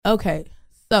Okay,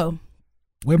 so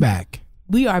we're back.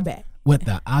 We are back with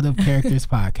the Out of Characters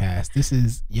podcast. This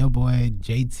is your boy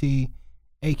JT,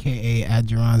 aka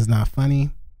Adjuron's Not Funny,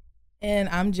 and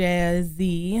I'm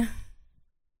Jazzy.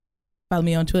 Follow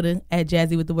me on Twitter at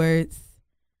Jazzy with the words.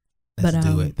 Let's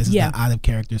do it. This is the Out of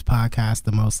Characters podcast,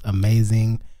 the most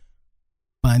amazing,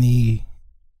 funny,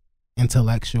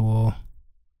 intellectual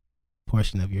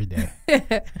portion of your day.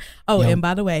 And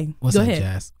by the way, what's go up, ahead.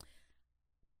 Jazz?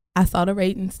 I saw the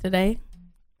ratings today.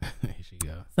 Here she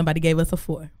go. Somebody gave us a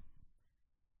 4.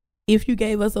 If you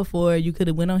gave us a 4, you could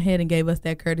have went ahead and gave us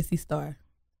that courtesy star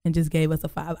and just gave us a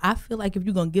 5. I feel like if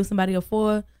you're going to give somebody a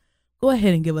 4, go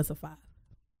ahead and give us a 5.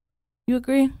 You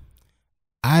agree?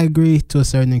 I agree to a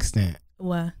certain extent.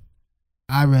 Why?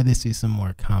 I'd rather see some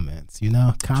more comments,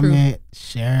 comment,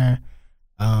 share,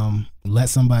 let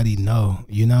somebody know,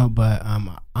 but I'm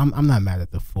not mad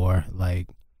at the 4. Like,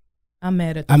 I'm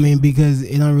mad at because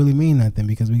it don't really mean nothing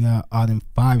because we got all them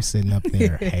 5 sitting up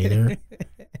there, hater.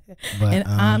 But, and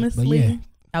honestly, but yeah.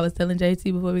 I was telling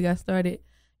JT before we got started,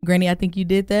 Granny, I think you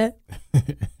did that.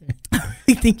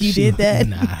 I think you did that.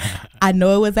 Nah. I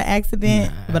know it was an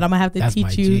accident, but I'm going to have to That's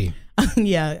teach you.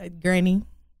 Yeah, Granny,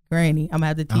 I'm going to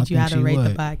have to teach you how to rate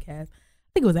the podcast. I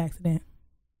think it was an accident.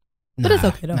 But it's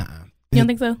okay, though. You don't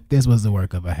think so? This was the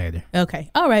work of a hater. Okay.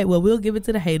 All right. Well, we'll give it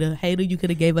to the hater. Hater, you could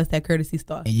have gave us that courtesy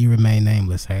star. And you remain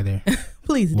nameless, hater.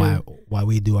 Please do. While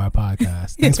we do our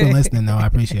podcast. Thanks for listening, though. I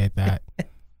appreciate that.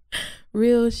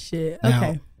 Real shit. Now,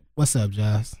 okay. What's up,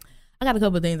 Joss? I got a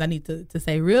couple of things I need to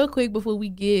say real quick before we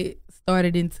get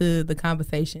started into the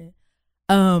conversation.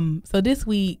 So this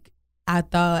week, I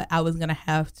thought I was going to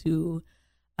have to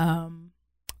send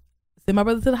my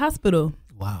brother to the hospital.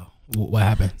 Wow. What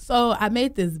happened? So I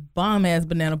made this bomb ass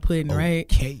banana pudding, right?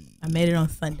 Okay. I made it on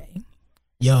Sunday.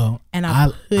 Yo, and I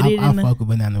fuck with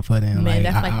banana pudding. Man, like,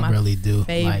 that's like I my really do.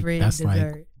 favorite that's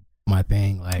dessert. Like my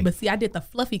thing. Like, but see, I did the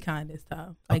fluffy kind this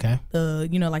time. Like okay.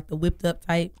 Like the whipped up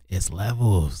type. It's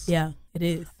levels. Yeah, it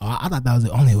is. Oh, I thought that was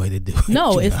the only way to do it.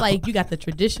 No, it's like you got the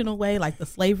traditional way, like the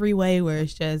slavery way, where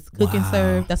it's just cook and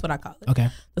serve. That's what I call it. Okay.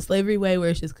 The slavery way, where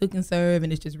it's just cook and serve,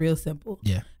 and it's just real simple.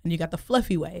 Yeah. And you got the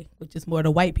fluffy way, which is more the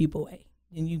white people way.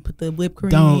 And you put the whipped cream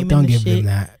don't and the give shit. them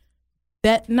that.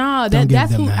 That's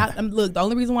who. Look, the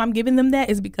only reason why I'm giving them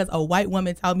that is because a white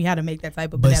woman taught me how to make that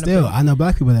type of banana pudding. But still, I know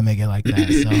black people that make it like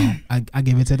that, so I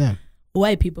give it to them.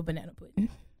 White people banana pudding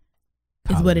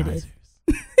is what it is.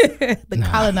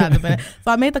 Colonizer banana.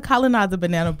 So I made the colonizer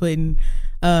banana pudding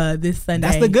this Sunday.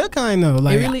 That's the good kind though.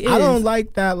 Like, it really is. I don't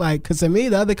like that. Like, cause to me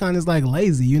the other kind is like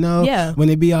lazy. Yeah. When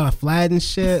it be all flat and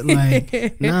shit.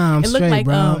 Like, nah, I'm straight, like,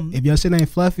 bro. If your shit ain't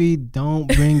fluffy, don't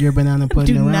bring your banana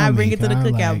pudding around. Do not bring me, it to the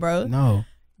cookout, bro. No.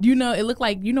 It looked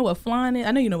like what flan is.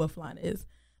 I know you know what flan is.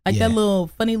 Like that little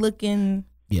funny looking.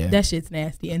 Yeah. That shit's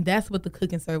nasty, and that's what the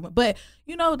cook and serve. But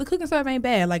the cook and serve ain't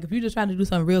bad. Like if you're just trying to do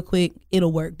something real quick,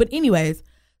 it'll work. But anyways.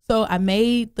 So I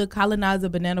made the colonizer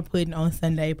banana pudding on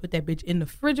Sunday, put that bitch in the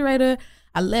refrigerator.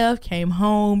 I left, came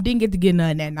home, didn't get to get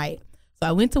none that night. So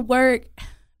I went to work,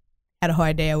 had a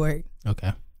hard day at work.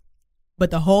 Okay.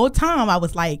 But the whole time I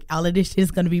was like, all of this shit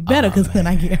is going to be better because when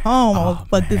I get home, I'm going to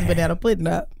fuck this banana pudding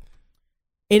up.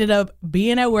 Ended up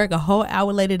being at work a whole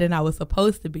hour later than I was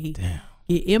supposed to be. Damn.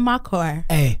 Get in my car.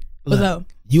 Hey, what's look, up?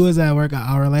 You was at work an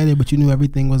hour later, but you knew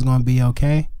everything was going to be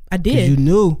okay? I did. Because you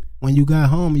knew when you got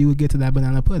home, you would get to that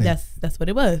banana pudding. That's what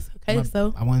it was. Okay,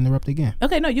 so I won't interrupt again.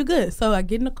 Okay, no, you're good. So I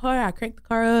get in the car, I crank the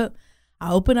car up,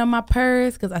 I open up my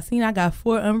purse because I seen I got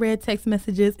 4 unread text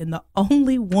messages, and the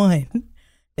only one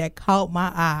that caught my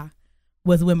eye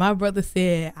was when my brother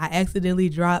said I accidentally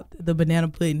dropped the banana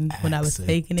pudding when I was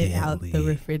taking it out the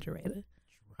refrigerator.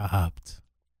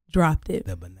 Dropped it.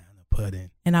 The banana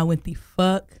pudding. And I went the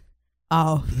fuck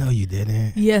off. No, you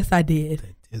didn't. Yes, I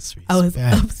did. Disrespect. I was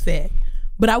upset,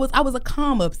 but I was a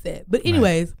calm upset. But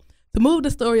anyways, to move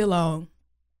the story along,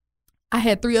 I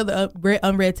had 3 other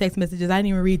unread text messages. I didn't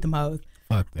even read them all.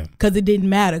 Fuck them. Because it didn't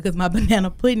matter because my banana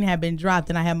pudding had been dropped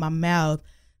and I had my mouth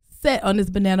set on this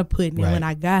banana pudding. Right. And when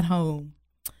I got home,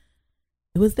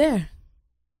 it was there.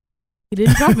 He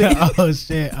didn't drop it. Oh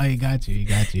shit! Oh, he got you.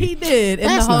 He did. And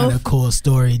that's not a cool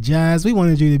story, Jazz. We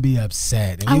wanted you to be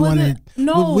upset. And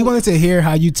we wanted to hear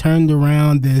how you turned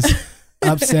around this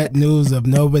upset news of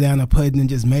no banana pudding and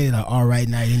just made it an all right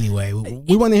night anyway.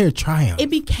 We want to hear triumph.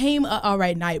 It became an all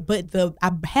right night, but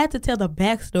I had to tell the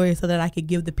backstory so that I could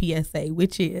give the PSA,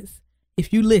 which is,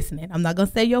 if you listening, I'm not going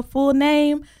to say your full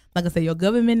name, I'm not going to say your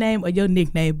government name or your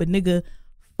nickname, but nigga,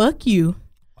 fuck you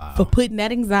for putting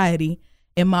that anxiety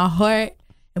in my heart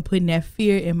and putting that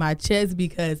fear in my chest,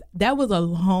 because that was a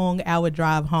long hour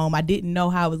drive home. I didn't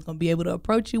know how I was going to be able to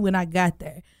approach you when I got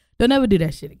there. Don't ever do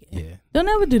that shit again. Yeah. Don't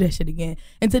ever do that shit again.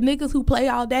 And to niggas who play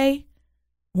all day,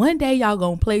 one day y'all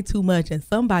gonna play too much and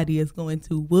somebody is going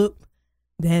to whoop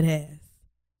that ass.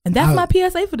 And that's my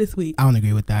PSA for this week. I don't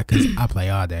agree with that because I play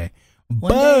all day.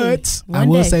 But I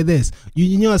will say this.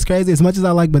 You know what's crazy? As much as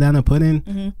I like banana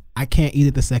pudding, I can't eat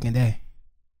it the second day.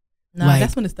 Nah, like,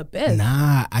 that's when it's the best.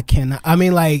 Nah, I cannot. I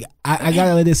mean, like, I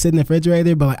gotta let it sit in the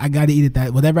refrigerator, but like, I gotta eat it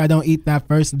that. Whatever I don't eat that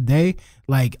first day,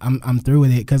 like, I'm through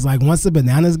with it. Cause like once the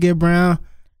bananas get brown,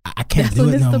 I can't do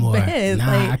it no more. Best. Nah,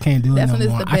 like, I can't do it no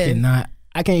more. I cannot.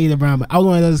 I can't eat a brown. But I was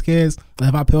one of those kids. Like,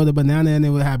 if I peeled a banana and it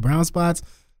would have brown spots,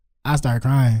 I start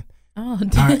crying. Oh,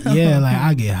 damn. Yeah, like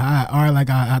I get hot, or like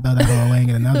I throw that whole away and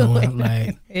get another one,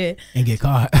 like and get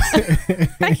caught.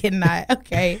 I cannot.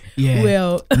 Okay. Yeah.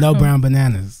 Well, no brown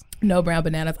bananas. No brown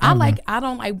bananas. I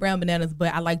don't like brown bananas,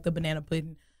 but I like the banana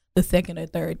pudding the second or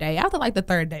third day. After like the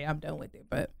third day, I'm done with it.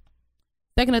 But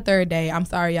second or third day, I'm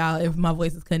sorry y'all if my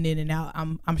voice is cutting in and out.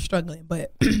 I'm struggling,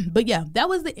 but but yeah, that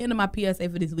was the end of my PSA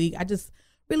for this week. I just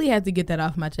really had to get that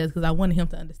off my chest because I wanted him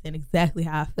to understand exactly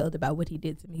how I felt about what he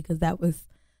did to me because that was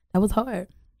hard.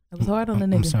 That was hard on the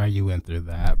nigga. I'm sorry you went through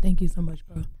that. Thank you so much,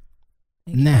 bro.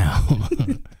 Now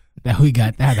that we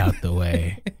got that out the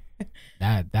way.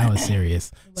 That was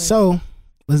serious. So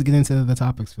let's get into the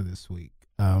topics for this week.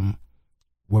 Where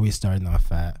we starting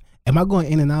off at? Am I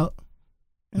going in and out?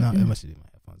 No, it must be my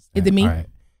headphones. Is it me? All right.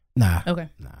 Nah. Okay.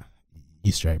 Nah.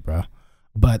 You straight, bro.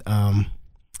 But what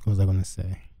was I gonna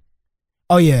say?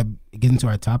 Oh yeah, getting to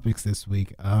our topics this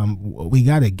week. We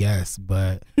got a guest,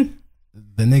 but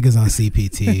the niggas on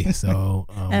CPT. So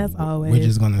as always, we're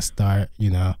just gonna start,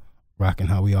 rocking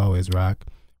how we always rock.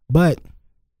 But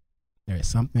there is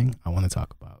something I want to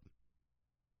talk about.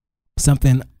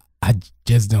 Something I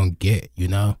just don't get,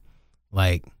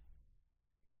 like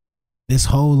this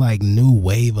whole like new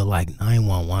wave of like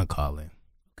 911 calling.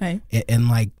 Okay. And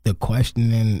like the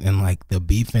questioning and like the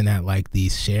beefing at like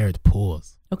these shared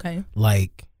pools. Okay.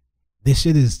 Like this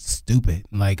shit is stupid.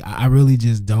 Like I really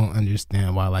just don't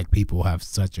understand why like people have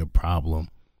such a problem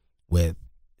with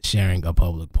sharing a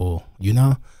public pool,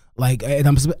 Like, and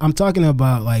I'm talking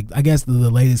about, like, I guess the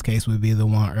latest case would be the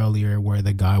one earlier where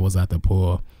the guy was at the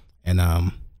pool and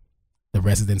the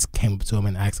residents came up to him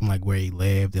and asked him, like, where he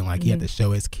lived. And, like, he had to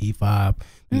show his key fob.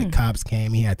 And the cops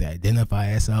came. He had to identify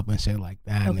himself and shit like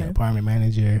that. And the apartment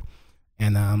manager.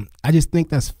 And I just think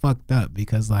that's fucked up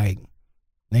because, like,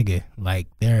 nigga, like,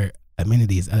 they're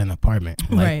amenities at an apartment.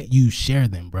 Like, you share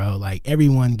them, bro. Like,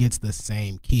 everyone gets the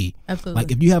same key. Absolutely.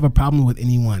 Like, if you have a problem with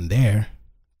anyone there,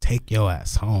 take your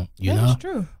ass home, you know? That's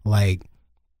true. Like,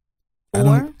 I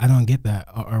don't get that.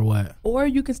 Or what? Or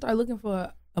you can start looking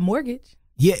for a mortgage.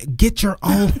 Yeah, get your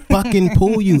own fucking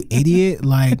pool, you idiot.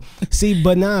 Like, see,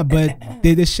 but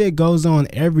this shit goes on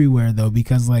everywhere, though,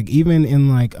 because, like, even in,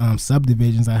 like,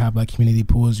 subdivisions that have, like, community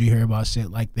pools, you hear about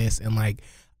shit like this, and, like,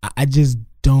 I just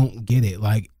don't get it.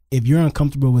 Like, if you're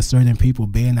uncomfortable with certain people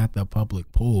being at the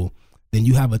public pool, then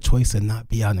you have a choice to not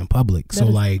be out in public. So,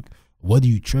 like, what are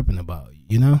you tripping about,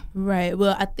 Right.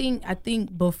 Well, I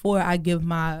think before I give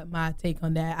my take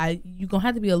on that, you're going to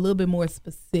have to be a little bit more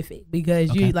specific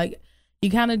because you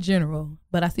kind of general,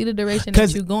 but I see the direction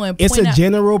that you're going. It's a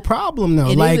general problem, though.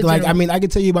 I mean, I can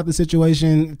tell you about the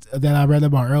situation that I read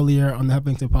about earlier on the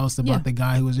Huffington Post about the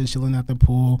guy who was just chilling at the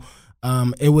pool.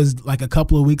 It was like a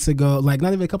couple of weeks ago, like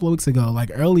not even a couple of weeks ago, like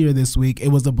earlier this week, it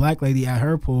was a black lady at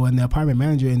her pool and the apartment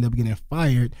manager ended up getting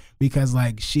fired because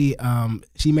like she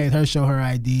made her show her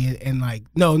ID and like,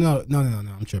 no,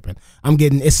 I'm tripping.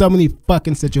 It's so many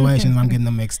fucking situations. I'm getting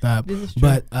them mixed up.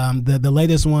 But the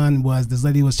latest one was this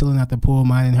lady was chilling at the pool,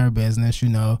 minding her business,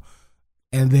 And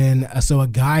then, so a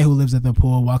guy who lives at the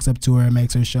pool walks up to her and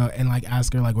makes her show and like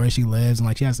ask her like where she lives and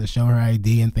like she has to show her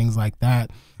ID and things like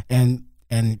that. And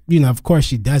of course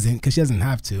she doesn't because she doesn't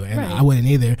have to. And I wouldn't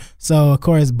either. So, of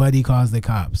course, Buddy calls the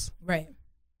cops. Right.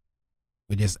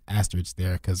 We just asterisks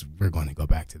there because we're going to go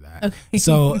back to that. Okay.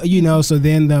 So, so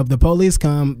then the police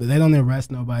come. They don't arrest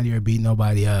nobody or beat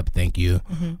nobody up. Thank you.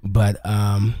 Mm-hmm. But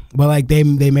like they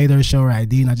made her show her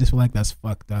ID and I just feel like that's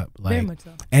fucked up. Like, very much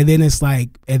so. And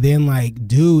then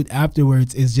dude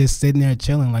afterwards is just sitting there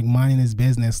chilling, like minding his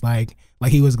business, like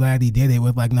he was glad he did it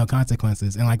with like no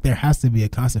consequences. And like there has to be a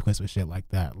consequence with shit like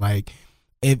that. Like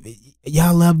if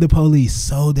y'all love the police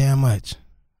so damn much,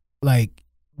 like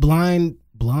blind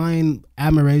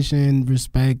admiration,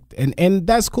 respect, and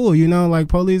that's cool, like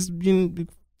police,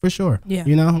 for sure. Yeah.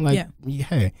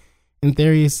 Hey, in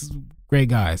theory it's great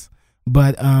guys.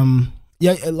 But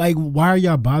like why are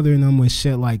y'all bothering them with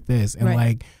shit like this? And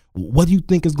like what do you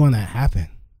think is gonna happen?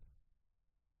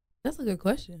 That's a good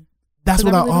question. That's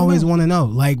what I always want to know.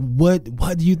 Like, what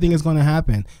do you think is going to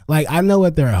happen? Like, I know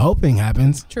what they're hoping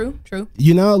happens. True.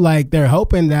 You know, like, they're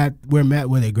hoping that we're met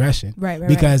with aggression. Right.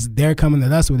 Because they're coming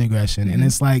at us with aggression. Mm-hmm. And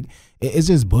it's like, it's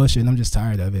just bullshit. And I'm just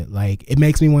tired of it. Like, it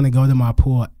makes me want to go to my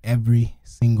pool every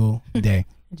single day.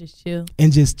 And just chill.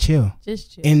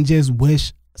 And just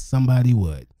wish somebody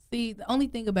would. See, the only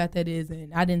thing about that is,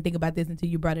 and I didn't think about this until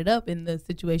you brought it up, in the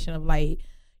situation of like,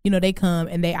 you know, they come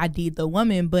and they ID'd the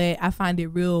woman, but I find it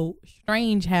real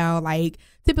strange how, like,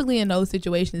 typically in those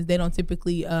situations, they don't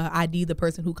typically ID the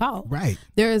person who called. Right.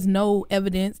 There is no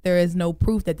evidence. There is no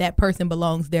proof that that person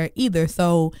belongs there either.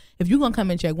 So if you're going to come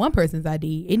and check one person's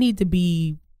ID, it needs to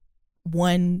be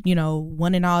one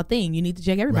and all thing. You need to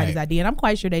check everybody's ID. And I'm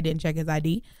quite sure they didn't check his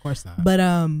ID. Of course not. But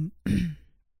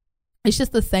it's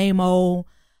just the same old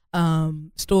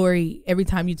story. Every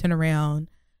time you turn around,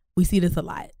 we see this a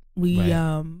lot.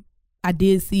 I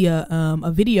did see a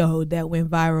video that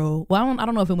went viral. Well, I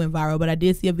don't know if it went viral, but I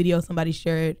did see a video somebody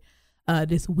shared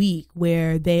this week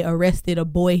where they arrested a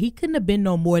boy. He couldn't have been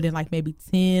no more than like maybe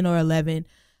 10 or 11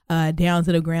 down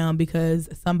to the ground because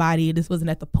somebody, this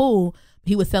wasn't at the pool,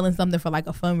 he was selling something for like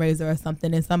a fundraiser or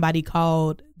something, and somebody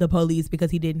called the police because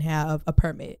he didn't have a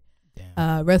permit.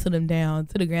 Wrestled him down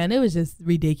to the ground. It was just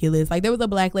ridiculous. Like, there was a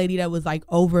black lady that was like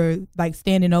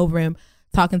standing over him,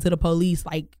 talking to the police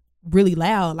like really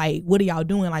loud, like, what are y'all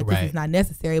doing? Like, this is not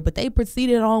necessary. But they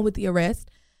proceeded on with the arrest.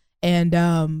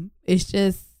 And it's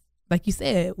just like you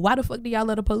said, why the fuck do y'all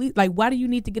let the police, like, why do you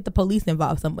need to get the police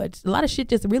involved so much? A lot of shit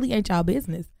just really ain't y'all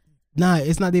business. Nah,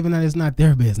 it's not even that it's not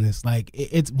their business. Like,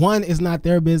 it's one, it's not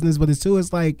their business, but it's two,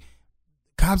 it's like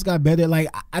cops got better. Like,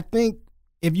 I think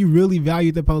if you really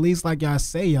value the police like y'all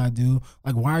say y'all do,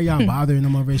 like, why are y'all bothering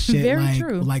them over shit? Very like,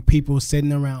 true. Like people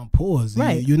sitting around pools,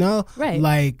 right? You know, right?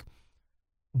 Like,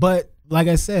 but like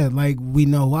I said, like, we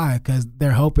know why, because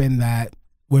they're hoping that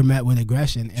we're met with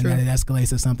aggression and that it escalates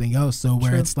to something else. So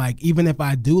where it's like, even if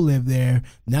I do live there,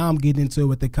 now I'm getting into it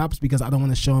with the cops because I don't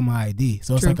want to show them my ID.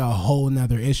 So it's like a whole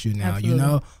nother issue now, you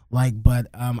know? Like, but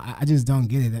I just don't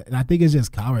get it. And I think it's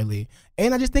just cowardly.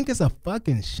 And I just think it's a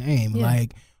fucking shame. Yeah.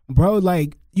 Like, bro,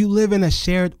 like, you live in a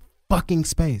shared fucking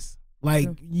space. Like,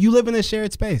 you live in a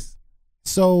shared space.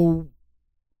 So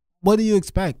what do you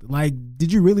expect? Like,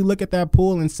 did you really look at that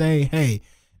pool and say, hey,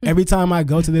 every time I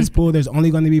go to this pool, there's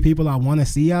only going to be people I want to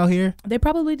see out here? They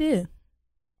probably did.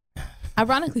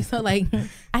 Ironically, so, like,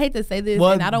 I hate to say this,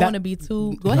 and I don't want to be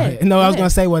too. Go ahead. No, I was going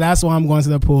to say, well, that's why I'm going to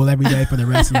the pool every day for the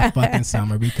rest of the fucking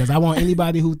summer, because I want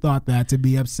anybody who thought that to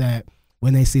be upset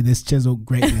when they see this chiseled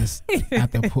greatness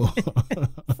at the pool.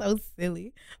 So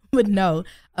silly. But no,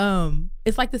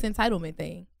 it's like this entitlement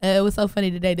thing. It was so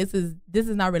funny today. This is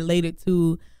not related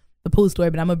to the pool story,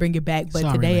 but I'm gonna bring it back.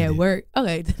 But today at work,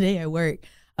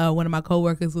 one of my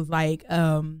coworkers was like,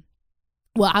 well,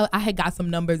 I had got some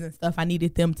numbers and stuff. I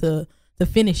needed them to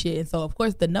finish it. And so, of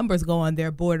course, the numbers go on their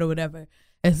board or whatever.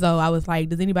 And so I was like,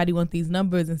 does anybody want these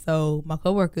numbers? And so my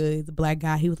coworker is a black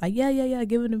guy. He was like, yeah,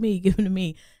 give them to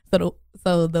me.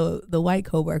 So the white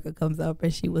coworker comes up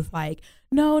and she was like,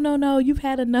 no, you've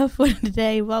had enough for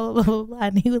today, blah, blah, blah, blah.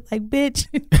 And he was like, bitch,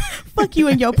 fuck you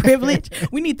and your privilege.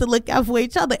 We need to look out for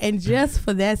each other. And just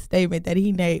for that statement that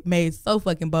he made so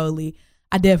fucking boldly,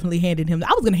 I definitely handed him.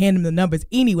 I was going to hand him the numbers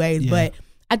anyways, but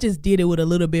I just did it with a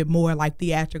little bit more like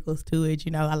theatricals to it.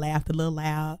 You know, I laughed a little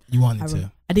loud. You wanted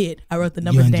to. I did. I wrote the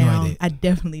numbers down. It. I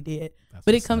definitely did.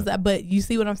 But it comes up. But you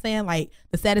see what I'm saying? Like,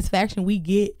 the satisfaction we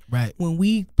get when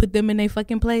we put them in their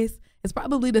fucking place, it's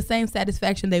probably the same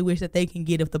satisfaction they wish that they can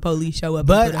get if the police show up.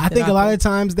 But I think a lot of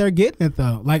times they're getting it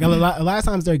though. Like a lot of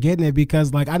times they're getting it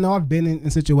because, like, I know I've been in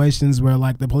situations where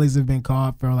like the police have been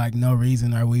called for like no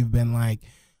reason, or we've been like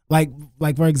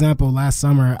for example, last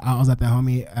summer I was at the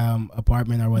homie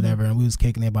apartment or whatever, and we was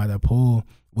kicking it by the pool.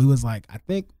 We was like, I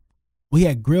think we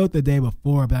had grilled the day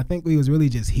before, but I think we was really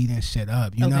just heating shit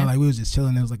up. You know, like we was just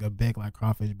chilling. There was like a big like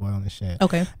crawfish boil and shit.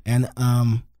 Okay. And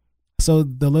so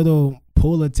the little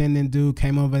pool attendant dude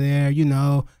came over there, you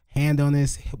know, hand on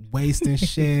his waist and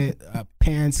shit,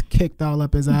 pants kicked all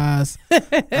up his ass,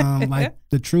 like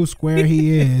the true square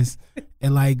he is,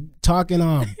 and like talking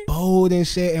all bold and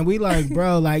shit. And we like,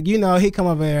 bro, like, you know, he come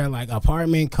over there like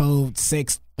apartment code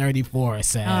 634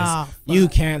 says you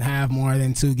can't have more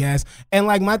than 2 guests. And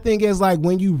like my thing is like,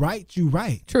 when you write, you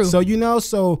write. True. So, you know,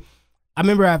 so I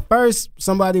remember at first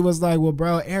somebody was like, well,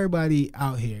 bro, everybody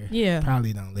out here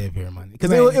probably don't live here, money.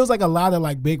 Because it was like a lot of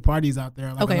like big parties out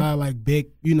there, like a lot of like big,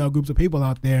 you know, groups of people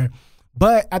out there.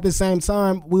 But at the same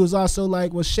time, we was also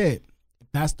like, well, shit, if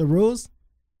that's the rules,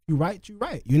 you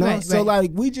right. You know? Right, so right.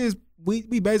 like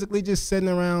we basically just sitting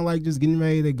around like just getting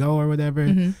ready to go or whatever.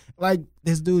 Mm-hmm. Like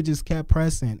this dude just kept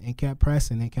pressing.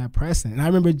 And I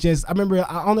remember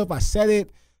I don't know if I said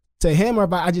it to him or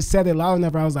if I just said it loud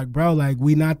enough. I was like, bro, like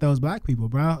we not those black people,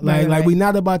 bro. Like we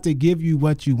not about to give you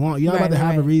what you want. You're not about to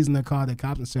have a reason to call the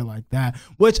cops and shit like that.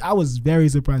 Which I was very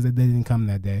surprised that they didn't come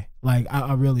that day. Like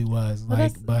I really was.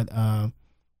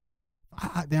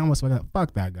 They almost went up.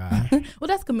 Fuck that guy. Well,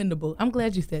 that's commendable. I'm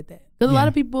glad you said that. Because a lot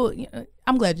of people,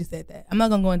 I'm glad you said that. I'm not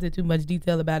going to go into too much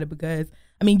detail about it because,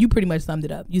 I mean, you pretty much summed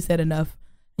it up. You said enough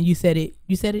and you said it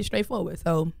straightforward.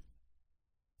 So.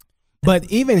 But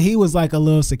even he was like a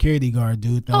little security guard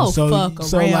dude though. So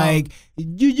like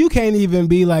you can't even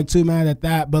be like too mad at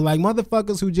that. But like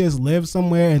motherfuckers who just live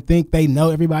somewhere and think they know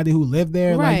everybody who live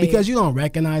there, like because you don't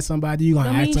recognize somebody, you gonna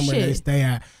ask them where they stay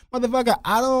at. Motherfucker,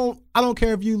 I don't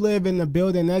care if you live in the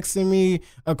building next to me,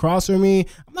 across from me.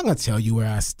 I'm not gonna tell you where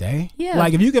I stay. Yeah.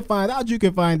 Like if you can find out, you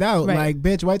can find out. Right. Like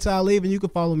bitch, wait till I leave and you can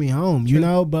follow me home. You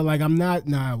know. But like I'm not.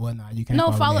 You can't.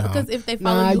 No, follow me home. because if they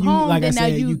follow you home, like then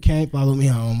I said, you can't follow me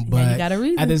home. But you got a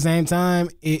reason. At the same time,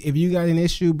 if you got an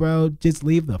issue, bro, just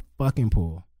leave the fucking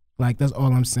pool. Like that's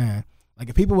all I'm saying. Like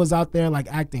if people was out there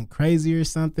like acting crazy or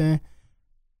something,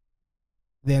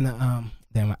 then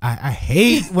I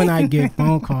hate when I get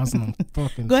phone calls and I'm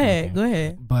fucking. Go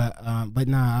ahead. But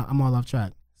nah, I'm all off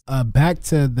track. Back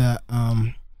to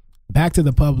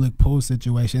the public pool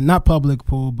situation. Not public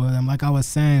pool, but like I was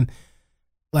saying,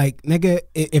 like nigga,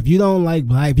 if you don't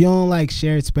like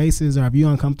shared spaces, or if you're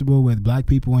uncomfortable with black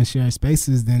people in shared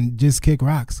spaces, then just kick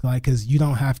rocks. Like, cause you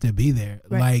don't have to be there.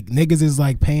 Right. Like niggas is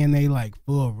like paying they like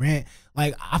full rent.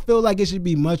 Like I feel like it should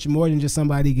be much more than just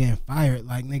somebody getting fired.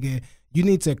 Like nigga, you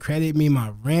need to credit me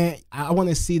my rent. I want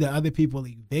to see the other people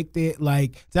evicted.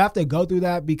 Like to have to go through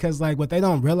that, because like what they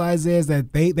don't realize is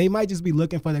that they might just be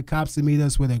looking for the cops to meet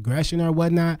us with aggression or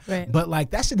whatnot. Right. But like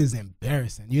that shit is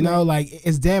embarrassing. You know, like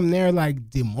it's damn near like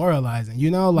demoralizing.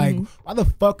 You know, like why the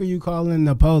fuck are you calling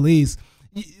the police?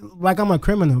 Like I'm a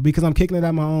criminal because I'm kicking it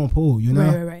at my own pool. You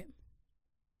know. Right.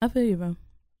 I feel you, bro.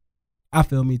 I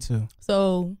feel me too.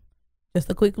 So just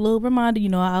a quick little reminder. You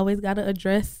know, I always gotta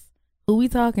address who we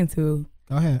talking to.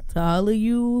 Go ahead. To all of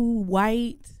you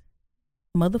white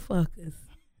motherfuckers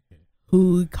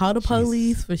who call the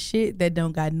police for shit that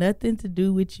don't got nothing to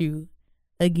do with you.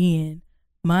 Again,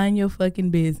 mind your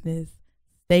fucking business.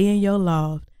 Stay in your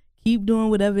loft. Keep doing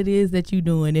whatever it is that you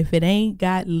doing. If it ain't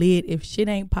got lit, if shit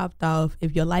ain't popped off,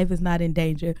 if your life is not in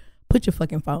danger, put your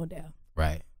fucking phone down.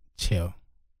 Right. Chill.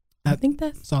 I think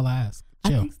that's all I ask.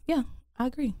 Chill. I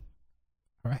agree.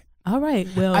 All right.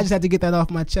 Well, I just had to get that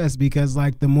off my chest because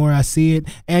like the more I see it,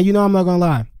 and you know I'm not gonna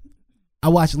lie, I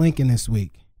watched Lincoln this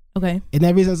week. Okay. And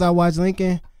ever since I watched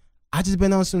Lincoln, I just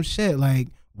been on some shit. Like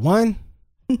one.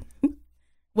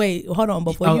 Wait, hold on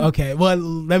before you. Okay. Well,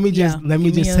 let me just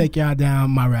take y'all down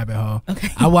my rabbit hole. Okay.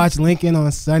 I watched Lincoln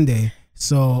on Sunday,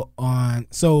 so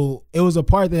it was a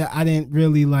part that I didn't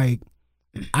really like.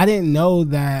 I didn't know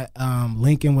that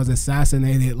Lincoln was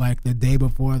assassinated like the day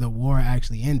before the war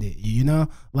actually ended. You know,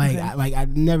 like I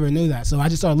never knew that. So I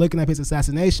just started looking up his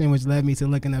assassination, which led me to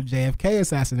looking up JFK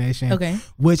assassination. Okay.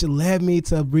 Which led me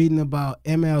to reading about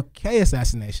MLK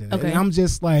assassination. Okay. And I'm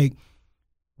just like,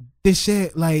 this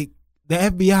shit, like the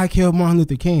FBI killed Martin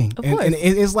Luther King. Of course. And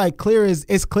it's like clear as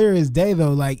day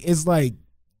though. Like it's like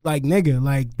nigga,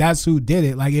 like that's who did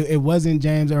it. Like it wasn't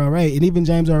James Earl Ray, and even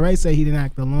James Earl Ray said he didn't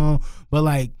act alone. But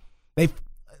like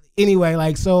anyway,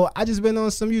 like so I just been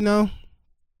on some, you know.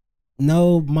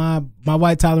 No, my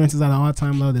white tolerance is at an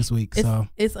all-time low this week. So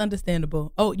it's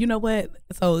understandable. Oh, you know what?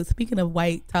 So speaking of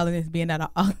white tolerance being at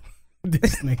an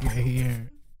this nigga here.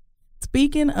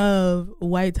 Speaking of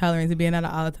white tolerance being at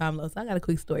an all-time low, so I got a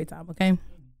quick story time. Okay.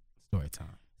 Story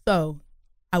time. So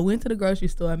I went to the grocery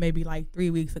store maybe like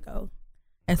 3 weeks ago.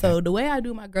 And so the way I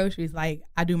do my groceries, like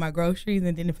I do my groceries,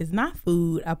 and then if it's not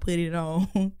food, I put it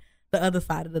on the other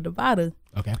side of the Nevada.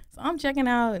 Okay. So I'm checking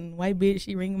out, and white bitch,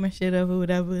 she ringing my shit up or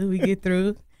whatever. We get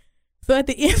through. So at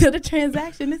the end of the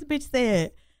transaction, this bitch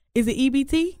said, "Is it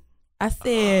EBT?" I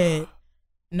said,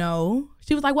 "No."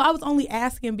 She was like, "Well, I was only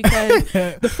asking because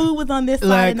the food was on this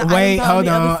side like, and the items on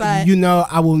the other side." You know,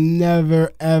 I will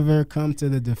never ever come to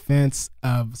the defense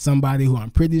of somebody who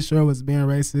I'm pretty sure was being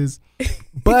racist.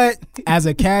 But as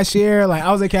a cashier, like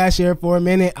I was a cashier for a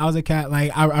minute.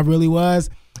 I really was.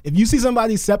 If you see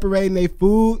somebody separating their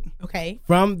food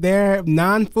from their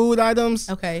non-food items,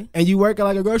 and you work at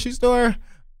like a grocery store,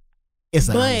 it's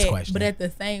a honest question. But at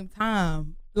the same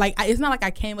time, like it's not like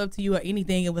I came up to you or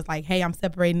anything. It was like, "Hey, I'm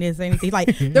separating this" or anything.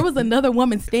 Like there was another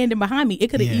woman standing behind me. It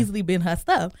could have easily been her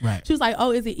stuff. Right. She was like, "Oh,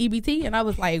 is it EBT?" And I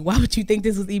was like, "Why would you think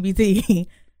this was EBT?"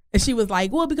 And she was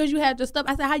like, well, because you had your stuff.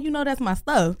 I said, how you know that's my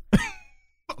stuff?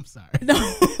 I'm sorry. No,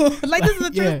 like this is a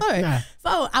true story. Nah.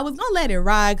 So I was gonna let it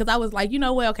ride because I was like, you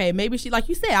know what? Okay, maybe she, like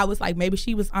you said, I was like, maybe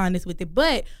she was honest with it.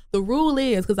 But the rule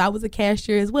is, because I was a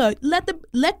cashier as well, let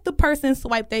the person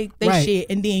swipe they right. shit,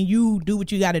 and then you do what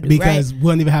you got to do. Because we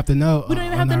don't even have to know. We don't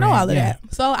even have to know all of that.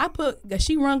 So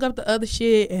she rung up the other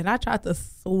shit, and I tried to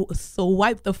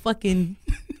swipe the fucking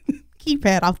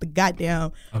keypad off the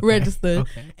goddamn register,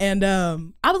 and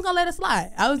I was gonna let it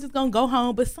slide. I was just gonna go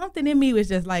home, but something in me was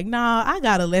just like, nah, I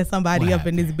gotta let somebody up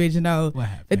in this bitch know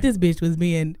that this bitch was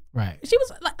being right. She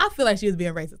was like, I feel like she was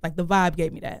being racist. Like the vibe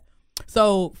gave me that.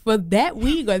 So for that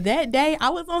week or that day,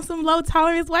 I was on some low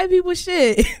tolerance white people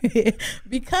shit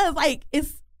because like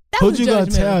it's. Who'd you go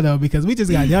tell though? Because we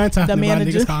just got done talking about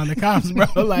niggas calling the cops, bro.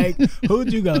 Like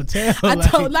who'd you go tell? I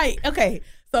told okay.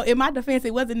 So in my defense,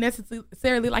 it wasn't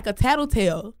necessarily like a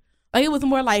tattletale. Like it was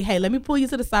more like, hey, let me pull you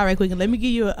to the side right quick and let me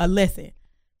give you a lesson.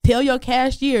 Tell your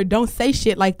cashier, don't say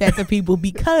shit like that to people,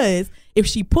 because if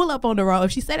she pull up on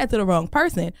if she said that to the wrong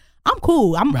person, I'm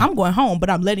cool. I'm going home, but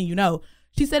I'm letting you know.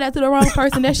 She said that to the wrong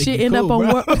person. That shit end up on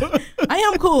I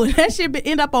am cool. That shit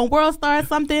end up on World Star or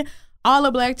something. All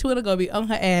of Black Twitter gonna be on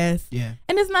her ass. Yeah.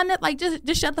 And it's not like just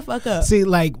shut the fuck up. See,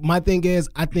 like my thing is,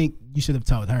 I think you should have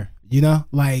told her. You know,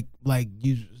 like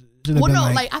you should have been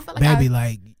like, I felt like baby,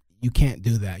 like you can't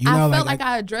do that. You know, I felt like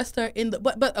I addressed her in the,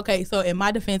 but okay. So in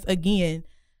my defense, again,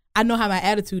 I know how my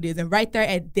attitude is, and right there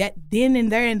at that, then and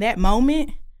there in that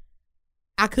moment,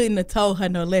 I couldn't have told her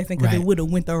no lesson because it would have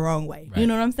went the wrong way. Right. You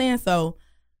know what I'm saying? So,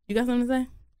 you got something to say?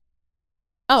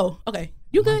 Oh, okay.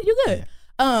 You good? You good?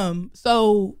 Yeah.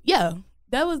 So yeah,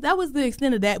 that was the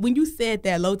extent of that. When you said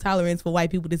that low tolerance for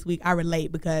white people this week, I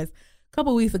relate because a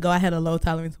couple weeks ago, I had a low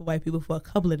tolerance for white people for a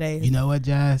couple of days. You know what,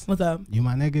 Jazz? What's up? You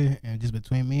my nigga, and just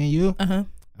between me and you, I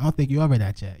don't think you over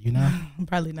that yet, you know?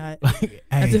 Probably not. Like,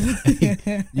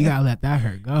 hey, you gotta let that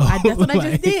hurt go. That's what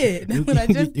I just did. That's what I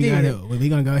just did. We're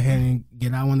gonna go ahead and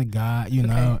get out on the God, you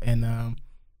know, and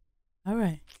all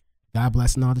right. God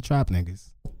blessing all the trap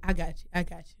niggas. I got you.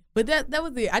 But that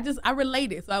was it. I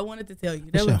related, so I wanted to tell you.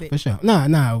 That was it. For sure.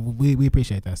 Nah, we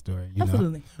appreciate that story. You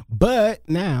Absolutely. know? But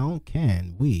now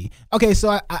can we? Okay,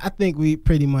 so I think we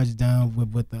pretty much done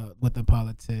with the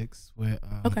politics, with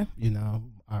you know,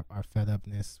 our fed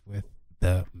upness with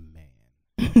the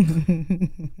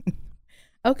man.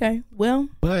 Okay, well.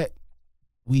 But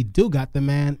we do got the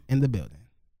man in the building.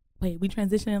 Wait, we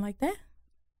transitioning like that?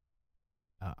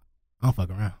 I don't fuck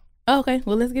around. Oh, okay,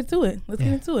 well let's get to it. Let's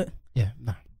get into it. Yeah,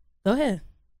 nah. Go ahead.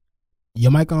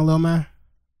 Your mic on, little man?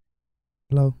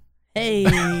 Hello. Hey.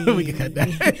 We can cut that.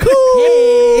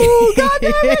 Cool. God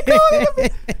damn it, cool.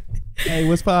 Hey,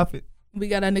 what's poppin'? We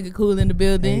got our nigga Cool in the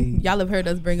building. Hey. Y'all have heard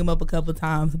us bring him up a couple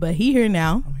times, but he here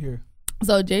now. I'm here.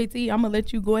 So JT, I'm gonna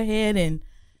let you go ahead and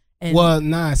well,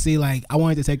 nah. See, like I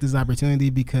wanted to take this opportunity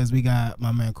because we got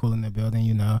my man Cool in the building,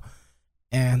 you know,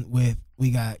 and we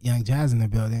got Young Jazz in the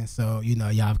building, so you know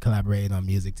y'all have collaborated on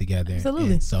music together,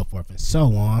 absolutely, and so forth and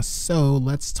so on. So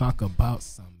let's talk about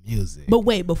some music. But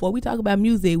wait, before we talk about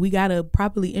music, we gotta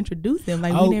properly introduce him.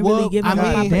 Like we didn't really give him a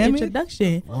proper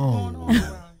introduction. Oh,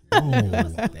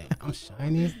 I'm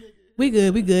shiny. We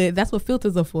good. That's what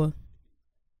filters are for.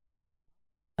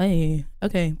 Hey,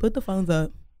 okay, put the phones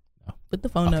up. Put the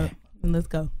phone up and let's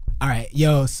go. All right,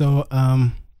 yo. So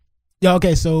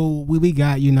okay. So we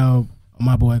got, you know,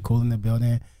 my boy Cool in the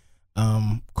building.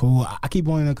 Cool. I keep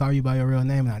wanting to call you by your real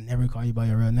name, and I never call you by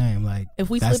your real name. Like if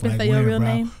we slip and say your real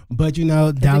name, but you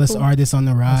know, Dallas artist on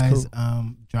the rise,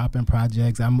 dropping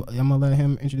projects. I'm gonna let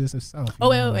him introduce himself. Oh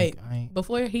wait.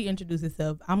 Before he introduces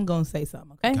himself, I'm gonna say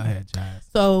something. Okay. Go ahead, Jazz.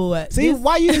 So see,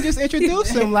 why you didn't just introduce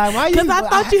him? Like why? Because I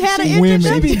thought you had an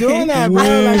introduction. She be doing that,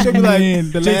 bro. Like she'll be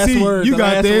like, the last word, you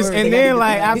got this, and then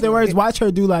like afterwards, watch her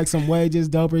do like some way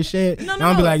just doper shit. No.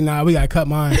 I'm be like, nah, we gotta cut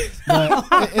mine.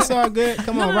 But it's all good.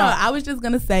 Come on, rock. I was just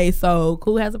gonna say, so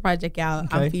Cool has a project out.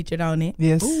 Okay. I'm featured on it.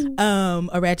 Yes.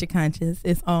 A Ratchet Conscious.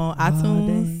 It's on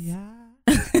iTunes.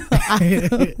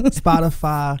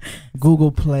 Spotify,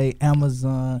 Google Play,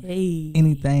 Amazon,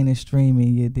 anything that's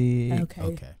streaming, you did.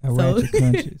 Okay. A Ratchet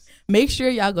Conscious. Make sure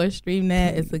y'all go stream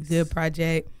that. It's a good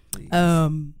project. Please.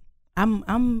 I'm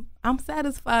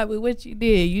satisfied with what you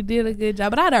did. You did a good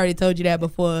job, but I'd already told you that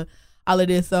before all of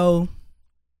this, so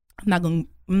I'm not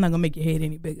gonna make your head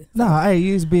any bigger. So. No, hey,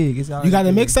 it's big. It's you got a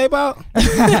mixtape out?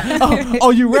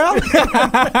 you rap?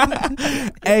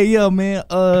 Hey, yo, man.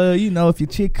 You know, if your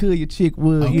chick could, your chick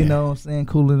would. Okay. You know what I'm saying?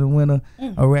 Cool in the winter.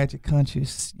 A Ratchet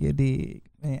Conscious. You dig?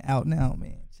 Man, out now,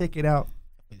 man. Check it out.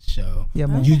 Show. Yeah,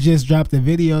 man. You just dropped the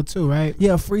video too, right?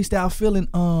 Yeah, Freestyle Feeling.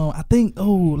 I think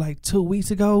like 2 weeks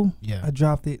ago. Yeah, I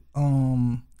dropped it.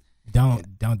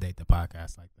 Don't date the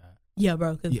podcast like that. Yeah,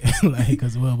 bro.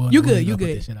 Because we'll you good. Put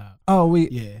this shit out. Oh,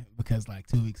 because like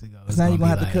 2 weeks ago. Now you're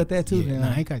gonna have to cut that too. Yeah,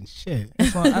 I ain't cutting shit.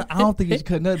 I don't think you should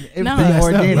cut nothing. Everything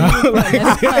organic.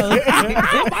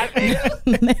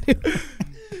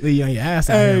 Leave you on your ass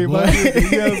out here, boy.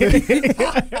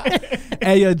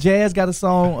 Hey, Jazz got a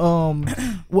song.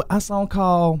 A song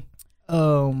called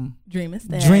Dream and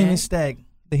Stack. Dream and Stack.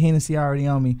 The Hennessy already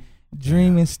on me.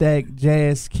 Dream and Stack.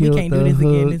 Jazz killed the hook. We can't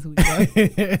do this again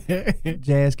this week.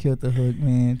 Jazz killed the hook,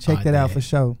 man. Check that out for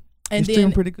sure. And it's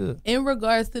doing pretty good. In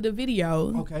regards to the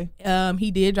video, okay,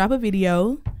 he did drop a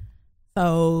video,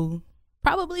 so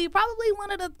probably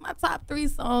one of my top 3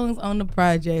 songs on the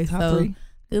project. Top 3.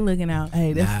 Good looking out.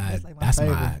 Hey, that's like my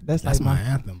favorite. That's my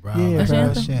anthem, bro. Yeah,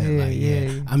 bro. Shit.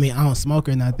 Yeah. I mean, I don't smoke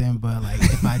or nothing, but like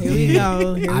if I did,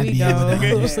 I'd be able to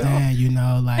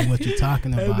understand, like what you're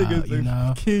talking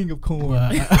about. King of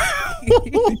corn.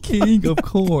 King of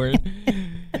corn.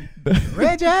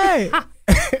 Reggie.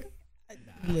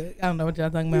 Look, I don't know what y'all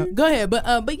talking about. Go ahead,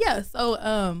 but yeah. So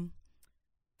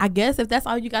I guess if that's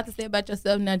all you got to say about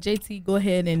yourself now, JT, go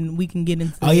ahead and we can get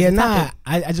into. I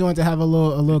just wanted to have a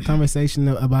little conversation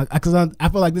about, because I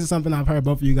feel like this is something I've heard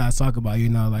both of you guys talk about.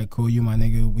 Like, cool, you my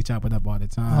nigga, we chop it up all the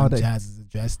time. Jazz has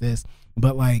addressed this,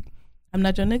 but like, I'm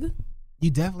not your nigga. You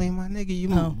definitely my nigga. You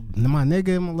my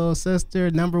nigga, my little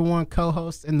sister, #1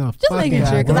 co-host in the just fucking making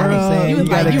sure, world. You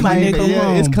my nigga.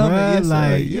 Yeah, it's coming. Bruh. Yes,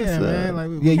 like, yes, man.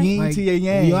 Like, yeah, yin to your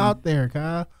yang. You out there,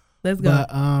 Kyle. Let's go. But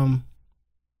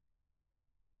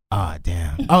oh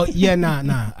damn. Oh yeah,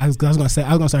 nah. I was gonna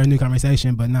start a new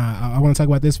conversation, but nah. I want to talk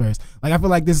about this first. Like, I feel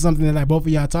like this is something that like both of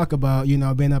y'all talk about.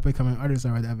 Being up and coming artists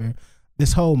or whatever.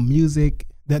 This whole music,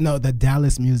 the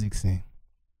Dallas music scene.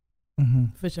 Mm-hmm.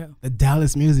 For sure. The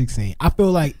Dallas music scene. I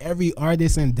feel like every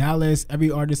artist in Dallas,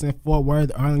 every artist in Fort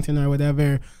Worth, Arlington, or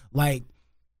whatever, like,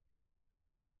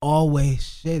 always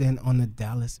shitting on the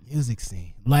Dallas music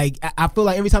scene. Like, I feel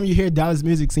like every time you hear Dallas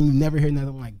music scene, you never hear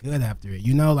nothing like good after it.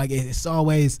 Like, it's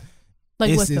always like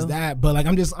this is that. But like,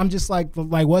 I'm just like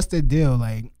what's the deal?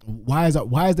 Like, why is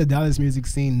the Dallas music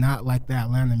scene not like the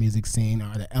Atlanta music scene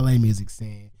or the LA music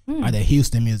scene or the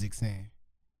Houston music scene?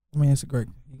 I mean, it's a great.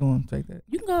 You gonna take that?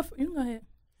 You can go ahead.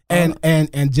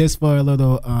 And just for a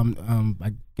little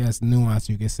I guess nuance,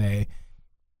 you could say,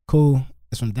 cool,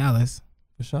 it's from Dallas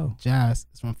for sure. Jazz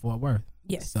is from Fort Worth.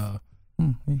 Yes. So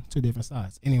 2 different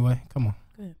sides. Anyway, come on.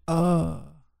 Good.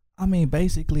 I mean,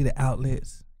 basically the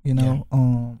outlets.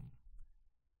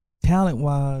 Talent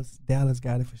wise, Dallas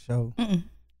got it for sure.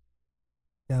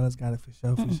 Dallas got it for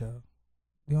sure. For sure.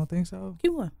 You don't think so?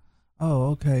 Keep on. Oh,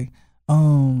 okay.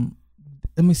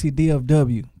 Let me see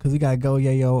DFW, because we got Go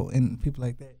Yayo and people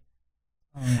like that.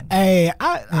 Hey,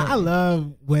 I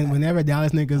love whenever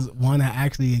Dallas niggas want to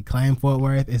actually claim Fort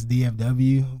Worth, it's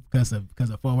DFW because of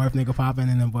Fort Worth nigga popping,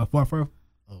 and then when Fort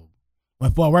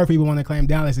Worth people want to claim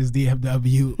Dallas, it's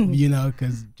DFW,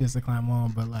 because just to climb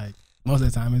on. But like most of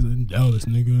the time it's Dallas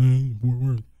nigga, Fort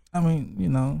Worth. I mean,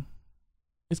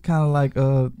 it's kind of like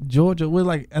Georgia. We're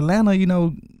like Atlanta,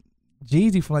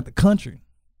 Jeezy from like the country.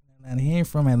 And he ain't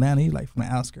from Atlanta. He like from the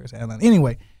outskirts of Atlanta.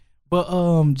 Anyway, but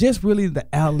just really the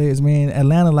outlets, man.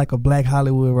 Atlanta like a black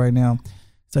Hollywood right now.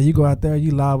 So you go out there, you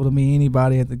liable to meet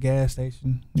anybody at the gas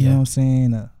station. You know what I'm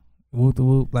saying? Whoop the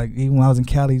whoop. Like even when I was in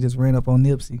Cali, just ran up on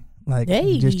Nipsey, like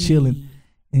just chilling.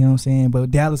 You know what I'm saying?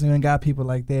 But Dallas even got people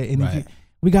like that. And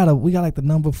we got like the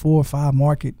number 4 or 5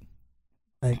 market,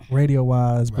 like radio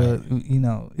wise. But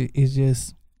it's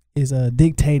just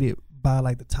dictated by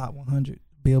like the top 100.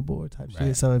 Billboard type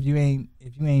shit. So if you ain't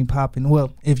popping,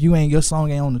 if your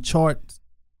song ain't on the charts,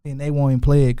 then they won't even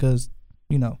play it because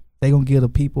they gonna give the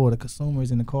people or the consumers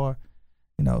in the car,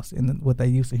 what they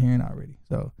used to hearing already.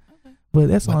 So, but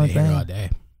that's the only thing.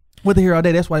 What they hear all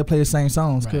day. That's why they play the same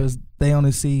songs, because they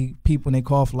only see people in their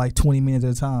car for like 20 minutes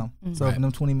at a time. So if in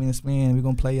them 20 minutes span, we're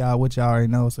gonna play y'all what y'all already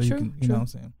know, so you can, know what I'm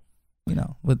saying,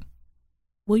 but.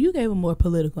 Well, you gave a more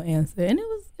political answer, and it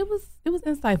was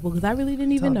insightful because I really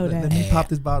didn't even know that. Let me pop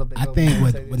this bottle back. I think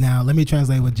now let me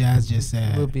translate what Jazz just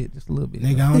said. Just a little bit.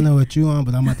 Nigga, I don't know what you on,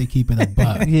 but I'm about to keep it a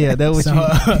buck. Yeah, that was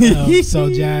so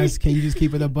Jazz, can you just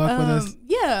keep it a buck with us?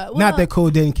 Yeah. Well, not that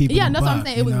Cool didn't keep it. Yeah, a that's buck, what I'm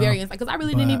saying. It was very insightful because I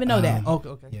really didn't even know that.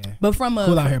 Okay. Yeah. But from a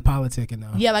Cool out here politicking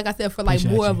though. Yeah, like I said, for like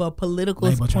more of a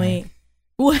political point.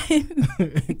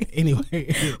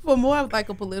 Anyway, for more of like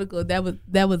a political, that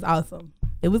was awesome.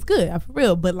 It was good, for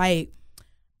real. But like,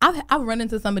 I've run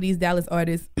into some of these Dallas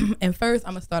artists, and first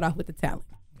I'm gonna start off with the talent.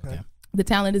 Okay. The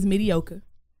talent is mediocre.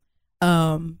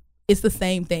 It's the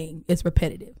same thing. It's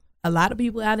repetitive. A lot of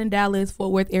people out in Dallas,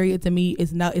 Fort Worth area, to me,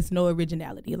 it's no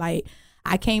originality. Like,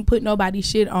 I can't put nobody's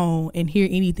shit on and hear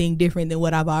anything different than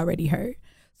what I've already heard.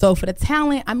 So for the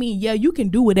talent, I mean, yeah, you can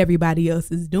do what everybody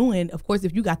else is doing. Of course,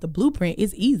 if you got the blueprint,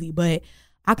 it's easy, but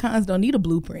icons don't need a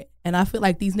blueprint. And I feel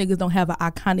like these niggas don't have an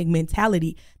iconic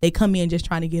mentality. They come in just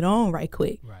trying to get on right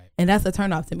quick. Right. And that's a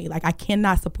turnoff to me. Like, I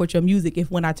cannot support your music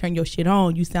if when I turn your shit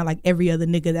on, you sound like every other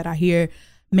nigga that I hear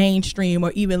mainstream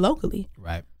or even locally.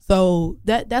 Right. So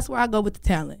that's where I go with the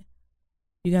talent.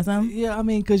 You got something? Yeah, I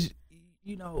mean, because,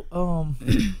 you know,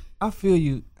 I feel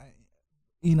you.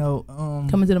 You know,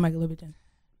 coming to the mic a little bit, Jen.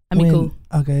 I mean, cool.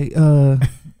 Okay,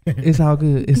 it's all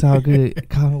good. It's all good.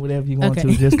 Call me whatever you want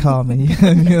to. Just call me. You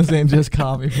know what I'm saying? Just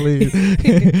call me, please.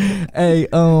 Hey,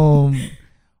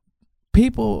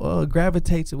 people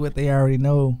gravitate to what they already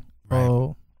know,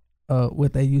 or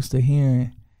what they used to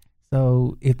hearing.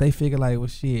 So if they figure like, well,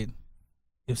 shit,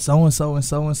 if so and so and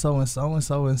so and so and so and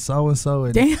so and so and so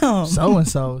and so and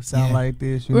so sound like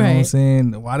this, you know what I'm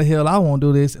saying? Why the hell I won't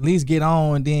do this? At least get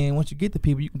on, and then once you get the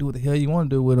people, you can do what the hell you want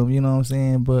to do with them. You know what I'm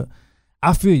saying? But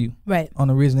I feel you on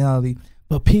originality.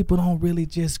 But people don't really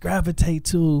just gravitate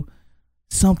to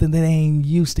something that they ain't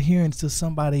used to hearing until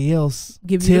somebody else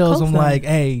tells them like,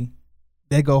 "Hey,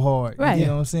 that go hard." Right. You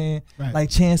know what I'm saying? Right. Like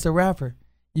Chance the Rapper.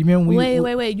 You remember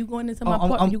wait. You going into my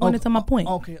point? You going into my point?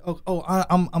 Okay.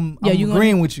 I'm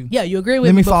agreeing with you. Yeah, you agree with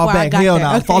me. Let me fall back. Hell no,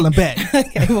 I'm falling back.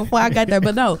 Okay, before I got there,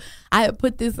 but no, I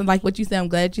put this in like what you said. I'm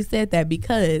glad you said that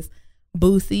because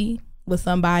Boosie was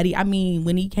somebody. I mean,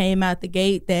 when he came out the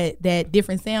gate, that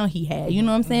different sound he had. You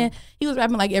know what I'm saying? He was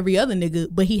rapping like every other nigga,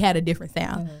 but he had a different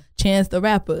sound. Chance the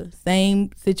Rapper, same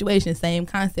situation, same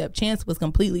concept. Chance was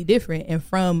completely different, and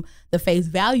from the face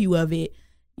value of it,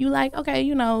 you like, okay,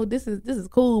 you know, this is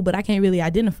cool, but I can't really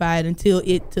identify it until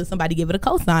somebody give it a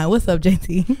cosign. What's up,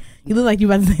 JT? You look like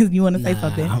you about to say you want to say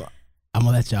something. I'm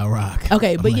gonna let y'all rock.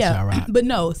 Okay, but yeah, but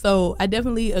no. So I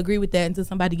definitely agree with that until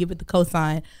somebody give it the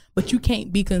cosign. But you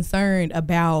can't be concerned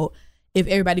about if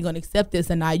everybody gonna accept this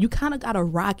or not. You kind of gotta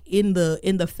rock in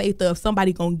the faith of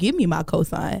somebody gonna give me my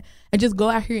cosign, and just go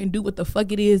out here and do what the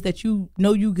fuck it is that you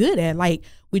know you good at. Like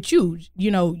with you,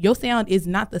 you know, your sound is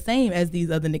not the same as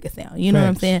these other niggas sound. You know what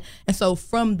I'm saying? And so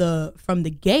from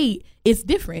the gate, it's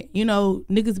different. You know,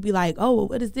 niggas be like, oh, well,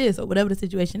 what is this, or whatever the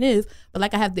situation is. But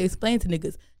like I have to explain to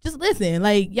niggas, just listen.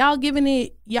 Like y'all giving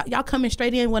it, y'all coming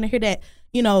straight in, want to hear that,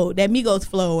 you know, that Migos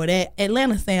flow or that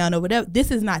Atlanta sound or whatever.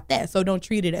 This is not that, so don't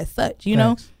treat it as such. You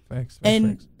know. Facts.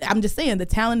 I'm just saying the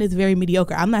talent is very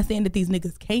mediocre. I'm not saying that these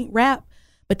niggas can't rap,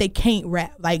 but they can't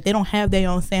rap. Like they don't have their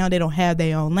own sound. They don't have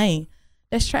their own lane.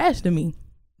 That's trash to me.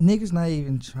 Niggas not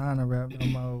even trying to rap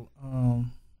no more.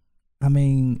 I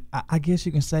mean, I guess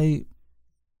you can say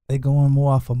they going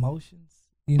more off emotions.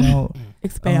 You know,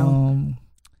 expound.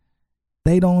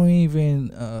 They don't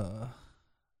even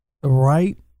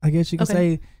write. I guess you can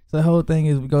say. So the whole thing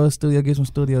is we go to the studio, get some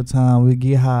studio time, we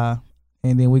get high,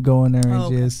 and then we go in there and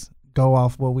just go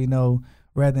off what we know,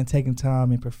 rather than taking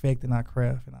time and perfecting our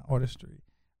craft and our artistry.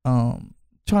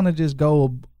 Trying to just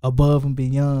go above and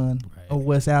beyond of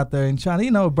what's out there and trying to,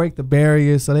 you know, break the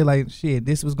barriers. So they like, shit,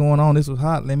 this was going on, this was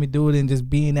hot, let me do it and just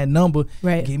be in that number.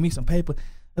 Right. Give me some paper.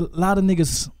 A lot of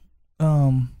niggas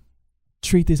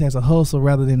treat this as a hustle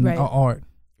rather than art.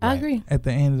 I agree. At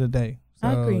the end of the day. So,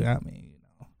 I agree. I mean, you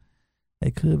know, they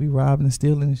could be robbing and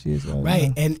stealing and shit. So, right. You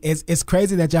know. And it's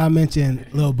crazy that y'all mentioned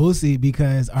Lil Boosie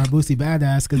because our Boosie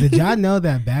Badass, because did y'all know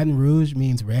that Baton Rouge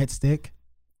means red stick?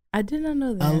 I did not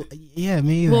know that. Yeah,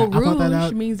 me either. Well, I found that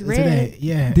out means red. Today.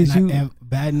 Yeah. Did you? And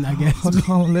Baton, I guess.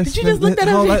 Did you just look that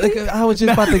up? I was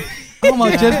just about to.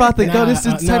 Just about to go. This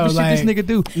is the type of shit this nigga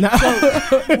do.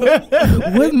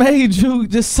 So, what made you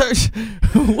just search?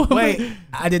 Wait,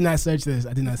 I did not search this.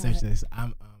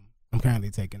 I'm currently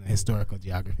taking a historical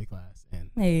geography class,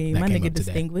 and hey, my nigga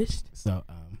distinguished. So,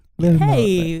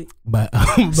 hey, but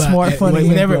smart, funny.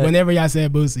 Whenever y'all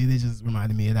said Boosie, they just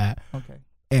reminded me of that. Okay.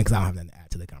 And because I don't have nothing to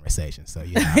add to the conversation, so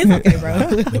you know, it's okay, bro.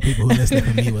 The people who listened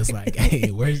to me was like,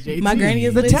 "Hey, where's JT?" My granny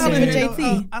is the listening to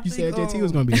JT. You said JT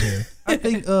was gonna be here. I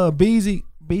think Beezy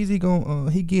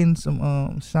he getting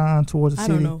some shine towards the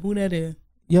city. I don't know who that is.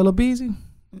 Yellow Beezy.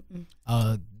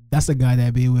 That's the guy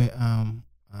that be with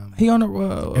he on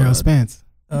the Errol Spence.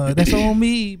 That's on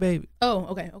me, baby. Oh,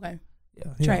 okay.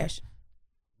 Yeah, trash.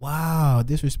 Wow,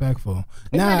 disrespectful.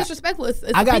 It's not disrespectful. It's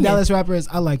I got Dallas rappers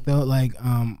I like though. Like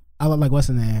I like what's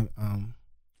his name?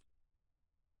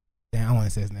 Damn, I want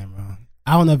to say his name wrong.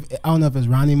 I don't know if it's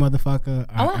Ronnie motherfucker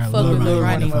or I fuck with Lil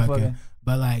Ronnie motherfucker.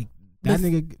 But like that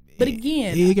nigga. But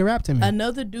again, he can rap to me.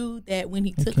 Another dude that when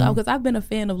he took off, because I've been a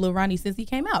fan of Lil Ronnie since he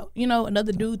came out. You know,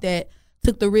 another dude that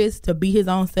took the risk to be his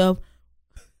own self.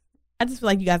 I just feel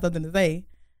like you got something to say.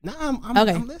 No,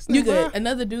 I'm listening. You good? Bro.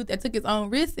 Another dude that took his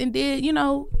own risk and did, you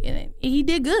know, and he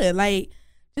did good. Like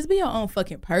just be your own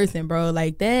fucking person, bro.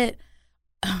 Like that,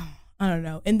 I don't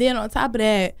know. And then on top of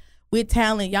that, with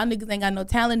talent, y'all niggas ain't got no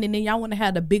talent, and then y'all want to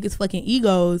have the biggest fucking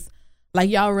egos. Like,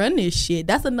 y'all run this shit.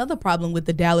 That's another problem with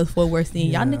the Dallas-Fort Worth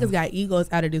scene. Y'all niggas got egos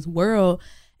out of this world.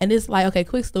 And it's like, okay,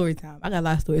 quick story time. I got a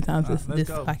lot of story times this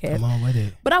podcast. Come on with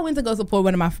it. But I went to go support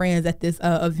one of my friends at this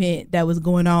event that was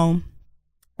going on.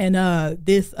 And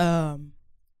this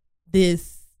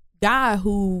guy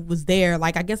who was there,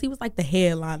 like, I guess he was like the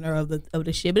headliner of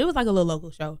the shit, but it was like a little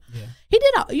local show. Yeah.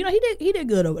 He did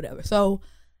good or whatever. So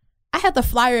I had the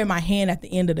flyer in my hand at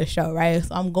the end of the show, right?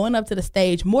 So I'm going up to the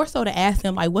stage more so to ask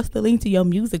him, like, what's the link to your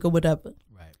music or whatever.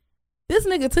 Right. This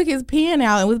nigga took his pen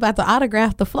out and was about to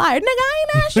autograph the flyer. Nigga, I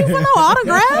ain't asked you for no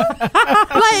autograph.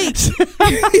 Like,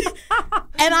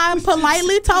 and I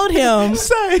politely told him,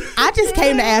 I just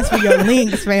came to ask for your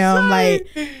links, fam. Like,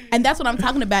 and that's what I'm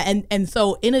talking about. And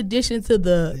so in addition to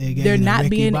there not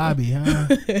being Bobby, huh?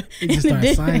 You just start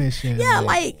signing shit. Yeah,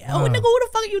 like, oh nigga, who the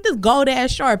fuck you this gold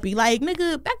ass Sharpie? Like,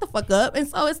 nigga, back the fuck up. And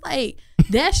so it's like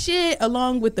that shit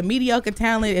along with the mediocre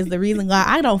talent is the reason why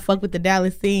I don't fuck with the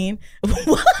Dallas scene.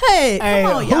 What? Hey,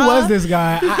 come on, who was this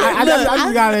guy? I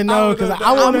just gotta know because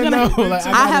I want to know. Like,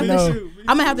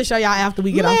 I'm gonna have to show y'all after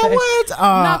we get off. What?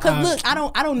 No, cause look,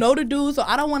 I don't know the dude, so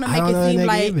I don't want to make it seem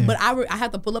like. Either. But I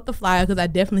have to pull up the flyer because I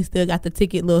definitely still got the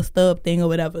ticket little stub thing or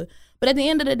whatever. But at the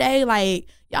end of the day, like,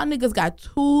 y'all niggas got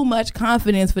too much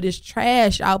confidence for this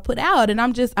trash y'all put out, and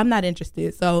I'm not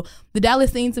interested. So the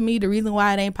Dallas scene, to me, the reason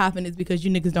why it ain't popping is because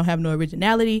you niggas don't have no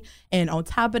originality, and on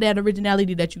top of that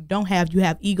originality that you don't have, you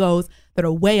have egos that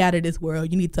are way out of this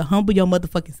world. You need to humble your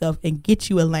motherfucking self and get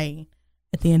you a lane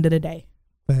at the end of the day.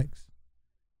 Facts.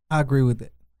 I agree with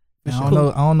that. I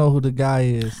don't know who the guy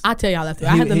is. I'll tell y'all after.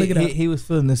 I had to look it up. He was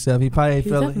feeling himself. He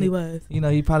definitely was. You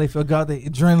know, he probably got the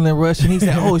adrenaline rush, and he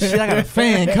said, "Oh shit, I got a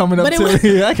fan coming up to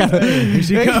me. I got here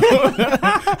she go.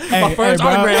 My first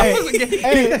autograph.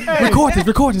 Record this.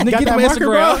 Nigga, get my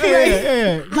Instagram.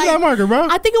 Yeah. Like, that marker, bro.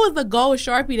 I think it was the gold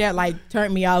Sharpie that like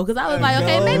turned me off because I was like,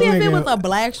 okay, maybe if it was a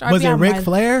black Sharpie. Was it Ric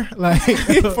Flair? Like,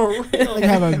 for real? Like,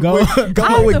 have a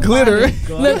gold with glitter.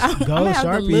 Look, I'm gonna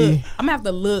have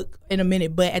to look in a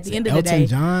minute, but at the end of the day,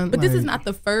 this is not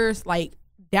the first like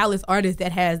Dallas artist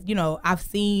that has, you know, I've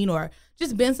seen or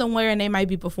just been somewhere and they might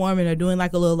be performing or doing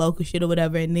like a little local shit or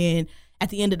whatever, and then at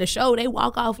the end of the show they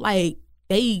walk off like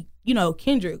they, you know,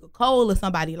 Kendrick or Cole or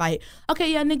somebody, like,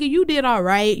 okay, yeah, nigga, you did all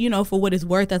right, you know, for what it's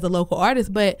worth as a local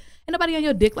artist, but ain't nobody on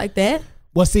your dick like that.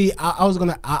 Well, see,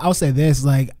 I'll say this,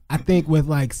 like, I think with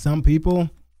like some people,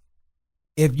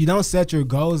 if you don't set your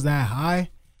goals that high,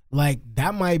 like,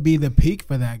 that might be the peak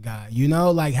for that guy, you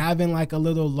know, like having like a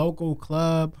little local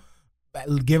club,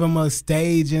 give him a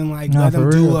stage and like let him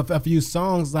do a few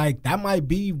songs, like that might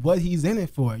be what he's in it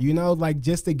for, you know, like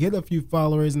just to get a few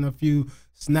followers and a few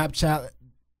Snapchat,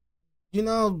 you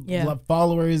know,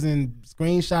 followers and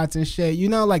screenshots and shit, you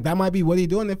know, like that might be what he's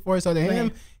doing it for. So to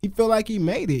him, he feel like he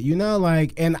made it, you know,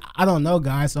 like, and I don't know,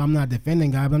 guys, so I'm not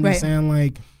defending guys, but I'm just saying,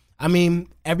 like, I mean,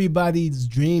 everybody's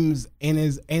dreams ain't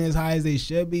as high as they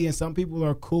should be, and some people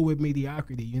are cool with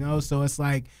mediocrity, you know? So it's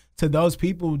like, to those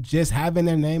people, just having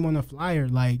their name on a flyer,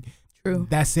 like,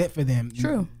 that's it for them.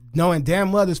 True. Knowing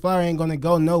damn well this flyer ain't gonna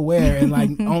go nowhere, and like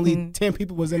only 10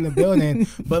 people was in the building,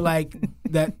 but like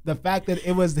that the fact that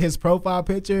it was his profile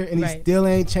picture and he still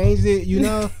ain't changed it, you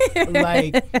know,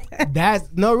 like that's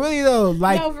really though,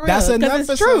 like that's enough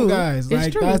for some guys.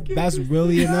 Like that's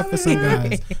really enough for some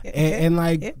guys, and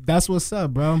like that's what's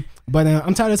up, bro. But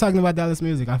I'm tired of talking about Dallas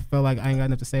music. I feel like I ain't got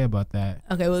enough to say about that.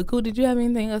 Okay, well, cool. Did you have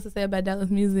anything else to say about Dallas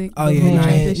music? Oh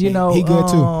yeah, you know, he good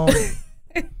too.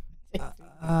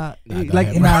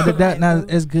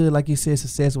 It's good, like you said,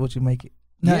 success is what you make it.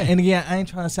 Now, and again, I ain't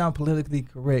trying to sound politically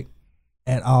correct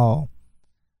at all.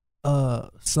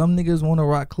 Some niggas want to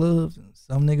rock clubs, and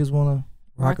some niggas want to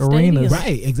rock arenas.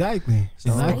 Right, exactly.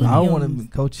 So I want to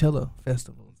Coachella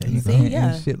festival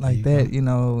and shit like that. You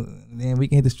know, then we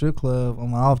can hit the strip club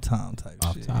on my off time type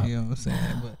shit. You know what I'm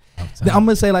saying? But I'm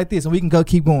gonna say like this, and we can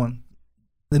keep going.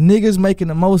 The niggas making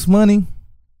the most money,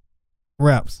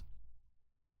 raps.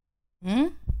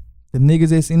 The niggas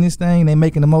that's in this thing, they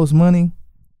making the most money,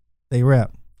 they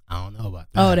rap. I don't know about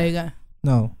that. Oh, they got.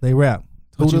 No, they rap.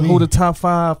 Who the top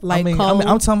five? Like,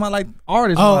 I'm talking about like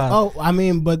artists. I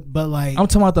mean, but like I'm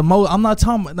talking about the most. I'm not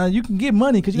talking about now. You can get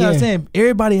money because you know what I'm saying.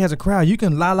 Everybody has a crowd. You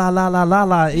can la la la la la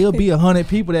la. It'll be 100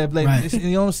 people that play. Right.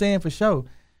 You know what I'm saying, for sure.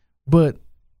 But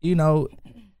you know,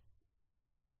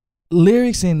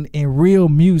 lyrics and real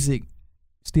music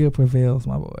still prevails,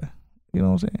 my boy. You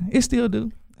know what I'm saying? It still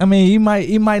do. I mean, he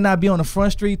might not be on the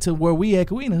front street to where we at,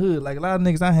 cause we in the hood. Like a lot of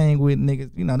niggas I hang with,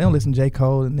 niggas, you know, they don't listen to J.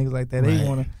 Cole and niggas like that. They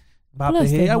wanna, Bop the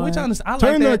head. We trying to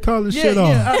turn that college shit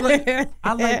off. I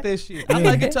like that shit. I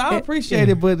like it too. I appreciate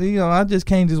it, but I just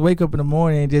can't just wake up in the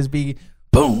morning and just be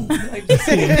boom. Like, you know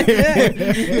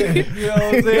what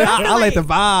I'm saying? I like the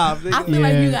vibe. I feel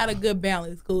like you got a good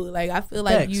balance, cool. Like I feel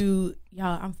like y'all.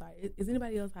 I'm sorry. Is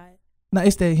anybody else hot? No,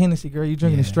 it's that Hennessy, girl. You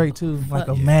drinking it straight too, like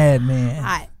a madman.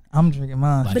 Hot. I'm drinking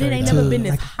mine. But it ain't never been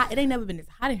this hot. It ain't never been this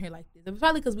hot in here like this. It's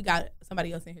probably because we got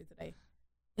somebody else in here today.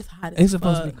 It's hot. It's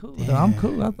supposed to be cool. Though. I'm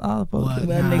cool. I'm supposed to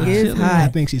be nigga, it's hot. I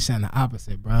think she's saying the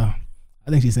opposite, bro. I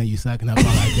think she's saying you sucking up all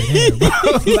that good hair, bro.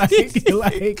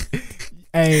 like,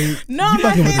 hey, no, you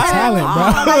fucking with the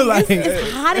talent, bro. Like,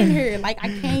 it's hot in here. Like I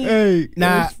can't. Hey,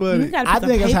 nah, I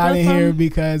think it's hot in here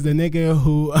because the nigga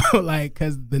who,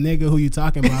 the nigga who you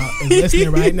talking about is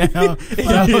listening right now.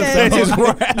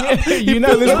 You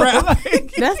know this rap.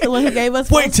 That's the one who gave us.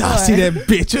 Wait till I see that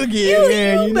bitch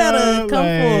again. You better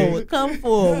come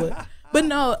forward. But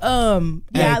no,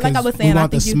 like I was saying, I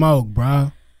think smoke,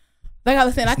 bro. Like I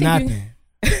was saying, I think nothing.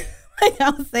 Like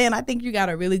I was saying, I think you got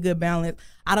a really good balance.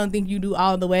 I don't think you do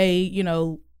all the way,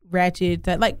 ratchet,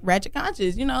 ratchet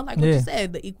conscious, like what you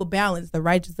said, the equal balance, the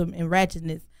righteous and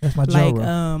ratchetness. That's my joke.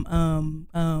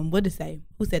 What did it say?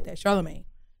 Who said that? Charlamagne.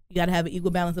 You got to have an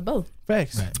equal balance of both.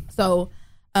 Facts. Right. So,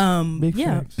 Big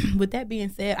facts. With that being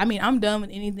said, I mean, I'm done with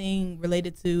anything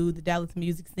related to the Dallas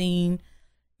music scene.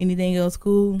 Anything else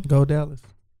cool? Go Dallas.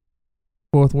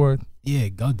 Fourth Worth. Yeah,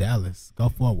 go Dallas. Go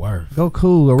Fort Worth. Go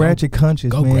cool. A ratchet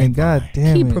conscious, man. Grapevine. God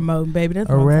damn Keep it. promoting, baby. That's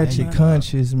a ratchet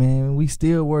conscious, man. We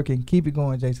still working. Keep it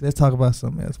going, Jason. Let's talk about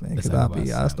something else, man. Because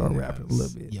I'll start rapping a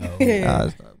little bit. Yo.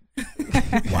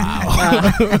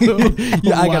 Wow.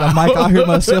 I got a mic. I hear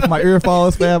myself. My ear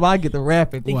falls, fam. I get the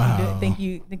rapping. Think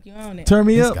you own it. Turn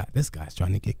me up. This guy's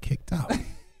trying to get kicked out.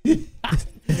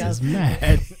 He's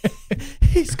mad.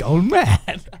 He's going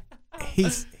mad.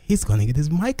 He's gonna get his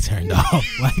mic turned off.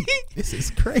 Like, this is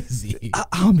crazy.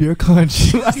 I'm your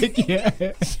conscience.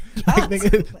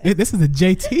 Nigga, this is a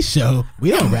JT show.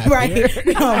 We don't rap here.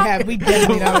 We don't rap. We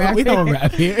definitely don't rap. We don't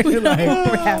rap here. We don't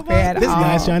rap here at this all.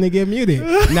 guy's trying to get muted.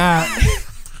 Nah,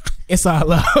 it's all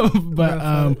love. But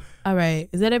all right.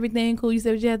 Is that everything cool? You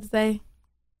said what you had to say?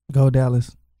 Go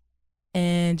Dallas.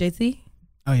 And JT?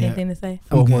 Oh yeah. Anything to say?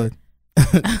 One word.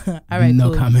 All right, no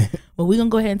cool. comment. Well, we're gonna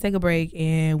go ahead and take a break,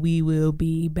 and we will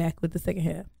be back with the second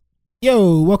half.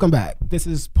 Yo, welcome back. This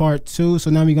is part 2. So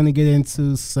now we're gonna get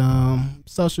into some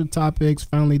social topics,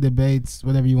 friendly debates,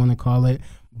 whatever you want to call it.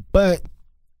 But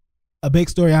a big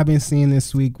story I've been seeing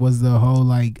this week was the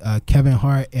whole Kevin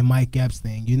Hart and Mike Epps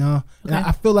thing. Okay. And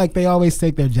I feel like they always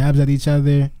take their jabs at each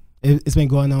other. It's been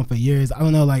going on for years. I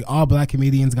don't know, all black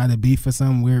comedians got a beef for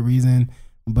some weird reason.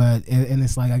 But and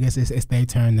it's I guess it's their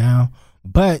turn now.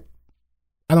 But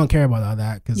I don't care about all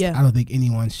that because I don't think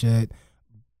anyone should.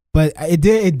 But it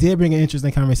did bring an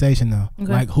interesting conversation though.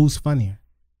 Okay. Who's funnier,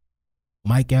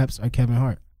 Mike Epps or Kevin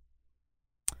Hart?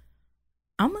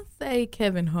 I'm gonna say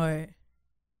Kevin Hart.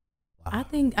 Wow. I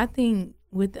think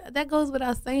with that goes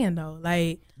without saying though.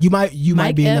 You might be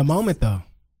Epps, in the moment though.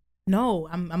 No,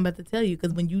 I'm about to tell you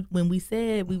because when we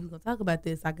said we was gonna talk about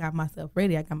this, I got myself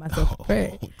ready. I got myself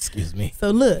prepared. Excuse me.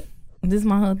 So look, this is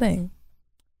my whole thing.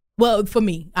 Well, for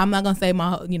me, I'm not gonna say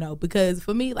because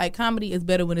for me, comedy is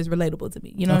better when it's relatable to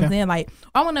me. You know what I'm saying?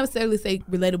 I won't necessarily say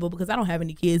relatable because I don't have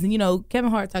any kids, and Kevin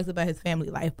Hart talks about his family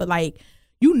life, but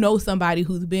somebody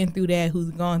who's been through that,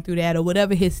 who's gone through that, or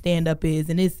whatever his stand up is,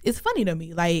 and it's funny to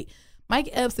me. Mike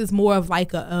Epps is more of I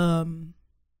don't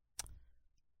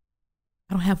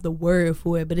have the word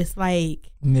for it, but it's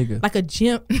nigga. Like a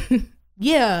gym.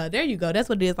 Yeah, there you go. That's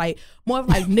what it is. More of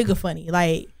nigga funny.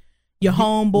 Your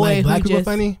homeboy black who people just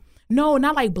funny? No,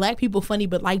 not black people funny,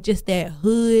 but just that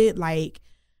hood,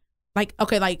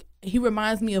 he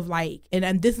reminds me of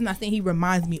and this is not saying he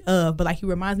reminds me of, but he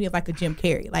reminds me of a Jim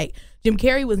Carrey. Jim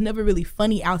Carrey was never really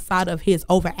funny outside of his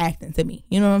overacting to me.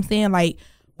 You know what I'm saying?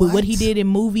 But what he did in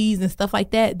movies and stuff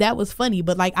like that was funny.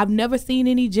 But I've never seen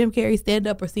any Jim Carrey stand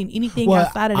up or seen anything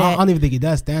outside of that. I don't even think he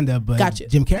does stand up, but gotcha.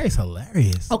 Jim Carrey's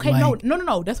hilarious. Okay,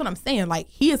 no. That's what I'm saying.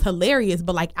 He is hilarious,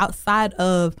 but outside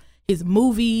of his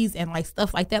movies and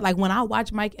stuff like that, when I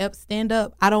watch Mike Epps stand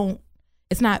up,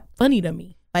 it's not funny to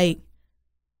me.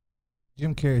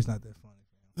 Jim Carrey's not that funny.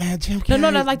 Man, Jim Carrey.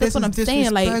 No, that's what I'm saying.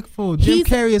 Jim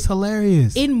Carrey is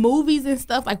hilarious in movies and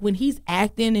stuff. When he's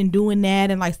acting and doing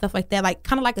that and stuff like that,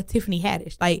 kind of like a Tiffany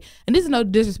Haddish. And this is no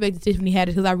disrespect to Tiffany Haddish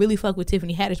because I really fuck with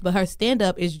Tiffany Haddish, but her stand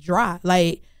up is dry.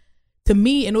 To to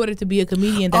me, in order to be a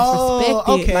comedian that's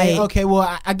respected. Okay.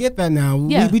 Well, I get that now.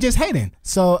 Yeah. We just hating.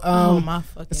 So, my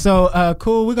fucking. So,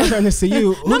 cool. We're gonna turn this to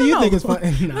you. Who do you think is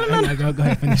funny? No. Go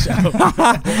ahead, finish up.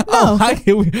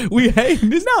 We hating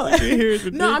this.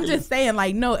 No, I'm just saying,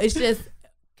 like, no, it's just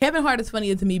Kevin Hart is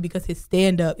funnier to me because his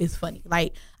stand-up is funny.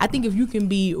 Like, I think if you can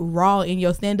be raw in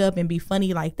your stand-up and be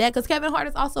funny like that, because Kevin Hart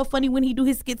is also funny when he do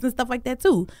his skits and stuff like that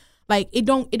too. Like, it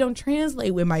don't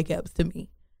translate with Mike Epps to me.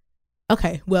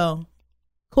 Okay, well,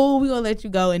 cool. We gonna let you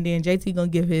go, and then JT gonna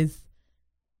give his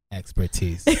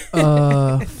expertise.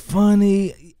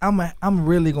 Funny. I'm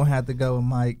really gonna have to go with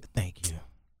Mike. Thank you.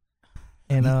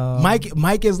 And Mike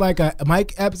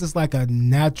Epps is like a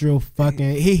natural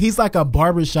fucking. He's like a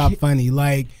barbershop funny.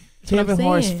 Like Kevin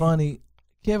Hart's funny.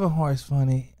 Kevin Hart's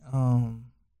funny. I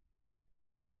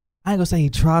ain't gonna say he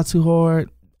tried too hard.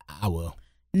 I will.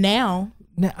 Now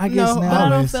I guess now. But I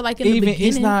don't feel like in the beginning.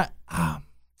 It's not.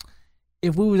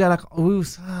 If we was at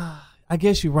I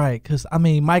guess you're right. Cause I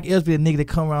mean, Mike Epps be a nigga that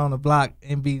come around the block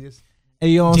and be just, and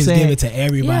you know what I'm saying? Just give it to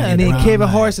everybody. Yeah. And then Kevin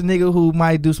Hart's a nigga who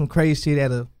might do some crazy shit at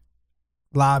a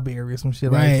library or some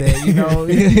shit like that, you know.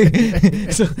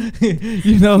 So,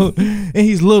 you know, and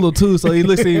he's little too, so he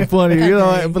looks even funny. You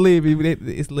know, believe me,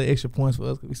 it's a little extra points for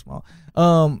us because we small.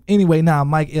 Anyway,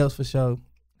 Mike Epps for sure.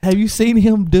 Have you seen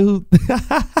him do?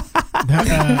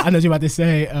 I know what you're about to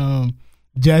say.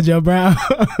 JoJo Brown.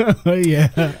 Yeah.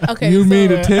 Okay. You mean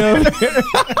to tell me?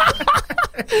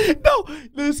 No,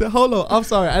 listen, hold on. I'm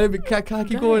sorry. I didn't. Can I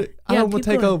keep going? I don't want to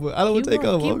take over.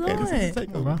 Okay, this is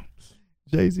take over.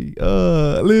 Jay-Z.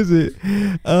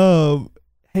 Listen.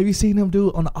 Have you seen him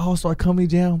do on the All-Star Comedy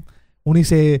Jam when he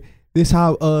said this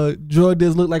how drug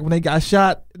dealers look like when they got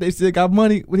shot? They still got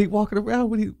money when he walking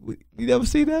around. You never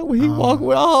see that when he walking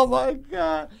with? Oh my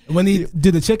God! When he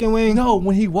did the chicken wing? No,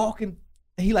 when he walking,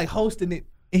 he like hosting it.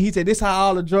 And he said, "This how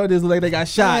all the drug dealers look like they got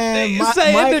shot." Man, Mike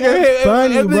Epps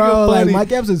funny, bro. Like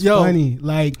Mike Epps is funny.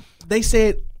 Like they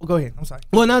said, go ahead. I'm sorry.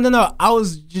 Well, no. I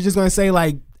was just gonna say,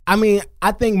 like, I mean,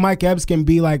 I think Mike Epps can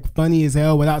be like funny as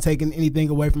hell without taking anything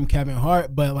away from Kevin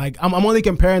Hart. But like, I'm only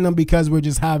comparing them because we're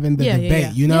just having the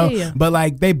debate, you know. Yeah. But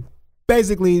like, they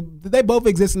both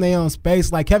exist in their own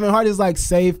space. Like Kevin Hart is like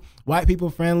safe, white people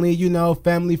friendly, you know,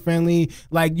 family friendly.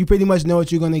 Like you pretty much know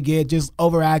what you're gonna get. Just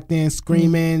overacting,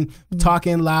 screaming,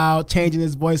 talking loud, changing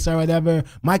his voice or whatever.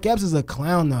 Mike Epps is a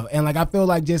clown though, and like I feel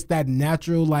like just that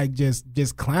natural, like just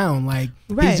clown. Like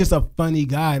he's just a funny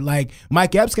guy. Like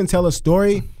Mike Epps can tell a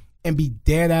story and be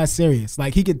dead ass serious.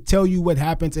 Like he could tell you what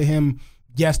happened to him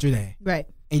yesterday, right?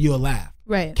 And you'll laugh.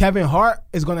 Right. Kevin Hart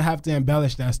is gonna have to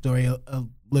embellish that story a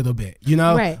little bit, you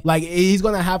know? Right. Like he's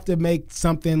gonna have to make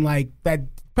something like that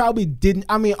probably didn't.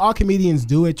 I mean, all comedians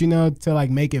do it, you know, to like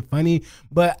make it funny.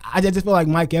 But I just feel like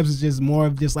Mike Epps is just more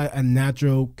of just like a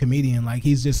natural comedian. Like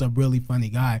he's just a really funny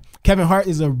guy. Kevin Hart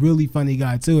is a really funny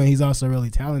guy too, and he's also really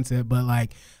talented. But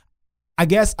like, I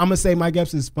guess I'm gonna say Mike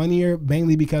Epps is funnier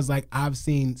mainly because like I've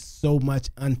seen so much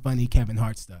unfunny Kevin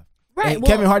Hart stuff. Right. Well,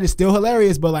 Kevin Hart is still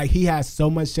hilarious, but like he has so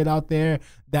much shit out there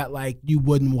that like you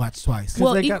wouldn't watch twice.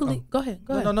 Well, equally, go ahead.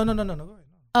 No. Go ahead.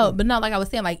 Oh, but not like I was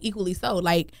saying, like equally so.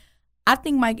 Like I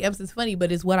think Mike Epps is funny,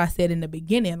 but it's what I said in the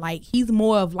beginning. Like he's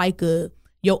more of like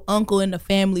your uncle in the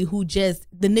family who just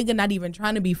the nigga not even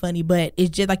trying to be funny, but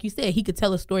it's just like you said, he could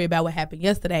tell a story about what happened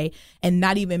yesterday and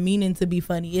not even meaning to be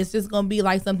funny. It's just gonna be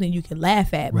like something you can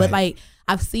laugh at. Right. But like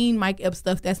I've seen Mike Epps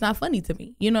stuff that's not funny to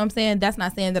me. You know what I'm saying? That's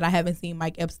not saying that I haven't seen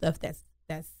Mike Epps stuff that's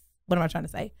what am I trying to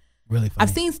say? Really funny.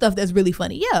 I've seen stuff that's really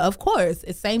funny. Yeah, of course.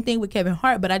 It's same thing with Kevin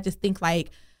Hart, but I just think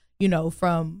like, you know,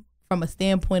 from a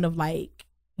standpoint of like,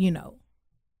 you know,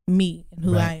 me and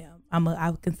who I am,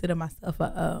 I consider myself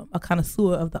a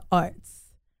connoisseur of the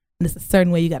arts. And it's a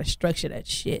certain way you got to structure that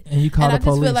shit. And you call the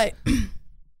police. I just feel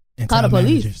like call the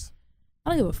police. Managers. I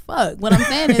don't give a fuck. What I'm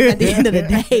saying is at the end of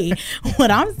the day,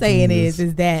 what I'm saying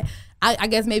is that I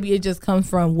guess maybe it just comes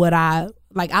from what I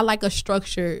like a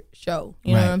structured show.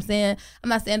 You know what I'm saying? I'm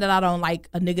not saying that I don't like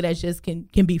a nigga that just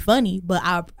can be funny, but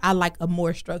I like a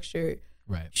more structured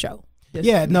show.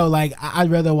 Like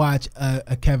I'd rather watch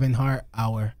a Kevin Hart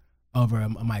hour over a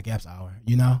Mike Epps hour,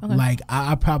 you know? Okay. Like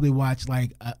I probably watch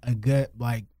like a good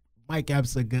like Mike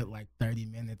Epps a good like 30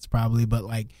 minutes probably, but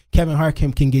like Kevin Hart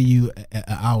can give you an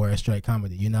hour of straight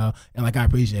comedy, you know? And like I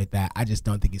appreciate that. I just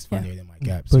don't think he's funnier than Mike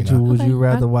Epps. But would you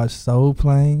rather watch Soul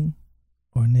Plane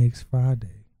or Next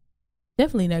Friday?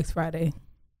 Definitely Next Friday.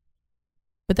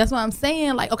 But that's what I'm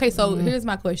saying. Like, okay, so here's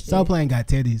my question. Soul Plane got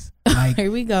titties. Like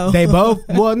here we go. They both.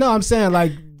 Well, no, I'm saying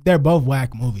like they're both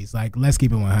whack movies. Like, let's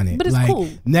keep it 100. But it's like, cool.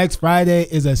 Next Friday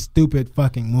is a stupid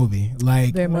fucking movie.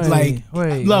 Like, Friday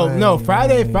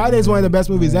is one of the best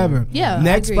movies ever. Yeah,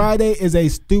 Next Friday is a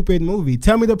stupid movie.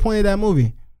 Tell me the point of that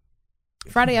movie.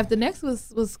 Friday After Next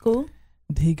was cool.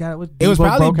 He got it was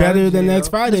probably better than Next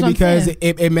Friday because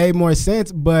it made more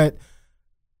sense. But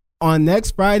on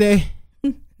Next Friday,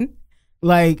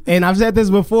 like, and I've said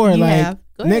this before,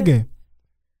 nigga,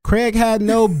 Craig had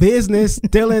no business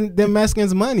stealing them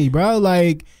Mexicans' money, bro.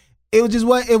 Like, it was just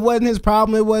it wasn't his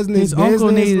problem. It wasn't his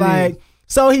business. Like,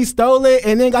 so he stole it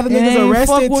and then got the niggas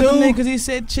arrested too. Because he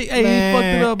said, he fucked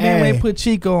it up, man. When he put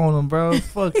Chico on him, bro.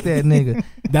 Fuck that nigga.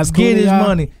 That's cool. Get his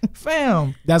money,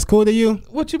 fam. That's cool to you?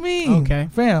 What you mean? Okay,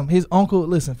 fam. His uncle.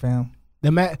 Listen, fam. The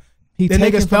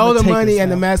nigga stole the money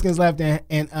and the Mexicans left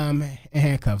in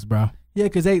handcuffs, bro. Yeah,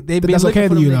 because they been looking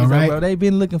for them niggas, right? Bro. They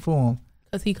been looking for him.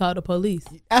 Because he called the police.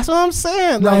 That's what I'm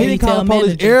saying. No, he didn't call the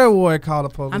police. Air Ward called the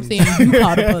police. I'm saying you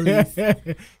call the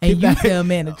police. And you tell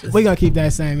managers. We're going to keep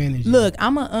that same energy. Look,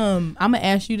 I'm going to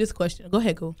ask you this question. Go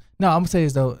ahead, Cool. No, I'm going to say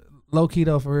this, though. Low key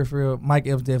though, for real, Mike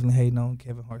Epps definitely hating on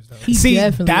Kevin Hart though. See,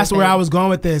 that's where I was going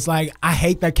with this. Like, I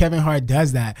hate that Kevin Hart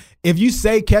does that. If you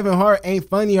say Kevin Hart ain't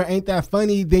funny or ain't that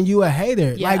funny, then you a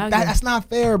hater. Yeah, like that's not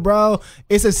fair, bro.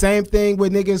 It's the same thing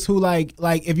with niggas who like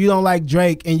if you don't like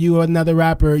Drake and you another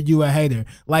rapper, you a hater.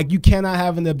 Like, you cannot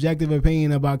have an objective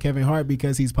opinion about Kevin Hart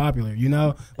because he's popular. You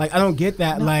know, like I don't get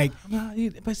that. No, like, no,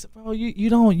 but bro, you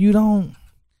don't.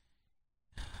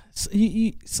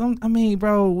 I mean,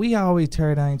 bro, we always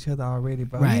tear down each other already,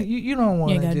 bro. Right. You don't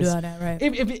want to do all that, right?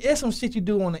 If it's some shit you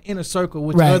do on the inner circle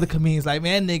with other comedians, like,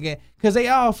 man, nigga, because they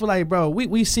all feel like, bro,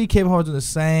 we see Kevin Hart in the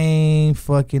same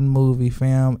fucking movie,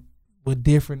 fam, with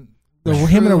different.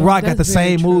 Him and The Rock got the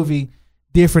same movie,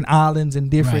 different islands and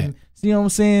different. Right. You know what I'm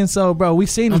saying? So, bro, we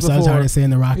seen this before. I'm so tired of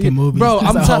seeing The Rock in movies. Bro,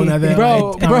 that's I'm telling you,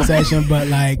 bro, conversation. But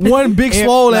like one big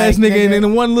swole ass nigga and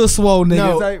then one little swole nigga.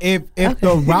 No, like, if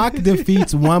The Rock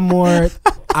defeats one more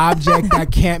object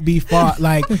that can't be fought,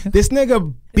 like this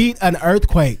nigga beat an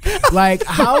earthquake. Like,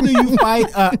 how do you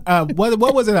fight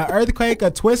what was it? An earthquake, a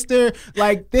twister?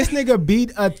 Like, this nigga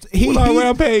beat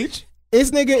Rampage. This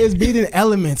nigga is beating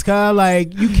elements, cuz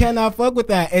like you cannot fuck with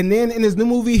that. And then in his new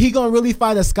movie, he gonna really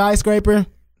fight a skyscraper.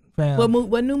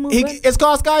 What new movie? It's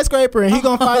called Skyscraper, and he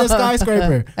gonna fight a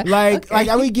skyscraper. Like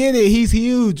we get it, he's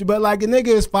huge, but like the nigga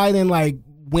is fighting like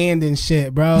wind and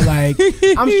shit, bro. Like,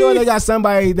 I'm sure they got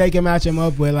somebody they can match him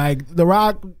up with. Like The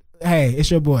Rock, hey,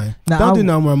 it's your boy. Don't do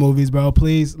no more movies, bro.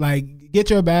 Please, like, get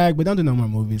your bag, but don't do no more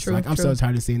movies. True, like, I'm so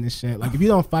tired of seeing this shit. Like, if you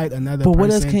don't fight another person, what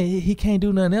else he can't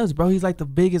do nothing else, bro. He's like the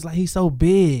biggest. Like, he's so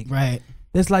big, right?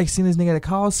 That's like seeing this nigga at a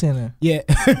call center. Yeah.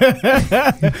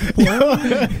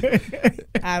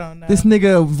 I don't know. This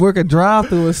nigga work a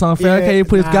drive-through or something. Yeah, I can't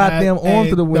put his goddamn arm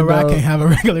through the window. The Rock can't have a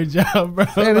regular job, bro.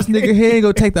 Man, this nigga here ain't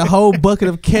gonna take the whole bucket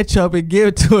of ketchup and give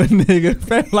it to a nigga.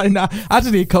 Fam, like, nah, I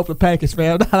just need a couple of packets,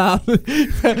 fam.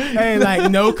 Hey, like,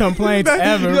 no complaints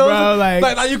ever, you know, bro.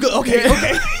 Like you could,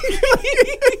 okay.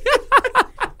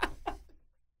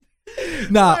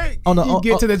 Nah, you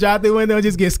get to the drive-through window and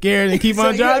just get scared and keep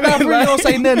on driving. Nah, bro, you don't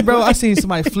say nothing, bro. I seen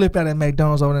somebody flip out at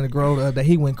McDonald's over in the Grove that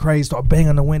he went crazy, started banging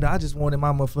on the window. I just wanted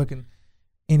my motherfucking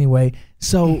anyway.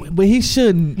 So, but he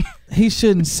shouldn't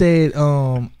said.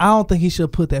 I don't think he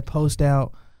should put that post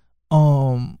out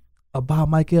about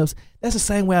Mike Epps. That's the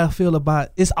same way I feel about.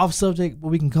 It's off subject, but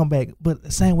we can come back. But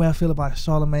the same way I feel about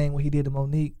Charlamagne when he did to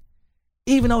Monique,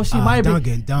 even though she might be. No.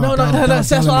 That's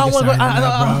what I want.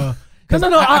 No.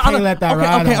 I can't let that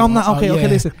ride. Okay, I'm not. Okay,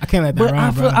 listen. I can't let that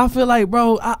ride, bro. I feel like,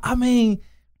 bro. I mean,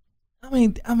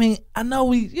 I know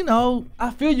we. You know,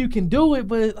 I feel you can do it,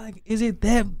 but like, is it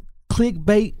that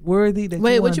clickbait worthy? That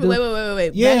wait.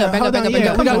 Yeah, back up.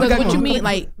 What you mean?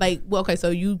 Like, well, okay. So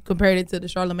you compared it to the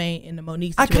Charlamagne and the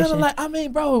Monique situation. I kind of like. I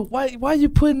mean, bro, why you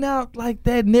putting out like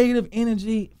that negative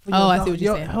energy? For I see what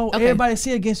you're saying. Everybody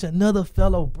see against another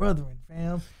fellow brethren,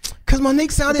 fam. Because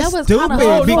Monique sounded stupid.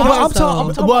 I'm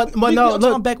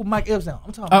talking back with Mike Epps now.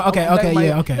 I'm talking.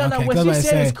 Okay. No, what she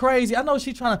said is crazy. I know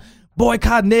she's trying to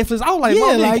boycott Netflix. I was like,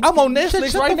 Monique, I'm on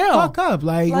Netflix right now. Fuck up,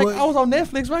 like I was on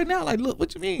Netflix right now. Like, look,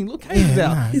 what you mean? Look, Katie's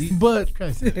out. But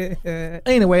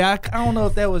anyway, I don't know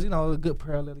if that was a good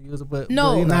parallel to use, but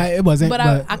no, it wasn't. But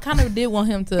I kind of did want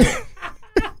him to.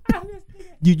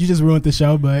 You just ruined the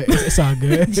show, but it's all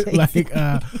good. Like,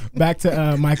 back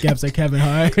to Mike Epps and Kevin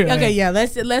Hart. Like, okay, yeah,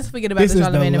 let's forget about the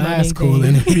Charlamagne and Monique thing.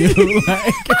 This is the last cool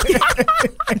interview.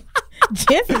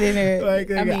 Jensen in there.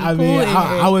 Like,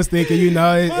 I was thinking,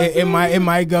 it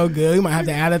might go good. We might have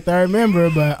to add a third member,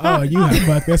 but you have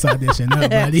fucked this audition up,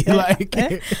 buddy. Like,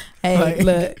 hey,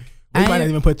 look, we might not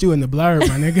even put you in the blurb,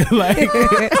 my nigga. Like,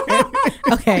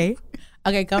 okay.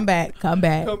 Okay, come back. We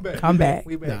back. Come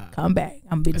back.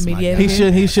 I'm be the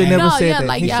mediator. He should never say that.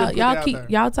 Like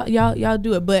y'all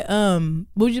do it. But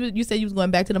what you said you was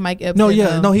going back to the Mike Epps. No,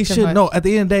 he should. No, at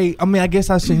the end of the day, I mean, I guess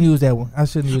I shouldn't use that one. I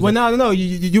shouldn't use. Well, no,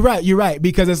 you're right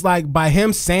because it's like by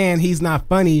him saying he's not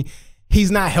funny,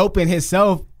 he's not helping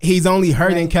himself. He's only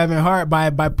hurting Kevin Hart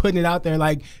by putting it out there.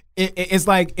 Like it's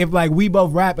like if like we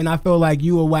both rap and I feel like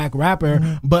you a whack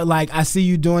rapper, but like I see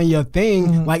you doing your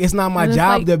thing. Like it's not my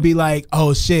job to be like,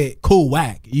 oh shit, cool,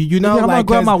 whack. You know, I'm gonna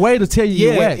go out my way to tell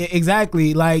you, whack.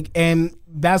 Exactly. Like and.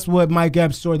 That's what Mike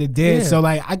Epps sort of did. Yeah. So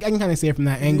like I can kind of see it from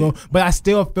that angle, but I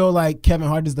still feel like Kevin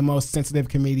Hart is the most sensitive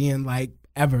comedian like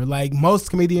ever. Like most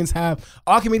comedians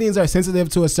all comedians are sensitive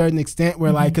to a certain extent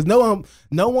where like because no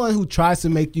one who tries to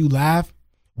make you laugh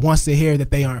wants to hear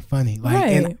that they aren't funny.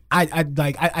 Like and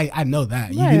I know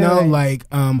that. You know, like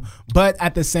but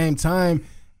at the same time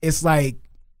it's like,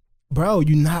 bro,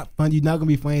 you're not fun. You're not gonna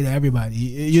be funny to everybody,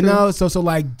 you know. So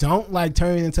like, don't like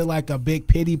turn it into like a big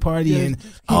pity party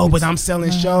but I'm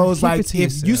selling shows. Like, if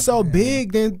yourself, you so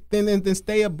big, then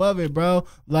stay above it, bro.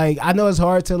 Like, I know it's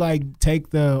hard to like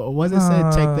take the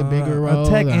take the bigger role.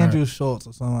 Attack Andrew Schultz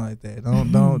or something like that.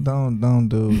 Don't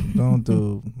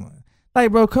do.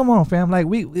 Like, bro, come on, fam. Like,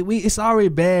 we it's already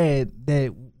bad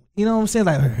that. You know what I'm saying?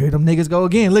 Like, here them niggas go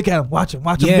again. Look at them. Watch them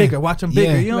bigger.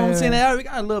 You know what I'm saying? We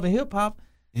got love in hip hop.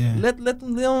 Yeah. Let them,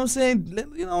 you know what I'm saying?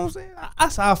 You know what I'm saying?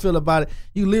 That's how I feel about it.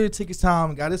 You literally took his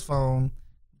time, got his phone,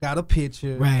 got a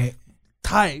picture. Right.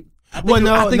 Type. I think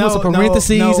it was a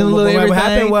parentheses and a little everything. What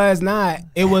happened was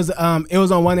it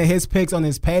was on one of his pics on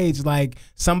his page. Like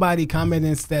somebody commented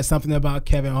and said something about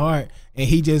Kevin Hart, and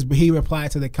he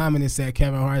replied to the comment and said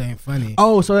Kevin Hart ain't funny.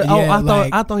 Oh, so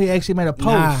I thought he actually made a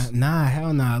post. Nah,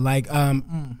 hell nah. Like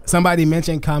somebody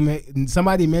mentioned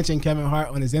Kevin Hart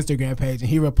on his Instagram page, and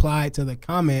he replied to the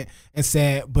comment and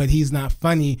said, but he's not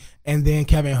funny. And then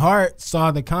Kevin Hart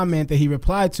saw the comment that he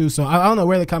replied to. So I don't know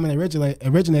where the comment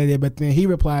originated, but then he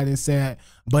replied and said,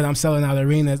 but I'm selling out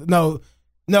arenas. Dude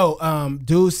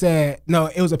said, no,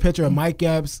 it was a picture of Mike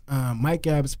Epps,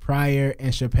 Pryor,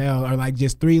 and Chappelle are like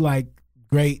just three like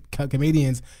great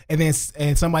comedians. And then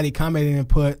somebody commented and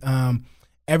put,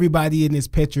 everybody in this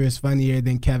picture is funnier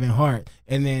than Kevin Hart.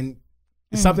 And then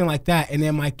something like that. And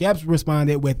then Mike Epps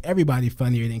responded with everybody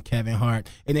funnier than Kevin Hart.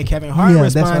 And then Kevin Hart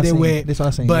responded with,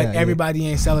 everybody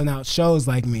ain't selling out shows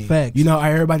like me. Facts. You know,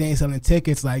 everybody ain't selling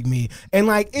tickets like me. And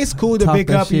like, it's cool to pick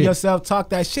up yourself,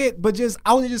 talk that shit, but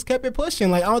I would have just kept it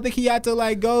pushing. Like, I don't think he had to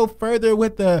like go further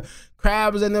with the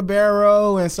crabs in the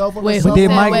barrel and so forth. Wait, who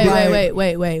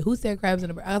said crabs in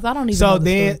the barrel? I don't even know.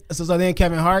 So then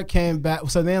Kevin Hart came back.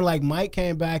 So then like Mike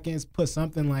came back and put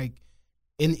something like,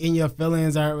 in your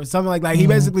feelings or something like he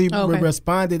basically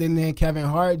responded, and then Kevin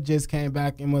Hart just came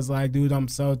back and was like, dude, I'm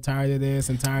so tired of this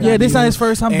and tired of this not his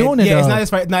first time doing it. Yeah, it's not his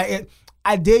first. I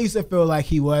did used to feel like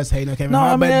he was hating on Kevin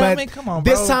Hart, but come on,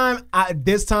 bro.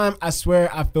 This time I swear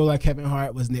I feel like Kevin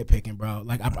Hart was nitpicking, bro.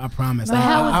 Like I promise. But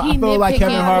how was he I feel like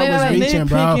Kevin Hart was reaching,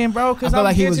 bro. Because I feel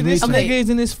like he was reaching. Some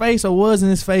niggas in his face or was in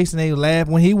his face, and they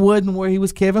laughed when he wasn't where he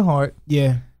was Kevin Hart.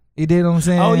 Yeah. You did what I'm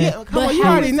saying? Oh yeah, come on, you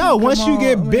already know. Once you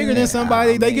get bigger than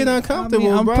somebody, they get uncomfortable,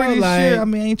 I'm bro. pretty sure. I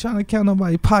mean, I ain't trying to count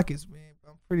nobody's pockets, man.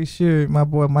 I'm pretty sure my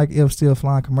boy Mike Epps still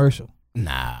flying commercial.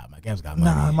 Nah, Mike Epps got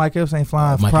money. Nah, Mike Epps ain't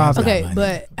flying private. Okay,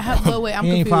 but wait, I'm confused.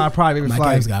 He ain't flying private Mike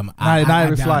flight. Epps got money. Not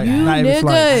every flight. You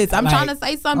niggas, I'm trying to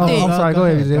say something. Oh, I'm sorry. Go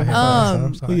ahead.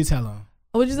 I'm sorry. Who you tell him?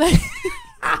 What'd you say?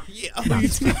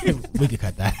 We could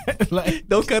cut that. Like,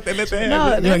 don't cut that at the end.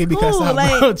 No, that's cool.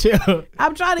 Like, chill.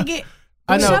 I'm trying to get.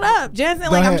 Shut up, Jansen.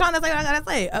 Like, I'm trying to say what I gotta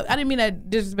say. I didn't mean that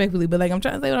disrespectfully, but like, I'm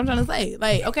trying to say what I'm trying to say.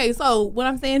 Like, okay, so what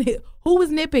I'm saying is, who was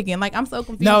nitpicking? Like, I'm so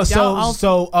confused. No,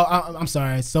 I'm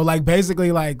sorry. So like,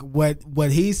 basically, like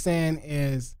what he's saying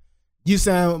is, you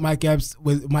saying Mike Epps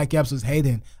was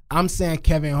hating. I'm saying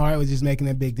Kevin Hart was just making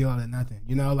a big deal out of nothing.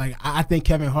 You know, like I think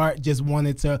Kevin Hart just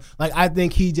wanted to, like, I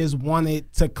think he just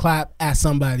wanted to clap at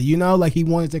somebody. You know, like he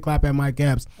wanted to clap at Mike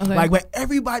Epps. Okay. Like, but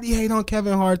everybody hate on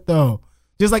Kevin Hart though.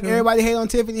 Just like everybody hate on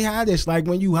Tiffany Haddish. Like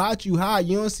when you hot, you hot.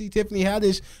 You don't see Tiffany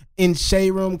Haddish in shade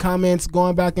room comments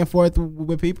going back and forth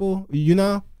with people, you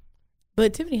know?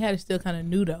 But Tiffany Haddish still kind of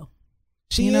new though.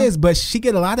 She is, but she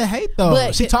get a lot of hate though.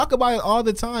 But she talk about it all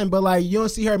the time, but like you don't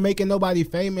see her making nobody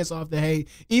famous off the hate.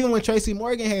 Even when Tracy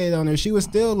Morgan hated on her, she was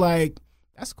still like,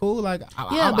 that's cool. Like,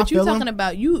 but you talking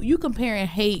about you comparing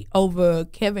hate over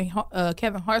Kevin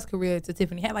Hart's career to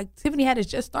Tiffany Haddish. Like Tiffany Haddish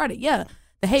just started, The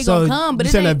hate gonna come, but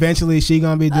you saying eventually she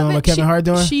gonna be doing what Kevin Hart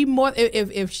doing? She more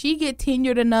if she get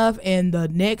tenured enough, and the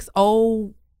next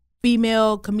old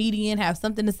female comedian have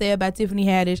something to say about Tiffany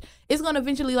Haddish, it's gonna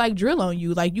eventually like drill on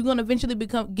you. Like you're gonna eventually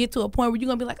get to a point where you're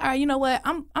gonna be like, all right, you know what?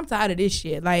 I'm tired of this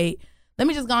shit. Like, let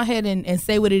me just go ahead and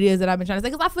say what it is that I've been trying to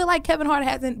say. Because I feel like Kevin Hart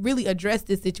hasn't really addressed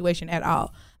this situation at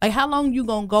all. Like, how long you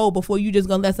gonna go before you just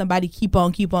gonna let somebody keep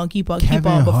on before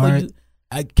you?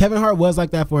 Kevin Hart was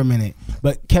like that for a minute,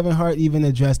 but Kevin Hart even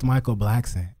addressed Michael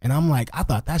Blackson, and I'm like, I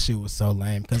thought that shit was so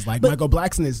lame because like Michael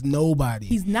Blackson is nobody.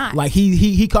 He's not. Like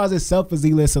he calls himself a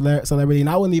Z-list celebrity, and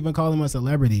I wouldn't even call him a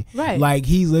celebrity. Right. Like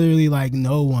he's literally like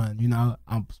no one. You know,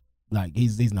 I'm like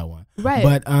he's no one.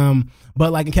 Right.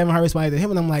 But like Kevin Hart responded to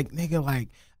him, and I'm like, nigga, like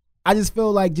I just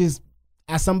feel like just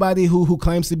as somebody who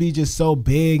claims to be just so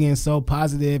big and so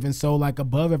positive and so like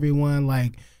above everyone,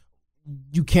 like.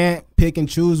 You can't pick and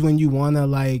choose when you want to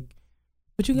like,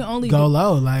 but you can only go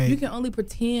low. Like you can only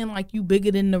pretend like you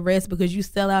bigger than the rest because you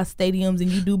sell out stadiums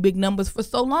and you do big numbers for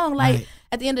so long. Like right.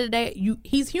 At the end of the day,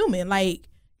 he's human. Like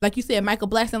you said, Michael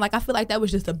Blackson. Like I feel like that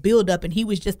was just a build up, and he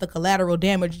was just the collateral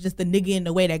damage, just the nigga in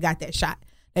the way that got that shot,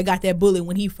 that got that bullet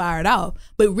when he fired off.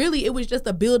 But really, it was just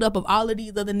a build up of all of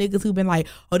these other niggas who've been like,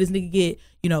 oh, this nigga get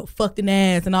fucked in the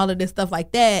ass and all of this stuff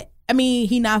like that. I mean,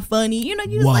 he not funny. You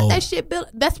just let that shit build.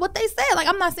 That's what they said. Like,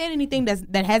 I'm not saying anything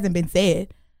that hasn't been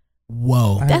said.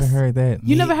 Whoa. I haven't heard that.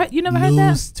 You never heard that?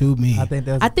 News to me. I think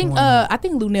that's I think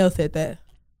Lunel said that.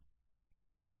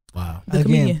 Wow. The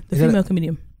comedian. The female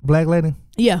comedian. Black lady?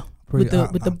 Yeah. With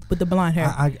the blonde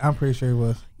hair. I'm pretty sure it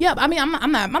was. Yeah, I mean,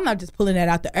 I'm not just pulling that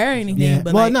out the air or anything. Yeah.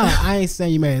 But well, no, I ain't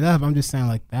saying you made it up. I'm just saying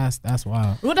like that's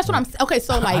wild. Well, that's what I'm saying. Okay,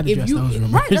 so like if you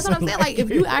right, that's what I'm saying. Like if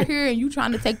you out here and you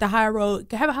trying to take the high road,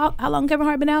 how long Kevin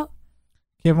Hart been out?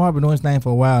 Kevin Hart been doing his thing for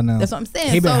a while now. That's what I'm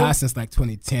saying. He been hot since like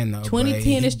 2010 though.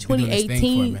 2010 is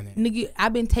 2018. Nigga,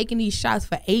 I've been taking these shots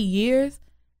for 8 years.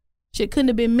 Shit couldn't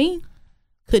have been me.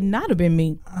 Could not have been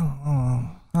me.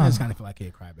 I just kind of feel like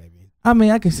he'd cry, baby. I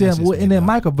mean, I can see him. And then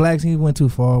Michael Blackson, he went too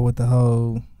far with the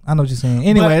whole. I know what you're saying.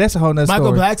 Anyway, that's a whole nother story.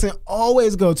 Michael Blackson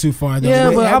always go too far. Though. Yeah,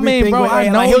 but I mean, bro, I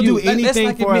know like, he'll do anything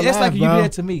like for a That's laugh, like you do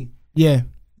that to me. Yeah.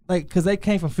 Like, because they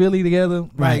came from Philly together.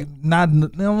 Right. Like, not,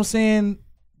 you know what I'm saying?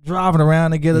 Driving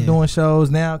around together, doing shows.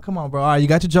 Now, come on, bro. All right, you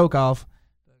got your joke off.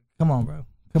 Come on, bro.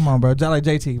 Just like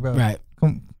JT, bro. Right.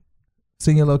 Come,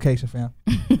 send your location, fam.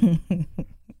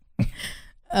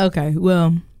 Okay,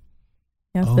 well.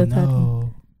 Y'all still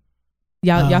talking?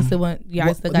 Y'all still want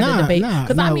still got the debate?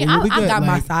 Because I mean, I got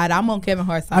my side. I'm on Kevin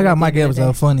Hart's side. I got Mike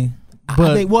Evans funny.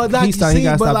 But he got to stop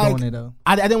doing it though.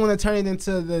 I didn't want to turn it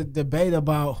into the debate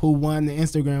about who won the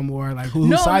Instagram war, like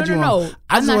who side you on. No.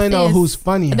 I just want to know who's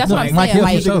funnier. That's what I'm saying.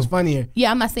 Mike Epps is funnier.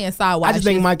 Yeah, I'm not saying side. I just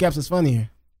think Mike Epps is funnier.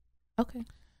 Okay.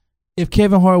 If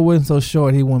Kevin Hart wasn't so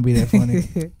short, he wouldn't be that funny.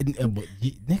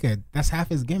 Nigga, that's half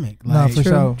his gimmick. Like, no, for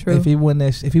sure. True. If he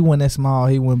wasn't that small,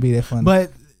 he wouldn't be that funny.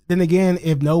 But then again,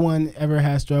 if no one ever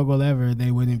has struggle ever, they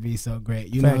wouldn't be so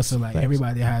great. You know, so like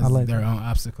everybody has their own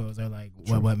obstacles or like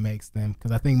what makes them.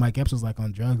 Because I think Mike Epps was like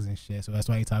on drugs and shit, so that's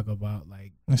why he talk about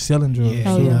like selling drugs.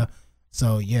 Yeah, yeah.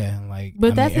 So yeah, like.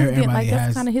 But that's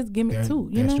that's kind of his gimmick too.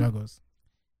 You know, struggles.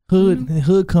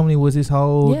 Hood Company was his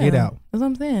whole get out. That's what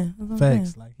I'm saying.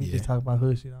 Facts. Like he just talk about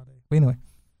hood shit all day. But anyway.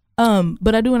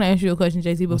 But I do want to ask you a question,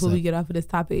 JC, before we get off of this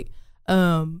topic.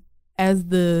 As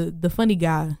the funny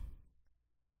guy,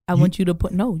 I want you to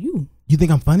put you. You think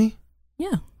I'm funny?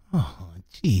 Yeah. Oh,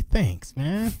 gee, thanks,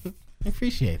 man. I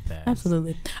appreciate that.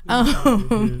 Absolutely.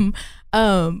 I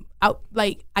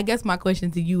guess my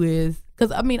question to you is,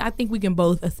 because I mean, I think we can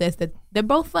both assess that they're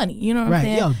both funny. You know what I'm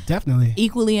saying? Right. Yeah, definitely.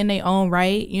 Equally in their own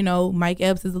right. You know, Mike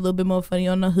Epps is a little bit more funny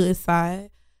on the hood side.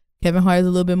 Kevin Hart is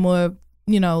a little bit more,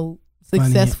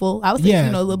 successful. I would say,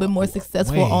 a little bit more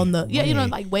successful on the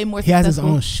like way more. He successful. has his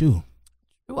own shoe.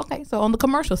 Okay, so on the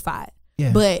commercial side.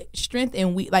 Yeah. But strength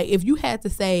and if you had to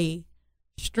say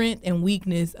strength and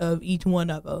weakness of each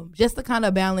one of them, just to kind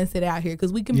of balance it out here,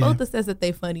 because we can both assess that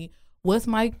they funny. What's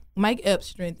Mike Epps'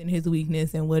 strength and his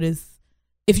weakness, and what is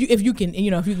if you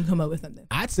can come up with something?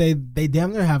 I'd say they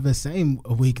damn near have the same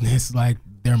weakness, like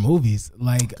their movies.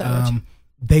 Like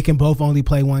they can both only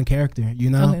play one character.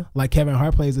 Okay. Like Kevin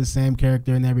Hart plays the same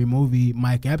character in every movie.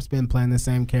 Mike Epps been playing the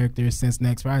same character since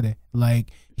Next Friday.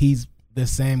 Like he's the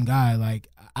same guy. Like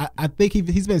I think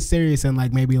he's been serious in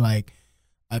like maybe like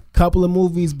a couple of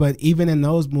movies, but even in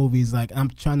those movies, like I'm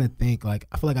trying to think, like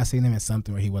I feel like I seen him in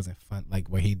something where he wasn't fun, like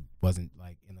where he wasn't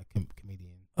like in a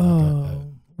comedian.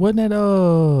 Wasn't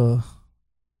that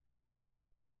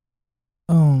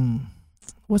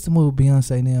what's the movie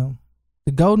Beyonce now?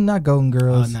 Not Golden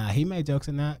Girls. Oh nah, he made jokes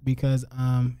in that because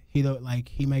he don't like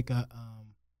he make a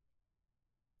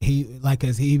he like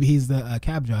cause he's the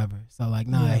cab driver, so like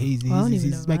he's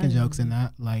making jokes in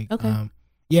that like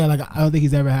Yeah, like I don't think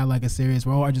he's ever had like a serious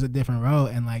role or just a different role.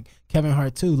 And like Kevin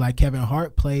Hart too. Like Kevin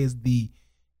Hart plays the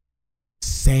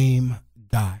same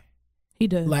guy. He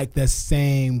does. Like the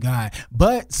same guy.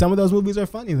 But some of those movies are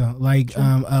funny though. Like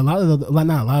a lot of the,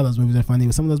 not a lot of those movies are funny,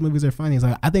 but some of those movies are funny.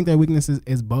 So I think their weakness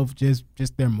is both just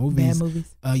their movies. Bad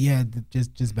movies.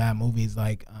 Just bad movies.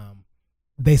 Like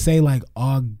they say like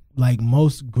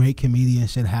most great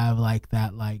comedians should have like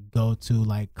that like go to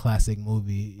like classic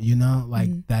movie, you know, like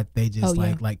that they just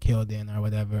like killed in or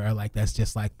whatever, or like that's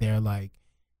just like they're like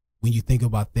when you think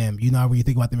about them, you know, when you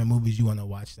think about them in movies, you want to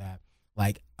watch that.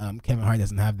 Like Kevin Hart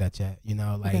doesn't have that yet, you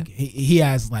know, like he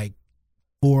has like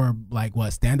 4 like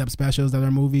stand-up specials that are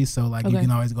movies, so like you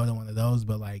can always go to one of those,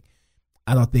 but like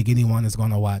I don't think anyone is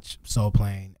gonna watch Soul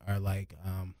Plane or like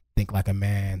Think Like a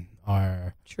Man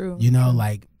or you know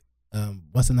like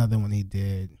what's another one he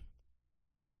did?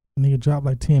 Nigga dropped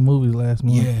like 10 movies last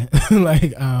month. Yeah,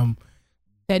 like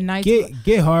that night.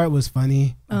 Get Hard was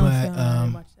funny,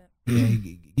 but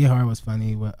Get Hard was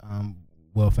funny with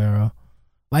Will Ferrell.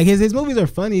 Like his movies are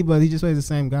funny, but he just plays the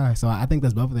same guy. So I think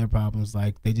that's both of their problems.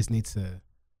 Like they just need to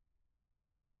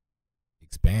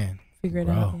expand, figure it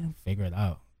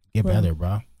out, get better,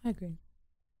 bro. I agree.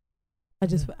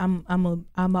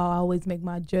 I'm always make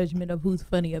my judgment of who's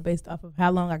funnier based off of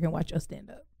how long I can watch your stand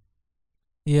up.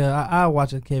 Yeah, I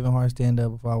watch a Kevin Hart stand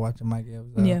up before I watch a Mike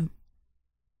Evans. Yeah.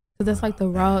 So that's like the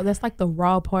raw. That's like the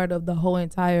raw part of the whole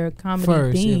entire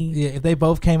comedy thing. If they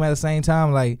both came at the same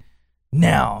time, like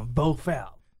now both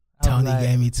out. Tony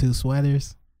gave me 2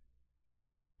 sweaters.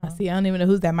 I see. I don't even know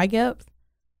who's that. Mike Epps?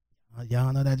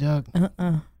 Y'all know that joke?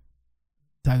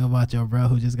 Talk about your bro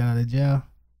who just got out of jail.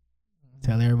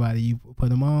 Tell everybody you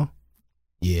put him on.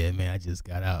 Yeah, man, I just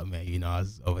got out, man. You know, I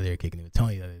was over there kicking it with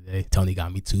Tony the other day. Tony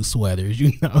got me 2 sweaters,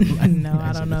 you know. Like, no,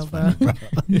 I don't know, bro.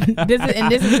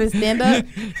 This is a stand-up?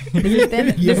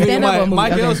 The stand-up movie?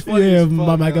 Mike Epps funny as fuck.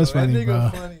 Yeah, Mike Epps funny, bro.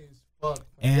 Funny as fuck.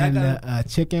 And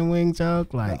chicken wing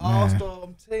joke, like, the All-Star,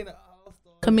 I'm telling you, the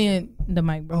All-Star. Come in the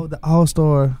mic, bro. Oh, the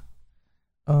All-Star.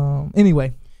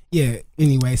 Anyway. Yeah,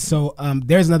 anyway, so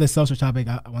there's another social topic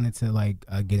I wanted to, like,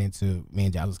 get into. Me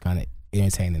and Josh was kind of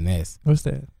entertaining this. What's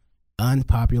that?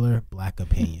 Unpopular Black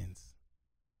opinions.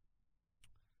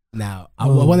 Now, I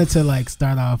wanted to like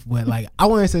start off with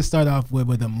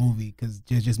with a movie because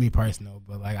just me personal,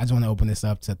 but like I just want to open this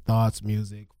up to thoughts,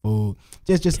 music, food,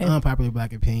 just unpopular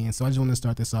Black opinions. So I just want to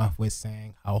start this off with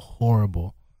saying how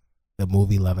horrible the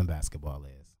movie Love and Basketball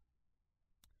is.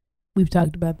 We've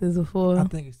talked about this before. I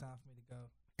think it's time for me to go.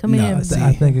 Come in. I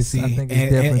think it's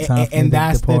definitely time for me to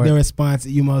that's depart. the response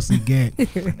you mostly get.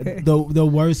 the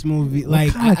worst movie.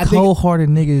 Like what kind of cold-hearted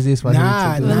nigga is this right here?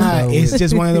 Nah. It's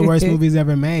just one of the worst movies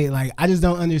ever made. Like I just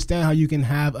don't understand how you can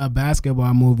have a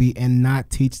basketball movie and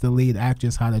not teach the lead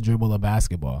actress how to dribble a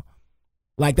basketball.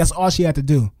 Like that's all she had to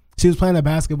do. She was playing a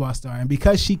basketball star, and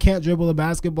because she can't dribble a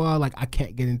basketball, like I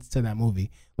can't get into that movie.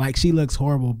 Like she looks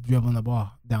horrible dribbling the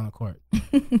ball down the court.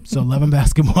 So Love and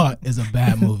Basketball is a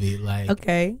bad movie. Like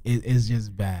it's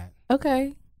just bad.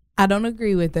 Okay, I don't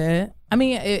agree with that. I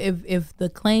mean, if the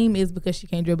claim is because she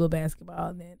can't dribble a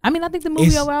basketball, then I mean I think the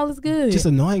movie overall is good. Just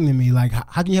annoying to me. Like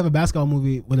how can you have a basketball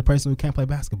movie with a person who can't play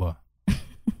basketball?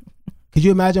 Could you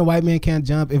imagine White Man Can't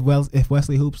Jump if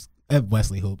Wesley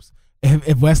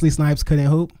Snipes couldn't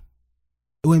hoop?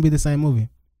 It wouldn't be the same movie.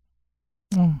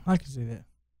 I can see that.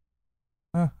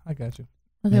 I got you.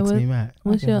 Okay, Makes me mad.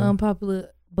 What's your unpopular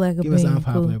Black opinion? Give us an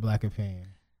unpopular Black opinion.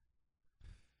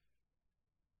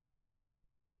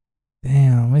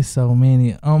 Damn, it's so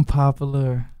many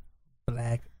unpopular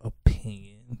Black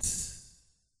opinions.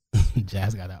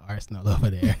 Jazz got an arsenal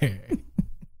over there.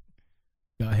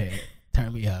 Go ahead.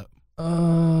 Turn me up.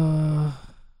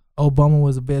 Obama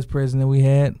was the best president we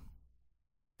had.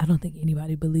 I don't think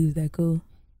anybody believes that. Cool.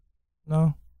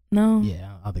 No.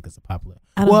 Yeah, I don't think it's a popular.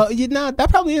 Well, that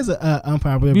probably is a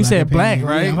unpopular. You Black said opinion.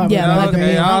 Black, right? Yeah,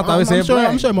 okay. I thought you said Black.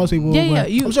 I'm sure most people. Yeah,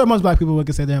 I'm sure most Black people would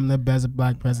consider him the best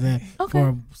Black president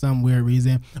for some weird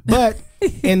reason. But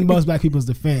in most Black people's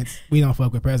defense, we don't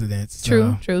fuck with presidents.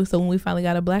 So. True. So when we finally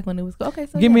got a Black one, it was okay.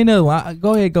 So give me another one.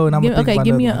 Go ahead, and I'm gonna think about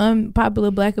give me an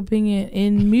unpopular Black opinion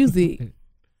in music.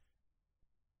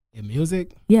 In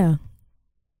music? Yeah.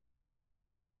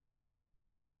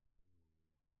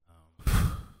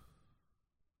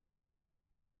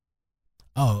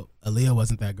 Oh, Aaliyah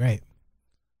wasn't that great.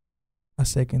 I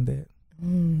second that.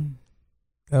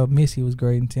 Missy was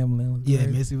great and Timbaland was great. Yeah,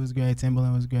 Missy was great.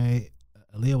 Timbaland was great.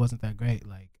 Aaliyah wasn't that great.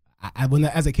 Like, when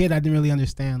as a kid, I didn't really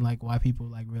understand like why people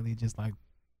like really just like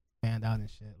fanned out and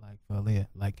shit like for Aaliyah.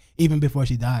 Like even before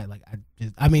she died, like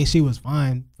I mean, she was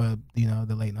fine for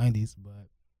the late '90s, but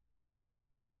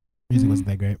music wasn't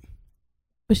that great.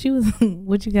 But she was,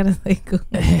 what you gotta say?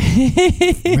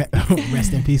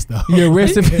 Rest in peace, though. Yeah,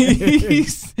 rest in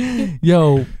peace.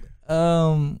 Yo,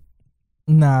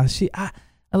 nah,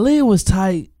 Aaliyah was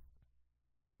tight.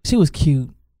 She was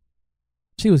cute.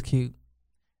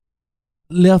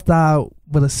 Left Eye,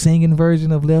 but a singing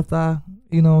version of Left Eye.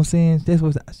 You know what I'm saying? That's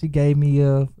what she gave me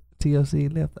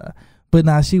TLC Left Eye. But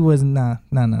nah, she wasn't. Nah.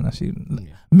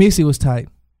 Missy was tight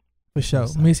for sure.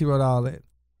 Missy wrote all that.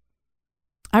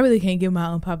 I really can't give my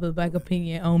unpopular black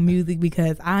opinion on music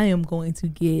because I am going to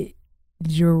get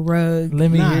drugged. Let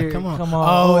me hear. Come on.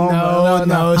 Oh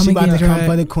no. She about to come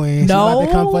for the queen. No, I'm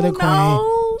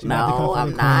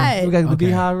not. We got the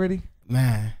B-High already?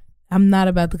 Man. I'm not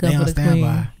about to come for the queen.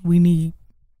 By. We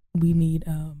need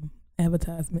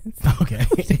advertisements. Okay.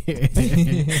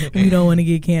 We don't want to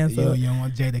get canceled. You don't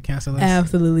want Jay to cancel us?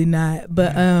 Absolutely not.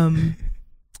 But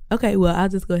okay, well, I'll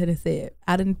just go ahead and say it.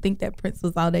 I didn't think that Prince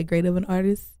was all that great of an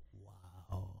artist.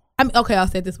 Wow. I mean, okay, I'll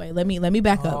say it this way. Let me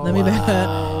back up. Let me back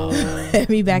up. Let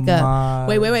me back up.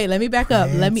 Wait. Let me back up.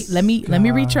 Let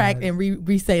me retract and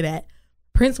re-say that.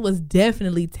 Prince was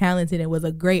definitely talented and was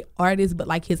a great artist, but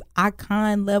like his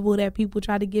icon level that people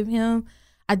try to give him,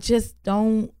 I just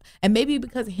don't. And maybe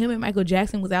because him and Michael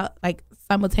Jackson was out like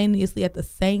simultaneously at the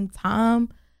same time,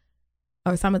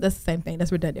 that's the same thing.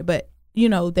 That's redundant, but you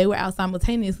know, they were out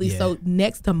simultaneously. Yeah. So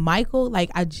next to Michael,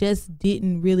 like I just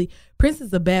didn't really. Prince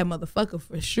is a bad motherfucker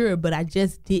for sure, but I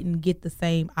just didn't get the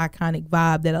same iconic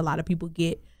vibe that a lot of people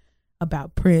get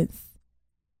about Prince.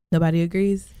 Nobody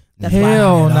agrees? That's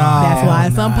Hell no. That's why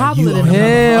it's unpopular to them.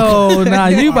 Hell nah.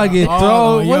 You about to get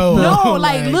thrown. No,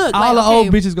 like look. All like, the old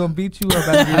bitches gonna beat you up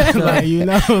after this show. Like, you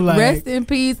know, like. Rest in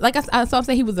peace. Like so I'm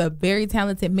saying he was a very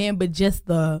talented man, but just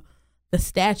the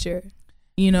stature,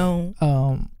 you know.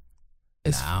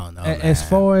 I don't know. As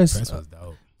far as Prince was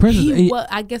dope. Well,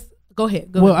 I guess go ahead.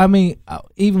 I mean,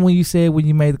 even when you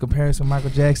made the comparison with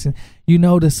Michael Jackson, you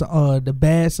know the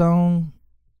Bad song,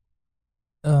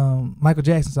 Michael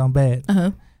Jackson song Bad.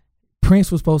 Uh-huh.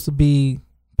 Prince was supposed to do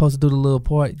the little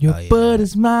part. Your butt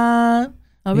is mine.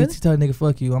 Oh, really? He told nigga,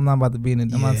 fuck you. I'm not about to be in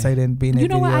it. I'm not say that and be in that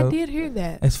video. You know what? I did hear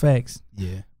that. That's facts.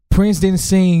 Yeah. Prince didn't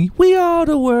sing "We Are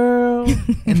the World"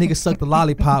 and niggas sucked the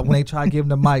lollipop when they try to give him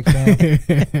the mic, man.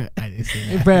 I didn't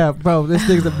see that. Bro, this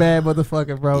nigga's a bad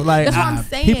motherfucker, bro. Like that's what I'm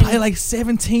saying. He played like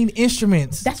 17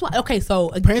 instruments. That's why. Okay,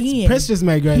 so again, Prince just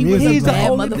made great music. He's the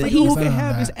bad only motherfucker. nigga who can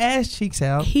have his ass cheeks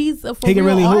out. He's a for he can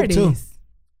real really artist. hoop too.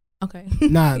 Okay.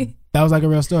 Nah, that was like a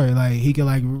real story. Like he could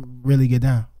like really get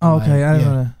down. Oh, okay, I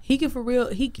didn't know that. He can for real.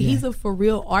 He's a for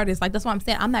real artist. Like that's what I'm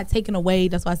saying. I'm not taking away.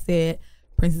 That's why I said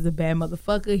Prince is a bad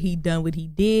motherfucker. He done what he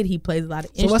did. He plays a lot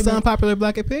of instruments. So what's the unpopular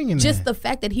black opinion? Just the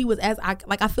fact that he was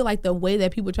I feel like the way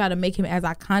that people try to make him as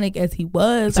iconic as he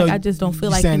was. So like I just don't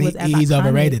feel like he was as he's iconic.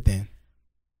 overrated then.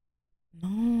 No,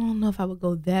 I don't know if I would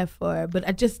go that far, but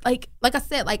I just like I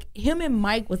said, like him and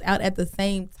Mike was out at the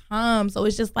same time, so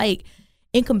it's just like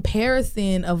in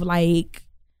comparison of like.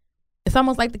 It's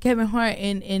almost like the Kevin Hart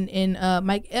and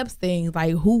Mike Epstein,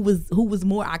 like who was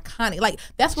more iconic. Like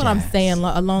that's what I'm saying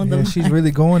along the lines. She's really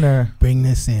going there. Bring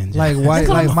this in. Like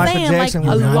Michael Jackson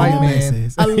was a white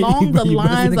man. Along the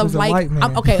lines of like,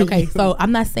 okay. So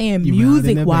I'm not saying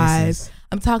music wise.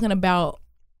 I'm talking about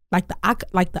like the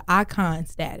icon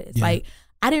status. Yeah. Like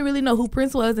I didn't really know who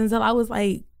Prince was until I was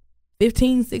like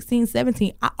 15, 16,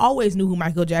 17. I always knew who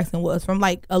Michael Jackson was from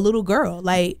like a little girl.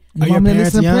 Like, are your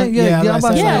parents young?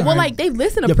 Yeah, well, like they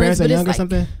listen to your Prince, parents are but young it's like, or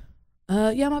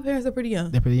something? Yeah, my parents are pretty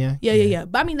young. They're pretty young. Yeah.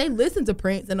 But I mean, they listen to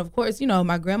Prince, and of course, you know,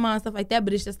 my grandma and stuff like that.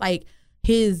 But it's just like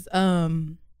his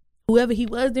whoever he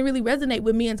was didn't really resonate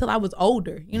with me until I was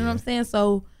older. You know what I'm saying?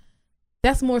 So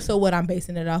that's more so what I'm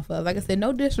basing it off of. Like I said,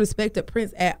 no disrespect to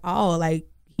Prince at all. Like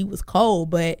he was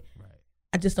cold, but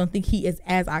I just don't think he is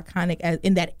as iconic as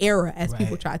in that era as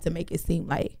people tried to make it seem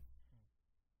like.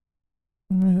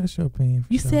 That's your opinion.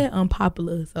 You said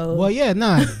unpopular, so. Well, yeah,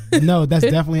 no, that's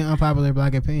definitely an unpopular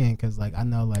black opinion because, like, I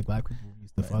know like black people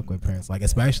used to fuck with Prince, like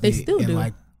especially in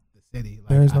like the city. Like,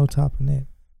 there's no topping that.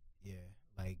 Yeah,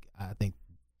 like I think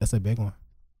that's a big one.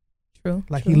 True.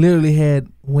 Like he literally had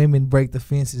women break the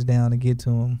fences down to get to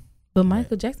him. But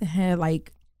Michael Jackson had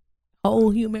like.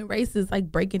 Whole human races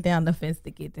like breaking down the fence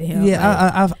to get to him.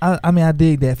 Yeah, like, I mean I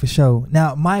dig that for sure.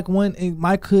 Now Mike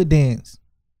could dance.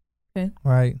 Okay.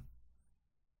 Right.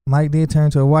 Mike did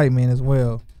turn to a white man as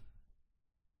well.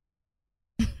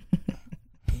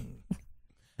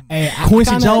 Hey,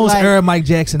 Quincy Jones era Mike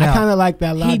Jackson out. I kind of like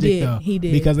that logic though. He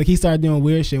did because like he started doing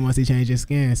weird shit once he changed his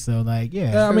skin. So like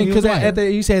I mean because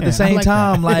you said at the same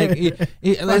time like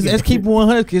let's keep it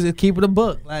 100 because keep it a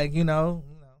buck like you know.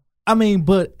 I mean,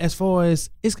 but as far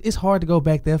as it's hard to go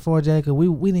back that far, Jack. Cause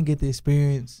we didn't get the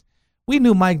experience. We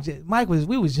knew Mike.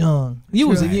 We was young. You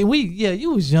was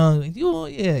you was young.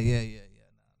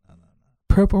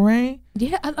 Purple Rain.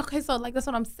 Yeah. Okay. So like that's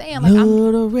what I'm saying. Like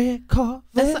Little red car.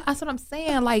 That's what I'm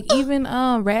saying. Like even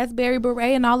Raspberry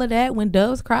Beret and all of that. When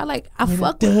Doves Cry, like I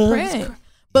fuck with Prince.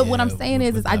 But what I'm saying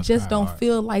is I just don't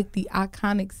feel like the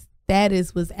iconic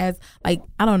status was as like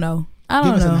I don't know.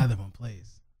 Give us another one,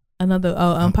 please. Another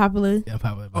unpopular.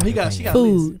 Unpopular. Oh, she got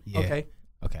food. Yeah. Okay.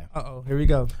 Here we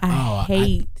go. I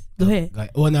hate. Go ahead.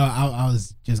 Well, no, I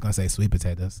was just gonna say sweet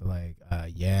potatoes, so like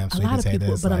yams, sweet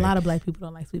potatoes. But a lot of black people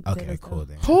don't like sweet potatoes. Okay, cool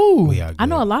then. Who? I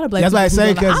know a lot of black. That's people. That's what I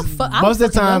say because most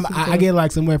of the time I get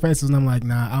like some weird faces and I'm like,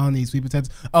 nah, I don't eat sweet potatoes.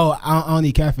 Oh, I don't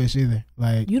eat catfish either.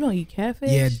 Like you don't eat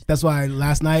catfish? Yeah, that's why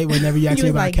last night whenever you asked me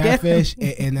about catfish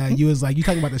and you was like, you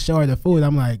talking about the show or the food?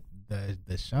 I'm like,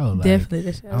 the show. Like, definitely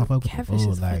the show. I don't fuck with catfish.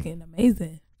 Is like, fucking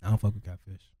amazing. I don't fuck with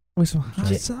catfish. With some hot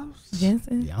sauce?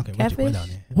 Jensen? Yeah, I don't care catfish? what you put on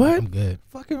it. What? I'm good.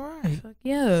 Fucking right. Fuck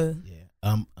yeah.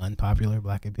 Yeah. Unpopular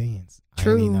black opinions.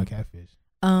 True. I don't eat no catfish.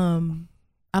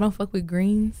 I don't fuck with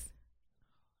greens.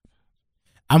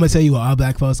 I'm gonna tell you what all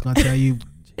black folks gonna tell you.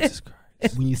 Jesus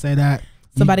Christ. When you say that,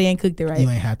 somebody ain't cooked it right. You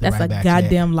ain't have to That's write a back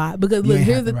goddamn yet. lie. Because You look, ain't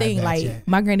here's have the to thing. write back Like yet.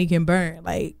 my granny can burn.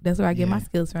 Like that's where I get my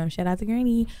skills from. Shout out to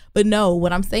granny. But no,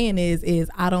 what I'm saying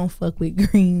is I don't fuck with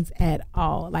greens at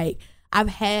all. Like I've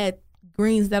had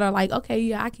greens that are like, okay,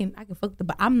 yeah, I can fuck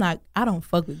but I don't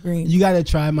fuck with greens. You gotta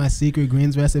try my secret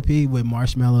greens recipe with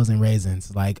marshmallows and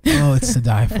raisins. Like, oh, it's to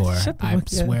die for. I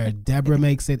swear. Deborah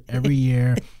makes it every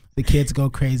year. The kids go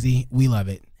crazy. We love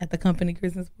it. At the company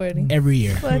Christmas party. Every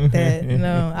year. Fuck that.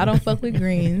 No, I don't fuck with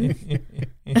greens.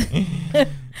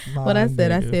 What I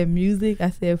said music,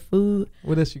 I said food.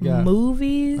 What else you got?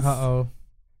 Movies.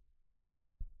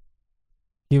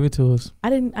 Give it to us. I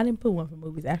didn't put one for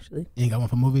movies actually. You ain't got one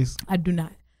for movies? I do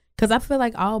not. Cause I feel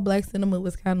like all black cinema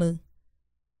was kind of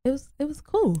it was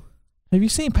cool. Have you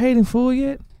seen Paid in Full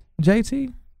yet?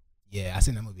 JT? Yeah, I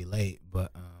seen that movie late,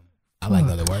 but I like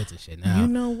other words and shit now. You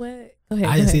know what? Go ahead.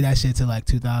 I didn't see that shit till like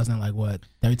 2000, like what,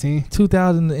 13?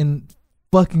 2000 and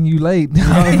fucking you late.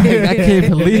 I can't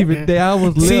believe it. I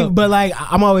was late. See, but like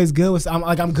I'm always good with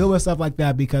I'm good with stuff like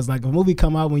that because like if a movie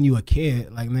come out when you a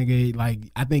kid, like nigga, like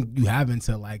I think you have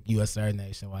until like you a certain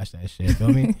age to watch that shit. Feel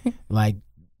me? Like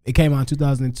it came out in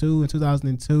 2002. In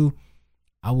 2002,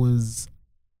 I was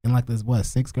in like this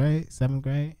 6th grade, 7th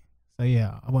grade. So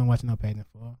yeah, I wasn't watching no Paid in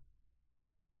Full.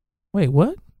 Wait,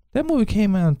 what? That movie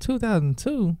came out in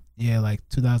 2002. Yeah, like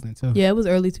 2002. Yeah, it was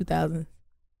early 2000s.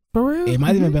 For real? It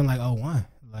might even been like 01.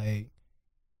 Like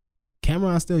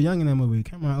Cameron's still young in that movie.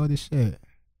 Cameron old as shit.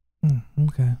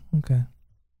 Okay. I'm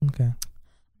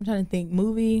trying to think.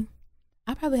 Movie.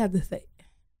 I probably have to say.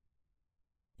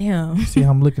 Damn. See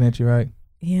how I'm looking at you, right?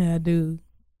 Yeah, I do.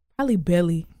 Probably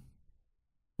Belly.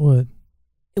 What?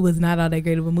 It was not all that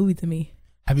great of a movie to me.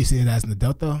 Have you seen it as an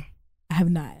adult though? I have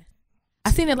not.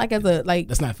 I seen it like as a like.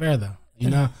 That's not fair though. You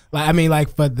know, like I mean,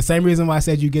 like for the same reason why I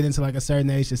said you get into like a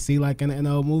certain age to see like an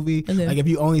old movie. Like if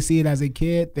you only see it as a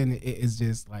kid, then it's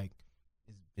just like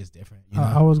it's different. You know?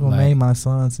 I was gonna name my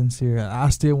son Sincere. I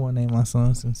still want to name my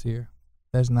son Sincere.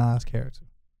 That's Nas' character.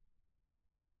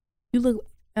 You look.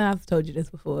 I've told you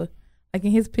this before. Like in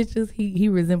his pictures, he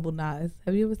resembled Nas.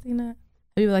 Have you ever seen that?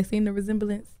 Have you like seen the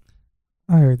resemblance?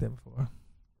 I heard that before.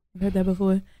 You heard that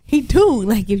before? He do.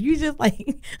 Like if you just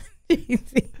like.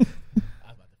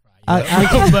 but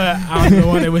I don't even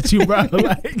want it with you, bro.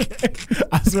 Like,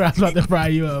 I swear I was about to fry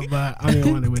you up, but I don't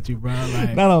even want it with you, bro.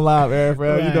 Like, not on live air,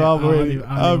 bro. You know I'm ready.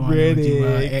 I'm ready.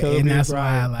 And that's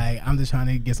why, like, I'm just trying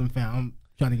to get some fans. I'm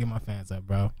trying to get my fans up,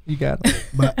 bro. You got it.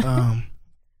 But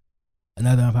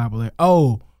another unpopular.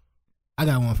 Oh, I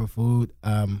got one for food.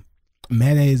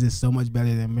 Mayonnaise is so much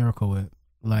better than Miracle Whip.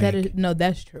 Like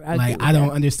that's true. I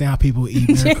don't understand how people eat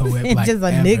Miracle Whip. Like just a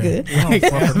ever. nigga.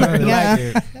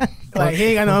 Yeah. Like he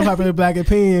ain't got no unpopular black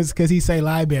opinions because he say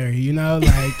library, you know,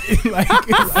 like damn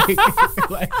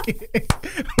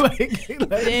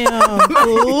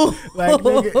fool. Like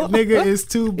nigga is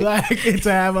too black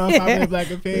to have unpopular black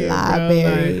opinions.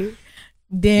 Library. Like,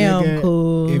 damn nigga,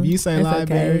 cool. If you say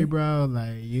library, okay. Bro,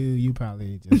 like you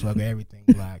probably just fuck everything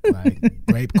black, like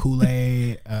grape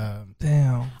Kool-Aid.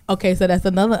 Damn. Okay, so that's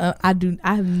another.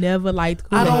 I've never liked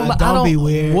Kool-Aid. Don't be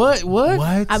weird. What?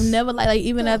 I've never like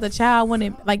even as a child I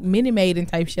wanted like Minute Maid and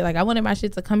type shit. Like I wanted my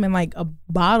shit to come in like a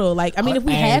bottle. Like I mean, if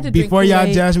we had to drink before y'all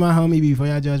Kool-Aid, judge my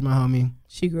homie,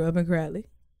 she grew up in Crowley.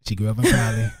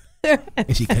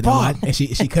 And she couldn't watch, and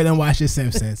she couldn't watch The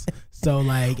Simpsons. So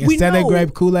like instead of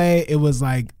grape Kool-Aid, it was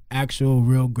like actual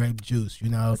real grape juice, you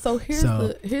know. So here's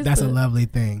that's a lovely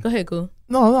thing. Go ahead, cool.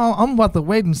 No, I'm about to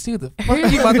wait and see what the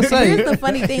fuck you about to say. Here's the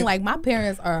funny thing, like my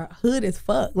parents are hood as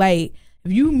fuck. Like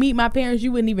if you meet my parents,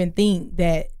 you wouldn't even think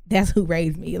that that's who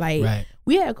raised me. Like,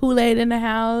 we had Kool-Aid in the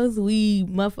house. We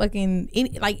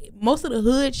motherfucking, like, most of the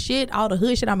hood shit, all the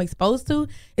hood shit I'm exposed to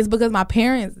is because my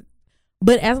parents.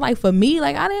 But as, like, for me,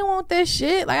 like, I didn't want that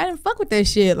shit. Like, I didn't fuck with that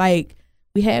shit. Like,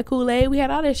 we had Kool-Aid. We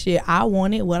had all that shit. I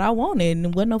wanted what I wanted, and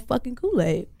it wasn't no fucking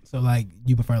Kool-Aid. So, like,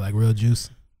 you prefer, like, real juice?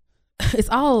 It's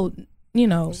all, you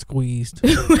know. Squeezed.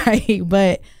 Right.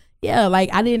 But, yeah,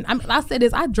 like, I said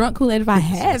this. I drunk Kool-Aid if I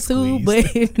had to, but,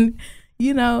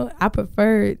 you know, I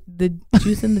preferred the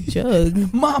juice in the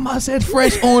jug. Mom, I said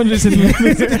fresh oranges in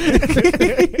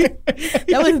the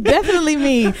That was definitely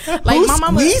me. Like, who my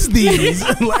mama squeezed these?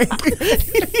 Like,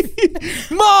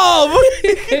 Mom!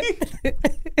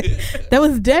 That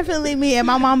was definitely me, and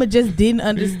my mama just didn't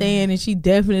understand, and she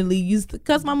definitely used to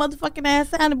cuss my motherfucking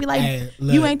ass out and be like, hey,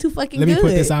 look, you ain't too fucking good. Let me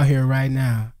put this out here right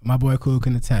now. My boy Cool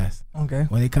can attest. Okay.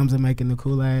 When it comes to making the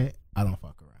Kool-Aid, I don't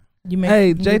fuck around.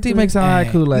 Hey, JT makes some high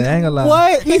Kool-Aid. I ain't gonna lie.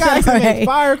 What? You got to make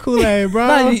fire Kool-Aid, bro.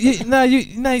 Well,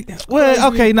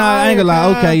 okay, I ain't gonna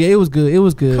lie. Okay, yeah, it was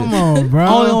good. Come on, bro.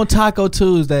 Only on Taco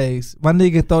Tuesdays. My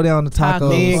nigga throw down the tacos.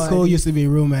 Me and Cool used to be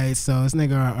roommates, so this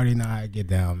nigga already know how to get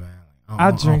down, man.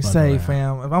 I drink safe,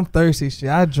 fam. If I'm thirsty, shit,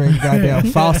 I drink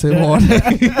goddamn faucet water.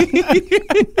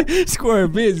 Square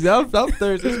busy. I'm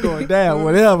thirsty. It's going down.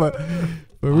 Whatever.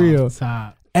 For real.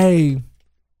 Top. Hey,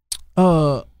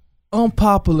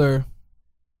 unpopular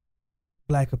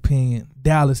black opinion.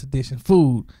 Dallas edition.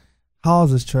 Food.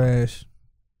 Hall's is trash.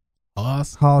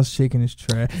 Hall's chicken is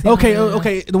trash.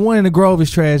 Okay. The one in the Grove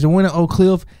is trash. The one in Oak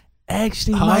Cliff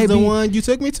actually might be the one you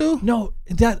took me to. No,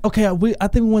 I think we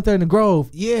went there in the Grove.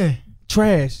 Yeah.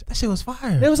 Trash. That shit was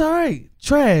fire. It was all right.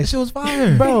 Trash. That shit was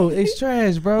fire. Bro, it's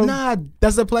trash, bro. Nah,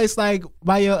 that's the place like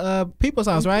by your people's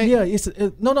house, right? Yeah,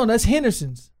 no, that's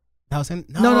Henderson's. That was that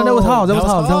was Hall's. That was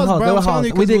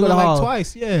Hall's. We did go to Hall's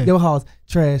twice, yeah. They were Hall's.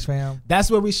 Trash, fam.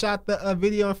 That's where we shot the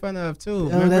video in front of too.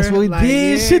 Oh, that's what we did.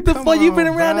 Yeah, shit, the fuck, you been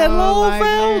around that long,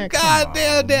 fam? God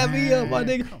damn me up, my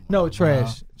nigga. No,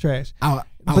 trash.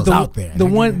 I was out there. The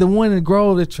one in the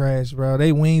Grove is trash, bro.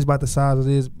 They wings about the size of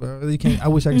this, bro. They can't. I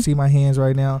wish I could see my hands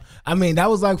right now. I mean, that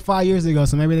was like 5 years ago,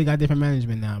 so maybe they got different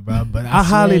management now, bro. But I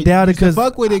highly doubt it because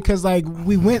fuck with it, because like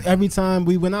we went every time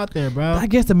we went out there, bro. I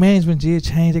guess the management did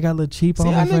change. They got a little cheap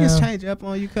on them. Niggas change up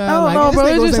on you, cuz. No, bro.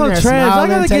 It's just so trash. I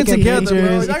gotta get together,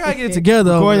 bro. I gotta get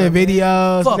together. Recording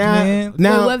videos. Fuck, man.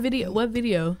 Now, what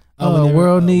video?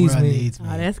 World needs me.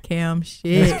 Oh, that's Cam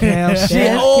shit.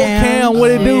 Cam, what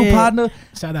it do, partner?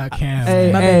 Shout out Cam.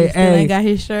 Hey, ain't got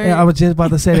his shirt. I was just about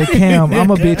to say that, Cam.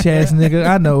 I'm a bitch ass nigga.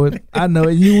 I know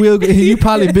it. You will. You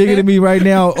probably bigger than me right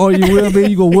now, or you will be.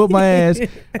 You gonna whoop my ass.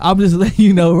 I'm just letting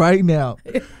you know right now.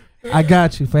 I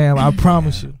got you, fam. I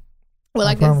promise you. Well,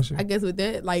 I guess with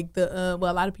that, like a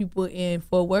lot of people in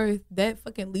Fort Worth, that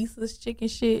fucking Lisa's chicken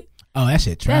shit. Oh, that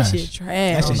shit trash. That shit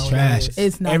trash.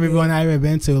 It's not everyone good. I ever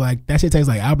been to, like that shit tastes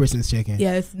like Albertson's chicken.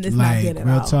 Yeah, it's like, not good at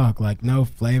real all. talk, like no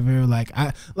flavor.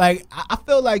 I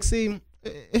feel like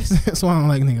it's why I don't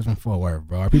like niggas from Fort Worth,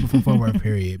 bro, or people from Fort Worth,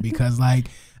 period. Because like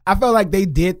I felt like they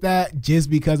did that just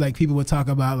because like people would talk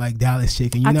about like Dallas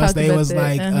chicken. You know, so they was that.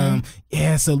 Like,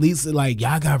 yeah, so Lisa, like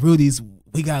y'all got Rudy's,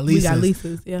 we got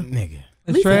Lisa's, yeah, nigga.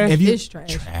 It's trash. It's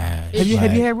trash. Have you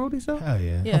had Rudy's though? Hell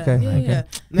yeah. Okay. Yeah.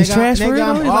 It's trash for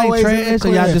real. It's like trash, or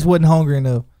y'all just wasn't hungry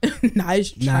enough. Nah, it's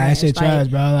trash. Nah, that shit trash,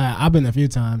 bro. Like I've been a few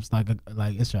times. Like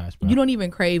it's trash, bro. You don't even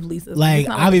crave Lisa's. Like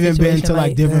I've even been to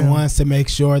like different ones to make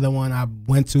sure the one I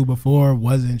went to before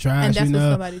wasn't trash. And that's what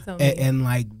somebody told me. And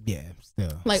like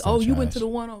still. Like still you went to the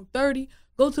one on 30.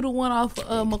 Go to the one off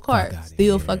McCart.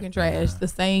 Still fucking trash. The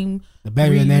same. The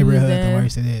better the neighborhood, the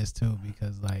worse it is too.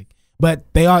 Because like.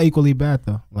 But they are equally bad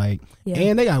though. Like,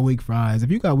 and they got weak fries. If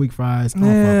you got weak fries,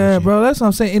 yeah, bro, that's what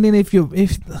I'm saying. And then if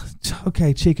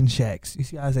chicken shacks. You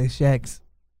see how I say shacks?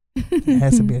 It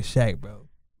has to be a shack, bro.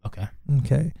 Okay,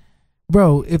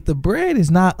 bro. If the bread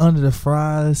is not under the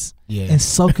fries and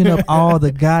soaking up all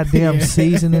the goddamn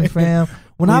seasoning, fam.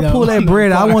 When I pull that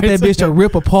bread, I want that bitch to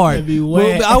rip apart. Be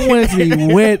wet. I want it to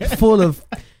be wet, full of.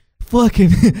 Fucking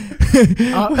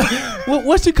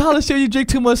what you call it? Shit, you drink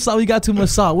too much salt. You got too much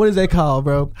salt. What is that called,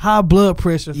 bro? High blood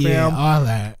pressure, fam. Yeah, all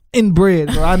that in bread,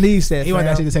 bro. I need that. You want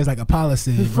that shit to taste like a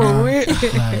policy, for real.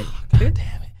 Like, God damn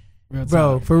it, real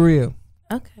bro, for real.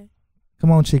 Okay, come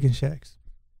on, chicken shacks.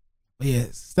 But yeah,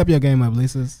 step your game up,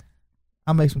 Lisa's.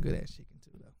 I make some good ass chicken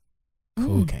too, though.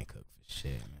 Cool, can't cook for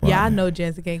shit. Yeah, I know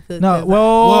Jansen can't cook. No,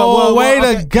 whoa, wait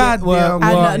a goddamn.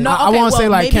 I won't say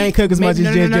like can't cook as much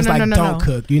as just like don't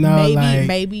cook. You know,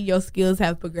 maybe your skills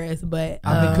have progressed, but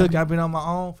I've been cooking. I've been on my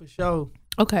own for sure.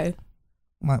 Okay,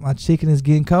 my chicken is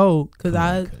getting cold because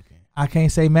I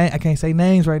can't say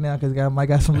names right now because I might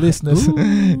got some listeners.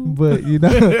 But you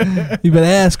know, you better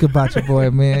ask about your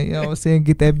boy, man. You know what I'm saying?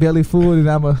 Get that belly full, and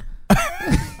I'm a.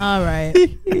 All right,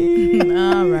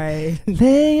 all right.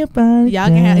 Lay your body y'all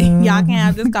can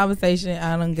have this conversation.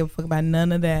 I don't give a fuck about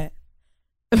none of that,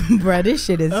 bro. This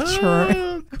shit is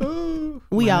cool.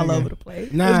 We all over the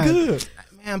place. Nah, it's good,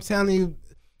 man. I'm telling you.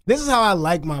 This is how I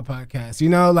like my podcast. You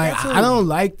know, like I don't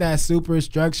like that super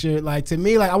structured. Like to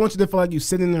me, like I want you to feel like you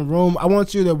sit in the room. I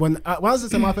want you to when I listen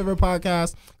to my favorite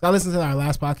podcast. I listened to our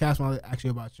last podcast when I was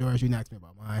actually about yours. You didn't ask me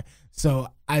about mine, so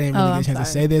I didn't really get a chance to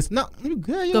say this. No, you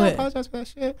good. You don't apologize for that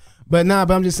shit. But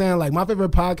I'm just saying like my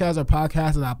favorite podcasts are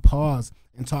podcasts that I pause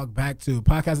and talk back to.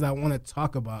 Podcasts that I want to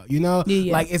talk about. You know,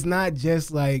 like it's not just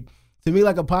like to me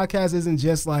like a podcast isn't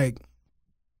just like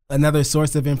another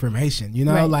source of information, you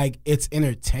know, like it's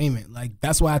entertainment. Like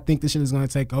that's why I think this shit is going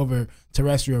to take over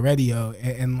terrestrial radio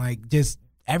and like just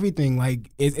everything. Like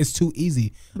it's too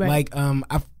easy. Like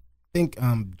I think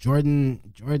Jordan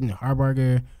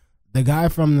Harbarger, the guy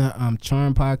from the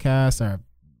Charm podcast or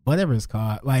whatever it's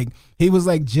called, like he was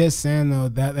like just saying though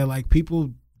that like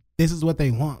people, this is what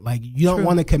they want. Like you don't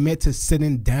want to commit to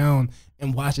sitting down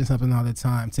and watching something all the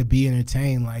time to be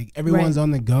entertained. Like everyone's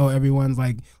on the go. Everyone's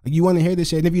like you want to hear this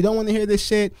shit. And if you don't want to hear this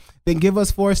shit, then give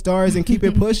us 4 stars and keep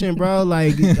it pushing, bro.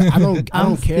 Like I don't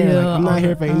care. Like, I'm not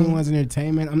here for anyone's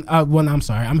entertainment. I'm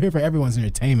sorry. I'm here for everyone's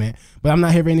entertainment, but I'm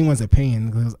not here for anyone's opinion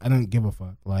because I don't give a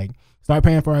fuck. Like start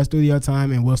paying for our studio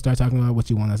time and we'll start talking about what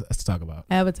you want us to talk about.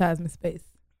 Advertisement space.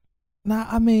 Nah,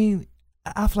 I mean,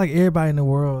 I feel like everybody in the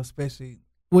world, especially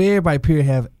everybody period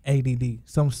have ADD,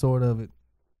 some sort of it.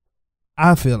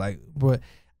 I feel like, but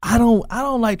I don't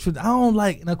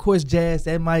like, and of course, Jazz,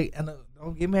 that might, and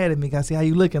don't get mad at me, I see how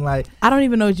you looking like. I don't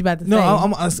even know what you about to say. No,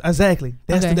 I'm exactly.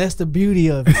 That's the beauty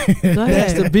of it. Go ahead.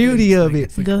 That's the beauty of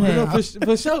it. Go ahead.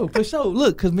 For sure.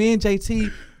 Look, because me and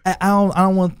JT, I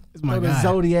don't want the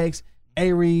Zodiacs,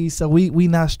 Aries, so we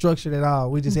not structured at all.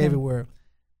 We just everywhere.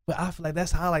 But I feel like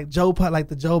that's how like Joe Budden. I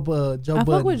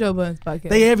fuck with Joe Budden's podcast.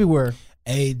 They everywhere.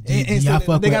 Hey, and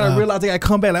so they gotta realize they gotta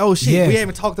come back like, oh shit, we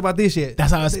haven't talked about this yet.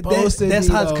 That's how it's supposed to be. That's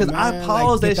how, because I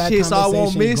pause that shit so I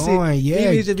won't miss it. Yeah,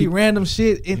 even if it just be random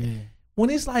shit. And when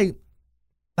it's like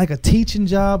a teaching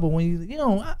job, or when you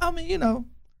know, I mean, you know,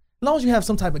 as long as you have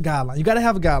some type of guideline, you gotta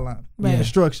have a guideline, a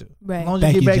structure. Right. As long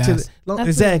as you get back to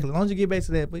exactly. As long as you get back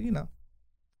to that, but you know,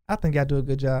 I think y'all do a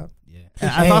good job.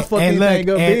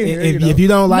 If you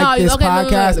don't like this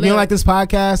podcast, if you don't like this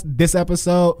podcast, this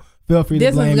episode, feel free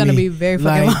to blame me. This one's gonna be very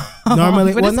fucking long.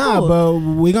 Normally, but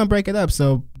we're gonna break it up,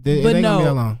 so it ain't gonna be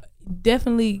that long.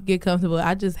 Definitely get comfortable.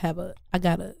 I'm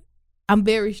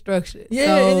very structured. Yeah,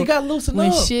 so and you gotta loosen up.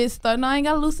 When shit start, no, I ain't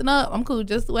gotta loosen up. I'm cool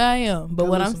just the way I am. But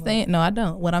what I'm saying, no, I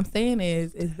don't. What I'm saying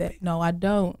is that no, I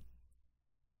don't.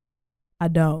 I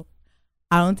don't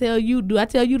tell you. Do I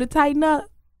tell you to tighten up?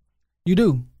 You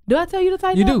do. Do I tell you to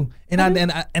tighten up? You do, and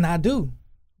I do,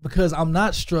 because I'm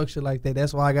not structured like that.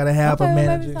 That's why I gotta have a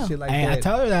manager and shit like that. I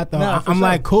tell her that though. I'm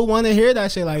like, cool, want to hear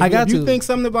that shit. Like, if you think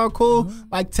something about cool,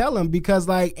 like tell him, because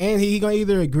like, and he gonna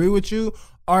either agree with you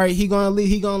or he gonna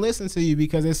listen to you,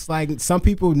 because it's like some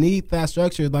people need that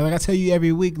structure. Like I tell you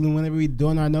every week whenever we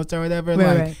doing our notes or whatever,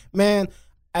 man.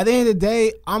 At the end of the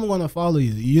day, I'm going to follow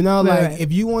you. You know,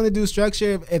 if you want to do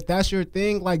structure, if that's your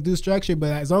thing, like do structure.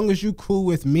 But as long as you cool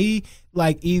with me,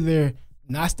 like either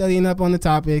not studying up on the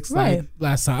topics like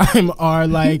last time, or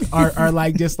like or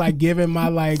like just like giving my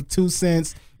like 2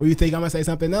 cents where you think I'm gonna say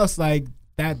something else, like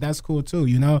that's cool too,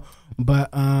 you know. But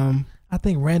I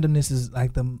think randomness is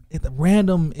like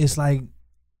random is like,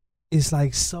 it's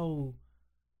like so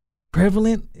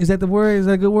prevalent. Is that the word? Is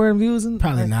that a good word I'm using?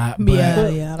 Probably not. But, but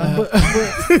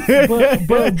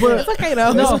it's okay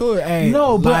though. No, it's cool. Hey,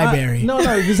 no, library.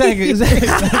 Exactly.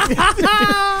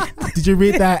 Did you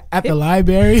read that at the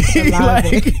library?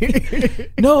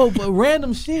 No, but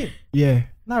random shit. Yeah.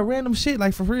 Not random shit,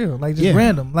 like for real. Like just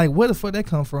random. Like where the fuck that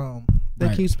come from?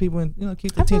 That keeps people in,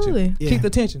 keep the tension. Yeah. Keep the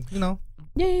tension, you know.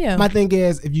 Yeah. My thing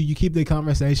is, if you keep the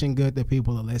conversation good, the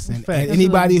people will listen. And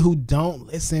anybody who don't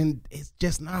listen, it's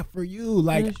just not for you.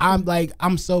 Like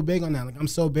I'm so big on that. Like I'm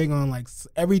so big on like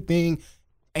everything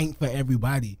ain't for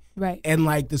everybody. Right. And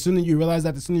like the sooner you realize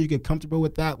that, the sooner you get comfortable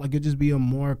with that, like you'll just be a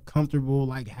more comfortable,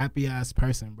 like happy ass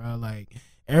person, bro. Like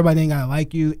everybody ain't gonna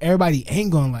like you. Everybody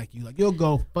ain't gonna like you. Like you'll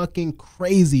go fucking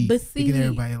crazy. But see,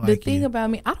 everybody like the thing about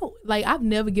me, I don't like. I've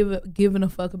never given a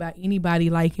fuck about anybody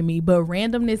liking me. But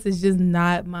randomness is just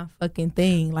not my fucking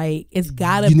thing. Like it's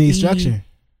gotta be. You need structure.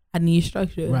 I need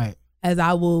structure. Right. I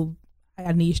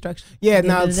need structure. Yeah.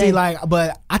 Now see, like,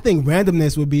 but I think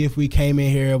randomness would be if we came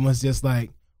in here and was just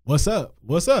like, What's up?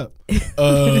 What's up?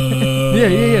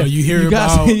 Yeah. You hear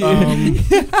about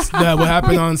what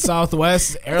happened on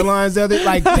Southwest Airlines the other?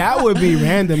 Like, that would be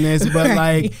randomness. But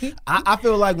like, I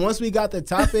feel like once we got the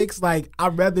topics, like,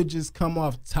 I'd rather just come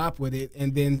off top with it,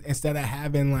 and then instead of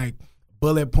having like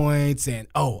bullet points and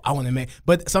I want to make.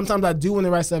 But sometimes I do want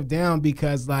to write stuff down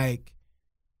because like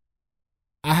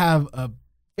I have a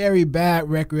very bad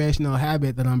recreational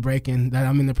habit that I'm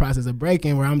in the process of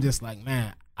breaking, where I'm just like,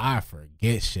 man, I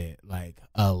forget shit like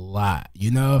a lot,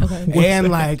 you know? Okay. And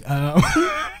like,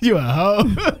 you a hoe?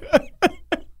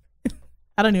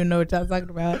 I don't even know what y'all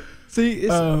talking about. See, you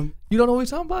don't know what we're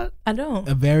talking about? I don't.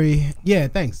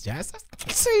 Thanks, Jazz.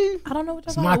 See, I don't know what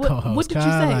y'all talking about. What did you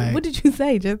say? Like, what did you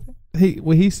say, Justin?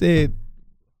 He said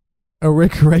a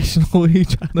recreational.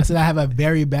 I said I have a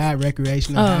very bad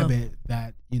recreational habit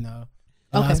that, you know,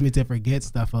 allows me to forget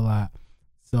stuff a lot.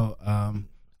 So,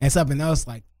 and something else,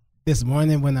 like this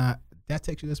morning when did I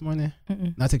text you this morning?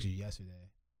 No, I texted you yesterday.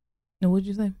 And what did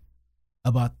you say?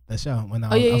 About the show when I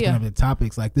was going over the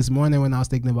topics. Like this morning when I was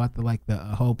thinking about the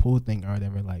whole pool thing or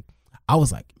whatever, like I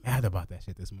was like mad about that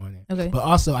shit this morning. Okay. But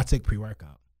also I took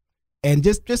pre-workout. And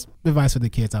just advice for the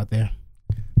kids out there.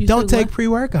 Don't take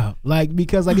pre-workout. Like,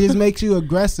 because like it just makes you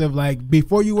aggressive. Like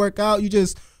before you work out, you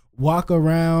just walk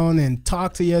around and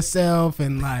talk to yourself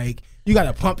and like you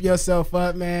gotta pump yourself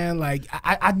up, man. Like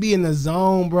I'd be in the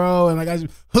zone, bro, and like I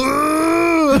just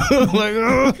like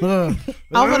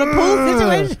over the pool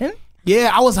situation. Yeah,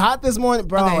 I was hot this morning,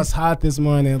 bro. Okay. I was hot this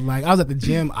morning. Like I was at the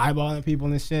gym eyeballing people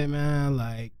and shit, man.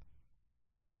 Like,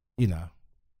 you know.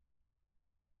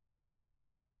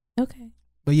 Okay.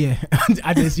 But yeah,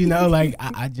 I just, you know, like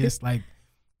I just like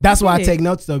that's why I take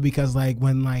notes though, because like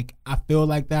when like I feel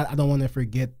like that, I don't want to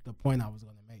forget the point I was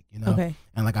gonna make, you know. Okay.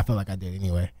 And like I feel like I did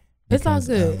anyway. It's all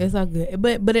good. It's all good.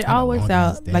 But it all works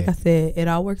out. Like I said, it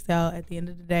all works out at the end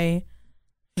of the day,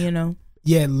 you know.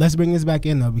 Yeah, let's bring this back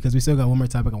in though, because we still got one more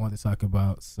topic I want to talk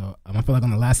about. So I feel like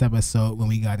on the last episode when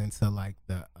we got into like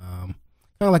the kind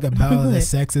of like a battle of the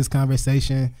sexes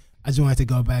conversation, I just wanted to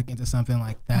go back into something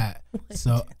like that.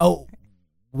 So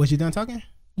was you done talking?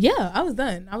 Yeah, I was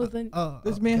done.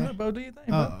 This man, her, bro. Do you think?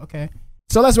 Bro? Okay.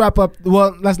 So let's wrap up.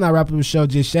 Well, let's not wrap up the show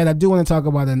just yet. I do want to talk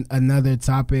about another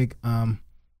topic. I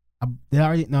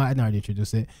didn't already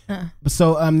introduce it. But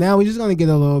so now we're just gonna get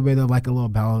a little bit of like a little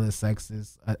battle of the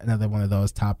sexes, another one of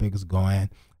those topics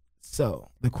going. So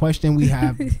the question we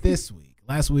have this week,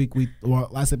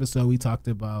 last episode we talked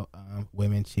about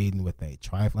women cheating with their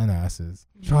trifling asses.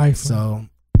 So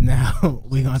now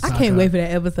we're gonna. I can't wait for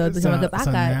that episode to come out because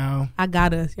I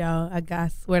got us, y'all. I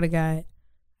swear to God,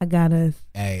 I got us.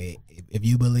 Hey, if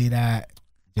you believe that.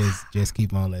 Just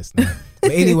keep on listening.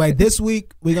 But anyway, this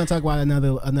week we're gonna talk about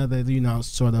another you know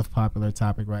sort of popular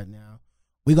topic right now.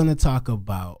 We're gonna talk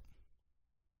about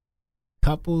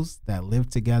couples that live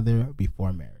together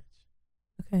before marriage.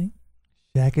 Okay.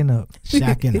 Shacking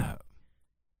up.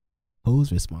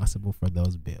 Who's responsible for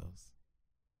those bills?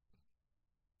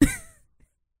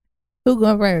 Who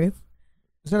going first?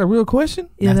 Is that a real question?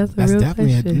 Yeah, that's a real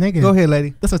definitely question. Nigga. Go ahead,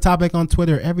 lady. That's a topic on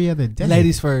Twitter every other day.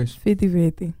 Ladies first.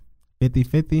 50-50.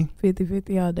 50-50?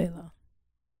 50-50 all day long.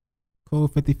 Cool,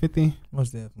 50-50?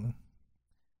 Most definitely.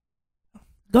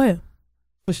 Go ahead.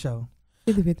 For sure.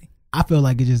 50-50. I feel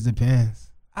like it just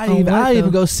depends. I even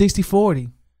go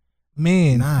 60-40.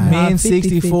 Men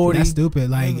 60-40. That's stupid.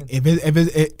 Like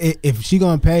if she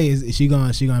gonna pay, is she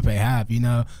gonna pay half, you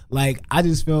know? Like I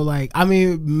just feel like, I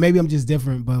mean, maybe I'm just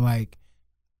different, but like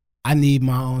I need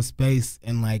my own space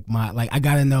and like I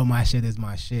gotta know my shit is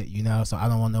my shit, you know? So I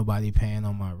don't want nobody paying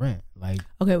on my rent. Like,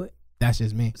 okay, that's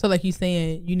just me. So like you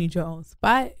saying you need your own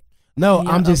spot? No,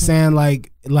 I'm just saying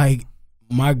like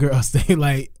my girl stay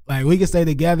like we can stay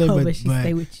together, but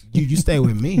stay with you. You stay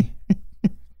with me.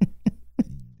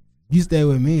 You stay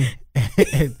with me.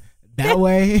 that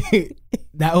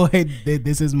way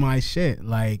this is my shit.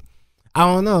 Like I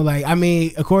don't know. Like I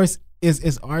mean, of course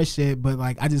it's our shit, but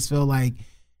like I just feel like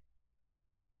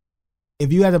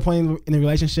if you had a point in a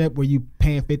relationship where you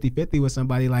paying 50-50 with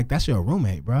somebody, like that's your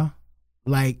roommate, bro.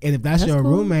 Like, and if that's your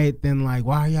cool roommate, then like,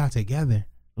 why are y'all together?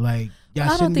 Like, y'all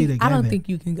shouldn't be together. I don't think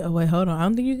you can go. Wait, hold on. I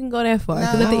don't think you can go that far.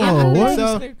 Because at the end of the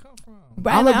day,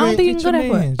 I don't think you can go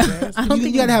that far.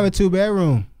 You gotta have a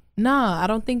 2-bedroom. No, I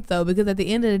don't think so. Because at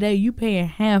the end of the day, you paying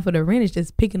half of the rent is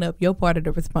just picking up your part of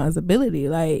the responsibility.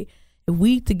 Like, if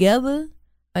we together,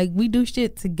 like we do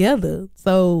shit together.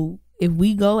 So if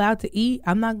we go out to eat,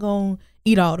 I'm not gonna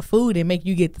eat all the food and make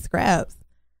you get the scraps.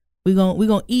 We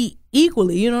gonna eat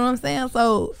equally, you know what I'm saying?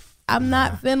 So I'm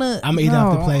not finna. I'm gonna eat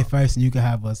off the plate first, and you can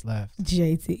have what's left.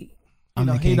 JT,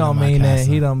 he don't mean that.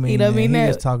 He don't mean that. He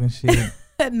just talking shit.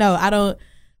 No, I don't.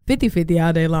 50-50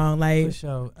 all day long. Like for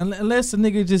sure. Unless a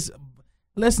nigga just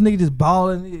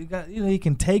balling, he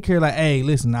can take her. Like, hey,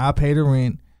 listen, I'll pay the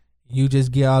rent. You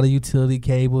just get all the utility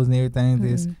cables and everything.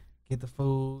 Just get the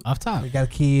food off top. We got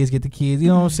kids, get the kids. You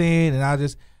know what I'm saying? And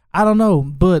I don't know.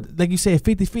 But like you said,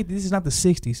 50-50. This is not the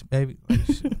 60s, baby. Like,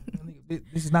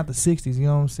 this is not the 60s. You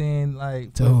know what I'm saying?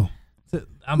 Like,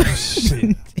 I'm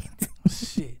shit.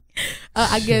 Shit.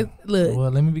 I guess. Look.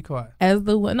 Well, let me be quiet. As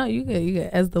the one, no, you good.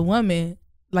 As the woman,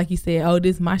 like you said, oh,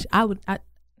 this my. I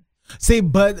see,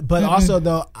 but also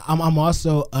though, I'm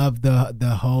also of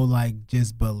the whole like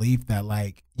just belief that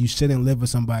like you shouldn't live with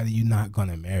somebody you're not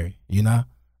gonna marry. You know,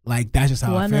 like that's just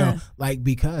how I feel. Like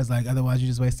because like otherwise you're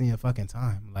just wasting your fucking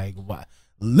time. Like what?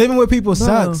 Living with people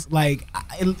sucks. Like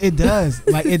it does.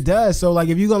 Like it does. So like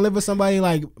if you're gonna live with somebody,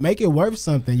 like make it worth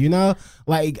something. You know,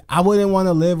 like I wouldn't want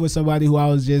to live with somebody who I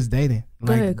was just dating. Like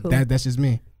go ahead, cool. That's just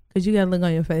me. Cause you got a look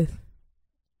on your face.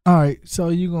 All right, so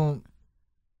you gonna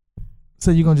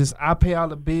just I pay all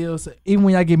the bills even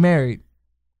when y'all get married.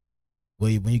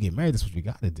 Well, when you get married, that's what you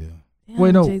got to do. Damn,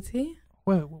 wait, no. JT.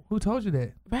 Wait, who told you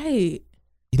that? Right.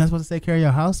 You're not supposed to take care of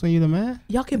your house when you're the man.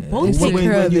 Y'all can both take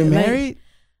care of it. When you're married.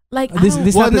 Like this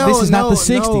is not the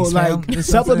 60s. Like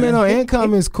supplemental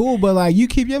income is cool, but like you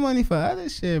keep your money for other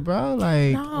shit, bro.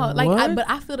 Like no, like but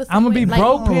I feel the same. I'm gonna be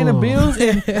broke paying the bills.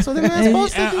 That's what the man's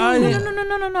supposed to do. No.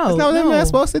 That's not what the man's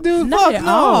supposed to do. Not at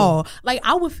all. Like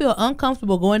I would feel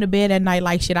uncomfortable going to bed at night.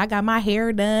 Like shit, I got my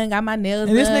hair done, got my nails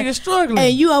and done, this nigga struggling,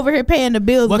 and you over here paying the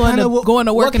bills, going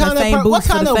to work in the same boots. What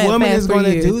kind of woman is going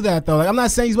to do that though? Like I'm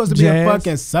not saying you're supposed to be a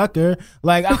fucking sucker.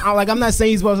 Like I'm not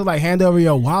saying you're supposed to like hand over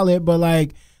your wallet, but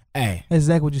like. Hey, that's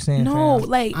exactly what you're saying. No,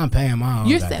 like I'm paying my own.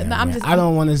 You're saying, no, I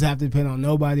don't want to have to depend on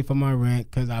nobody for my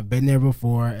rent because I've been there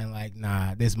before and like,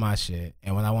 nah, this is my shit.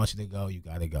 And when I want you to go, you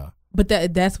gotta go. But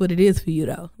that's what it is for you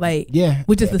though. Like, yeah,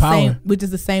 which is the same. Which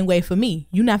is the same way for me.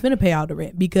 You're not finna pay all the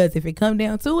rent because if it come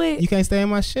down to it, you can't stay in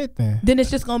my shit. Then it's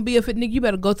just gonna be a nigga. You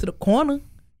better go to the corner.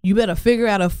 You better figure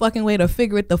out a fucking way to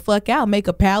figure it the fuck out. Make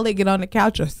a pallet, get on the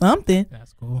couch or something.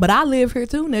 That's cool. But I live here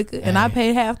too, nigga, and I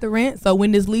pay half the rent. So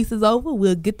when this lease is over,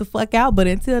 we'll get the fuck out. But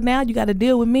until now, you got to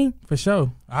deal with me. For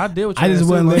sure. I'll deal with you. I just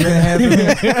wouldn't live in half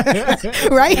the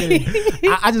rent. Right?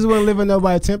 I just wouldn't live with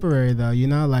nobody temporary though. You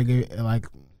know, like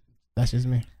that's just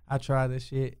me. I tried this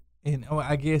shit, and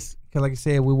I guess because like I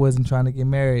said, we wasn't trying to get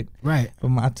married. Right.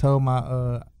 But I told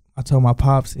my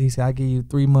pops. He said I give you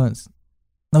 3 months.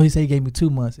 No, he said he gave me 2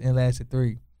 months and it lasted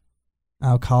 3.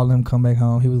 I'll call him, come back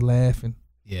home. He was laughing.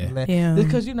 Yeah.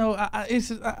 Because you know, I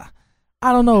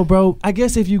don't know, bro. I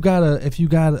guess if you got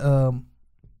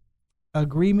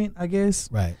agreement, I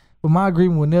guess. Right. But my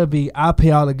agreement would never be I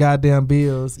pay all the goddamn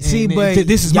bills. See, but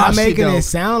this is y'all making it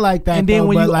sound like that. And then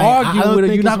when you argue with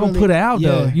her, you're not gonna put it out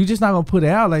though. Yeah. You're just not gonna put it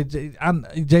out. Like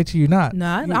JT, you're not.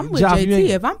 Nah, I'm with JT.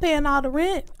 If I'm paying all the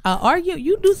rent, I argue.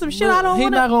 You do some shit I don't want. He's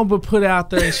not gonna put it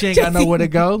out there and she ain't got nowhere to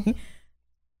go.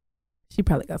 She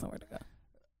probably got somewhere to go.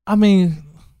 I mean,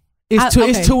 it's 2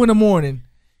 a.m.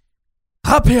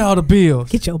 I pay all the bills.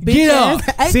 Get your bitch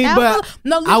ass. See, but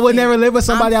I would never live with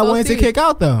somebody I wanted to kick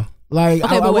out though. Like,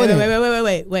 okay, but wait.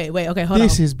 Okay, hold on.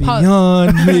 This is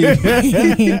beyond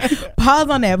me. Pause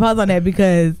on that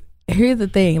because here's the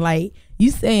thing. Like,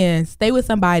 you saying stay with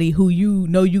somebody who you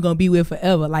know you're going to be with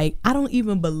forever. Like, I don't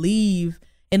even believe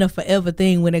in a forever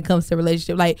thing when it comes to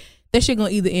relationship. Like, that shit going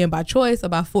to either end by choice or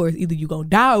by force. Either you going to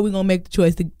die or we going to make the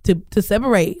choice to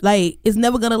separate. Like, it's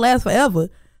never going to last forever.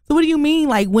 So what do you mean,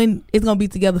 like, when it's going to be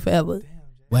together forever?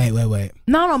 Wait.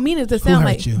 No, I don't mean it to sound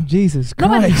like you. Jesus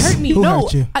Christ. Nobody hurt me. Who No,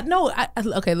 hurt you?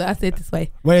 Okay, look, I said it this way.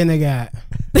 Where they got?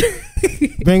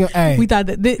 Bring him. Hey, we thought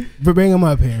that bring him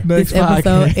up here. This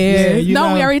episode airs.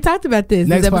 Yeah, we already talked about this.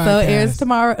 Next This episode podcast. airs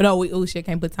tomorrow. No, shit,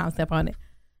 can't put timestamp on it.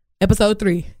 Episode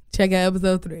 3. Check out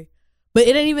episode 3. But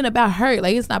it ain't even about hurt.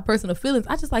 Like, it's not personal feelings.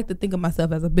 I just like to think of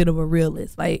myself as a bit of a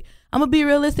realist. Like, I'm gonna be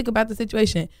realistic about the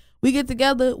situation. We get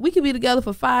together. We could be together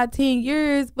for 5-10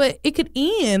 years, but it could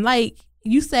end. Like.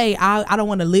 You say I don't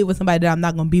want to live with somebody that I'm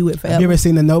not going to be with forever. Have you ever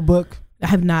seen The Notebook? I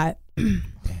have not.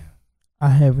 I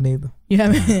haven't either. You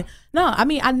haven't? No, I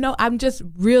mean, I know I'm just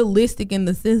realistic in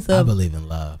the sense of. I believe in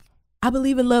love. I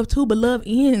believe in love too, but love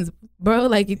ends, bro.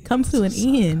 Like, it comes to an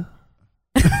end.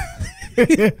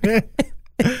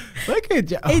 Look at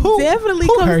y'all. It definitely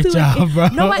who comes hurt to y'all, an end. bro?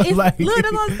 Nobody, like, look,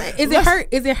 that's what I'm saying. Is it hurt?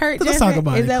 Is it hurt? Let's talk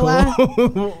about Is it. that why?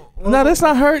 No, that's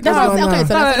not hurt. That's what I'm saying. Okay,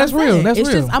 so that's real. That's it's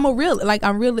real. just I'm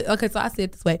really okay. So I said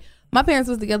it this way. My parents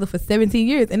was together for 17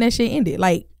 years, and that shit ended.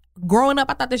 Like, growing up,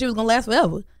 I thought that shit was gonna last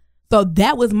forever. So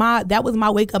that was my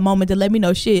wake up moment to let me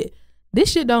know, shit, this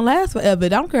shit don't last forever. I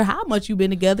don't care how much you've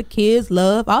been together, kids,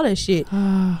 love, all that shit.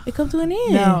 It comes to an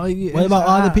end. No, what about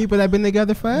all the people that been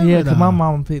together forever? Yeah, because my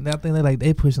mom, I think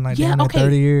they pushing like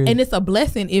 30 years. And it's a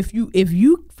blessing if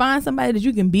you find somebody that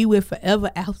you can be with forever,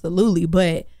 absolutely.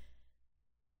 But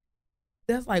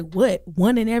that's like what?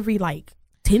 One in every like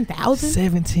 10,000?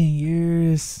 17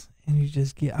 years. And you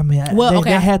just get, they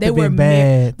had to be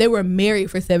bad. They were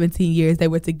married for 17 years. They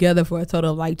were together for a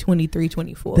total of like 23,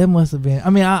 24. That must have been,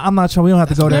 I'm not sure. We don't have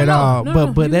to go there at all.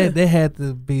 But there had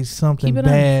to be something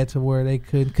bad to where they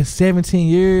couldn't. Because 17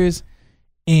 years,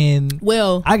 and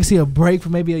I can see a break for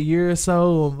maybe a year or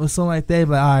so or something like that.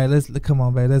 But all right, come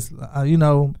on, babe. Let's,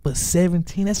 but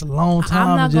 17, that's a long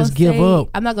time to just give up.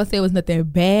 I'm not going to say it was nothing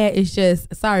bad. It's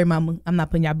just, sorry, mama. I'm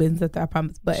not putting y'all business out there, I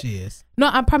promise. But she is. No,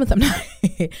 I promise I'm not.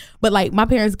 But like my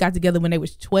parents got together when they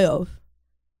was 12.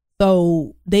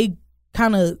 So they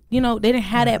kind of, they didn't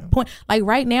have that point. Like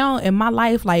right now in my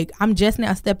life, like I'm just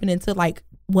now stepping into like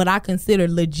what I consider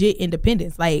legit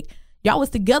independence. Like y'all was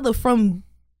together from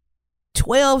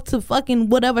 12 to fucking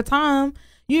whatever time.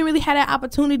 You didn't really have that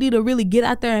opportunity to really get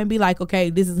out there and be like,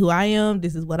 okay, this is who I am.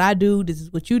 This is what I do. This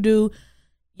is what you do.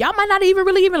 Y'all might not even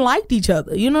really liked each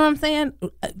other. You know what I'm saying?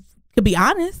 To be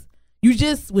honest. You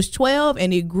just was 12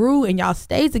 and it grew and y'all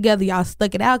stayed together. Y'all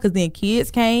stuck it out because then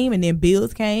kids came and then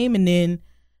bills came and then,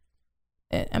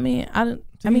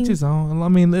 his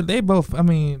own. They both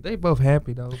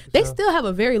happy though. They still have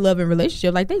a very loving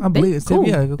relationship. Like they cool.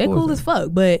 Yeah, they cool as fuck.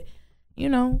 But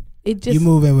it just. You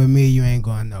moving with me, you ain't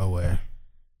going nowhere.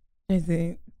 Is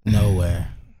it?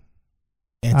 Nowhere.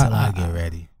 Until I get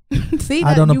ready. See,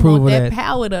 I don't approve of that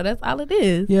power though. That's all it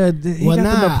is. Yeah, he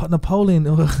got the Napoleon.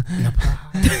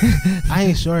 I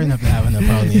ain't short enough to have a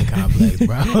Napoleon complex,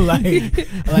 bro. like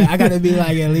I gotta be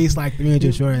like at least like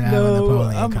 300 short to have a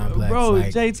Napoleon complex. Bro,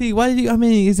 like, JT, why did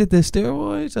you? Is it the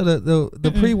steroids or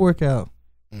the pre-workout?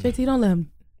 JT, don't let him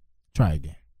try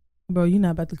again. Bro, you're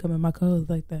not about to come in my clothes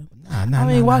like that.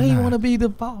 Why he want to be the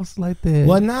boss like that?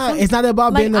 Well, it's not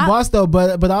about being the boss though,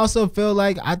 but I also feel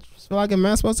like a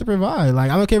man's supposed to provide.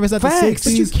 Like I don't care if it's not the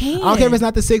 60s. I don't care if it's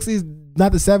not the 60s,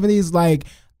 not the 70s. Like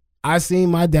I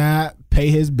seen my dad pay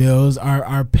his bills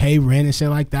or pay rent and shit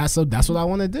like that. So that's what I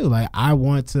want to do. Like I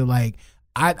want to like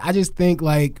I just think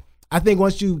like I think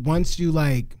once you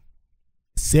like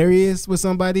serious with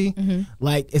somebody,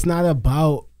 like it's not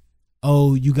about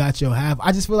you got your half.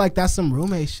 I just feel like that's some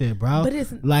roommate shit, bro. But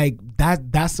it's like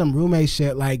that's some roommate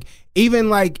shit. Like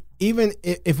even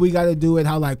if we got to do it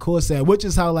how like Cool said, which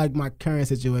is how like my current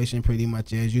situation pretty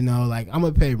much is, like I'm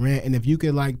gonna pay rent, and if you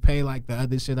could like pay like the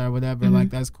other shit or whatever, like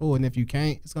that's cool, and if you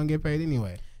can't, it's gonna get paid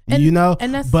anyway.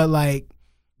 And that's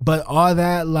but all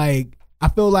that, like I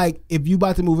feel like if you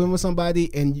about to move in with somebody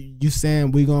and you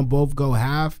saying we gonna both go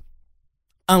half.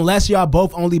 Unless y'all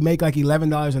both only make like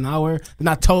 $11 an hour, then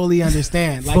I totally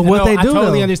understand. Like, but I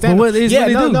totally understand. But what is yeah,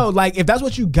 what no, do. no. Like, if that's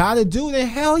what you gotta do, then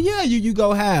hell yeah, you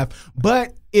go half.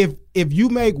 But if you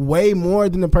make way more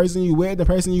than the person you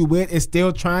with is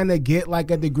still trying to get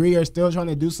like a degree or still trying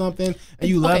to do something, and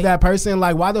you love that person,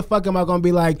 like why the fuck am I gonna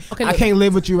be like, I can't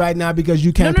live with you right now because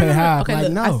you can't pay half? Okay,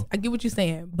 like, no. I get what you're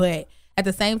saying, but at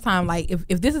the same time, like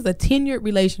if this is a tenured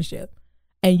relationship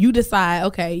and you decide,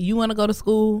 okay, you want to go to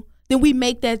school. Then we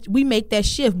make that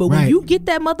shift. But when you get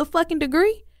that motherfucking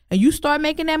degree and you start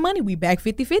making that money, we back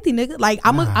 50-50, nigga. Like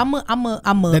I'm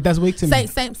a that's weak to me.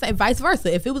 Same vice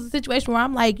versa. If it was a situation where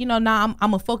I'm like, I'm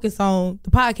gonna focus on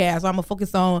the podcast or I'm gonna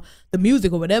focus on the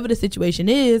music or whatever the situation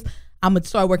is, I'm gonna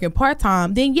start working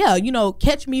part-time, then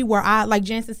catch me where I, like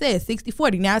Jansen said,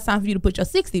 60-40. Now it's time for you to put your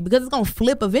 60 because it's gonna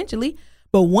flip eventually.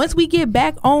 But once we get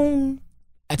back on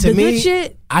to me, good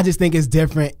shit, I just think it's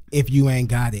different if you ain't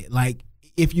got it. Like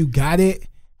if you got it,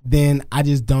 then I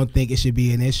just don't think it should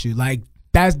be an issue. Like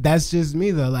that's just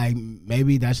me though. Like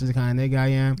maybe that's just the kind of nigga I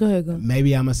am. Go ahead.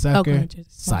 Maybe I'm a sucker. Okay,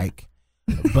 psych.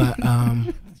 But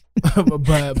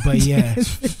but yeah.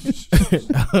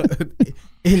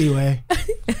 Anyway,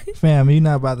 fam, you're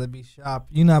not about to be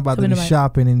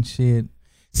shopping and shit.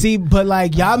 See, but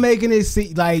like y'all making it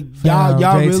seem like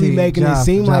y'all really making it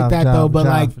seem like that though. But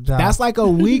like that's like a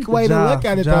weak way to look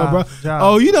at it though, bro.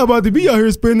 Oh, you not about to be out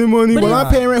here spending money while I'm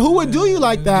paying rent. Who would do you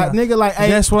like that, nigga? Like,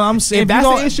 hey, that's what I'm saying. If that's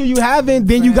the issue you having,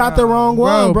 then you got the wrong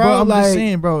one, bro. I'm like, just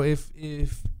saying,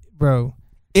 bro.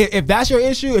 If that's your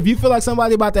issue, if you feel like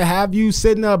somebody about to have you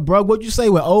sitting up broke, what you say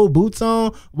with old boots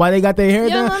on while they got their hair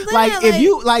done? Like if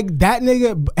you like that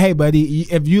nigga, hey buddy,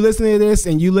 if you listen to this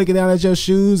and you looking down at your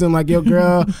shoes and like your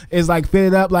girl is like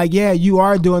fitted up, like yeah, you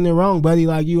are doing it wrong, buddy.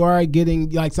 Like you are getting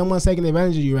like someone's taking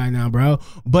advantage of you right now, bro.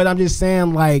 But I'm just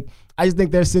saying, like I just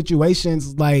think there's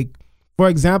situations like, for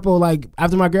example, like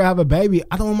after my girl have a baby,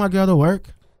 I don't want my girl to work.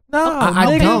 No,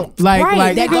 I don't. Like,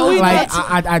 right,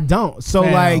 I don't. So,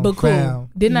 like, but cool.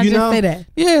 Didn't I just say that?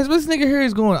 Yes, this nigga here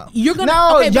is going. You're gonna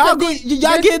y'all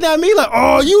getting at me like,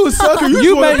 oh, you a sucker.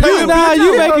 You making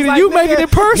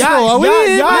it personal.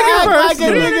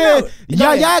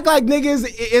 Y'all act like niggas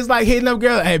is like hitting up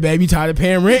girls. Hey, baby, you tired of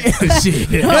paying rent? Shit.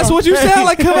 That's what you sound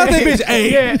like. Come out that bitch.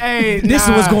 Hey, this is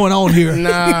what's going on here.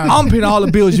 Nah. I'm paying all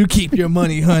the bills. You keep your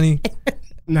money, honey.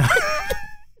 Nah.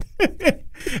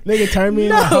 Nigga turn me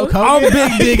into Hulk Hogan.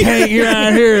 I'm big Hank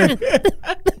around here.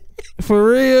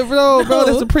 For real, bro.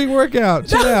 That's a pre-workout.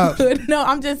 Chill out. No,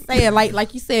 I'm just saying,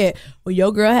 like you said, when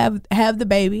your girl have the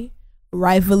baby,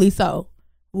 rightfully so.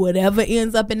 Whatever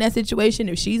ends up in that situation,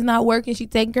 if she's not working, she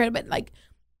taking care of it. Like,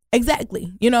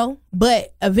 exactly, you know.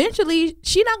 But eventually,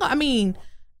 she not gonna. I mean,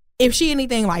 if she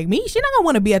anything like me, she not gonna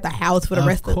want to be at the house for the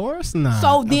rest of. Of course not.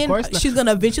 So then she's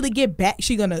gonna eventually get back.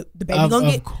 The baby gonna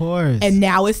get. Of course. And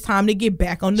now it's time to get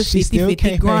back on the 50-50 grind. She still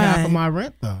can't pay half of my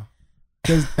rent though,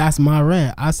 because that's my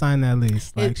rent. I signed that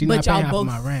lease. Like she's not paying half of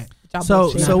my rent.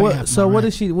 So what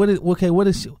is she? What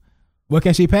is she? What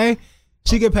can she pay?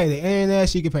 She can pay the internet.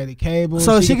 She can pay the cable.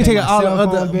 So she can take all the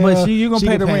other. But you gonna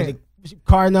pay the rent?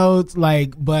 Car notes,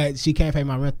 but she can't pay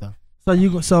my rent though.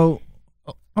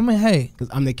 I mean, hey, because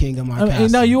I'm the king of my castle.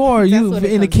 No, you are. You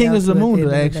in the king of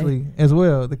Zamunda actually as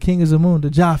well. The king of Zamunda,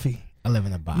 Jaffe. I live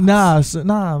in a box. Nah.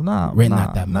 Rent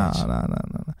not that much.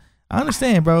 No. I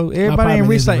understand, bro. Everybody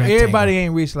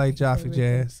ain't rich like Jaffe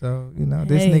Jazz. So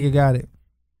this nigga got it.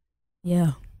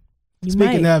 Yeah.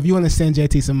 Speaking of, you want to send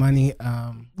JT some money?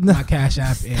 My Cash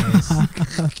App is.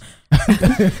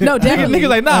 No, definitely. Nigga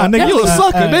like, nah, nigga, you a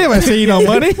sucker. They ain't seen you no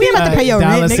money. We about to pay your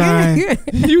rent, nigga.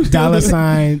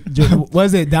 $.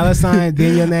 Was it $?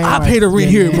 Then your name? I pay the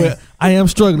rent here, but I am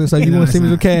struggling. So you want to send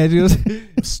me some cash?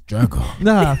 Struggle.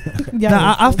 Nah.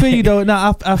 I feel you though.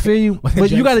 Nah, I feel you. But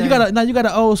you got an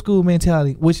old school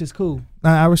mentality, which is cool.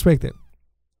 Nah, I respect it.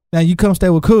 Now you come stay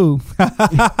with Cool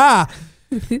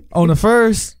on the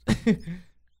 1st.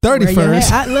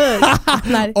 31st, look,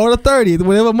 or the 30th,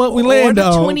 whatever month we land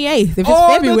on. Or the 28th, if it's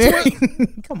February.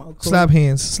 Come on, cool. Slap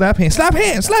hands on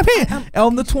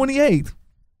the 28th.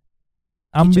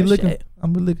 I'm be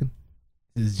looking.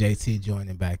 This is JT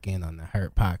joining back in on the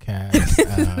Hurt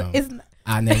Podcast.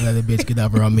 I never let a bitch get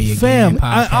over on me again. Fam,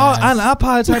 I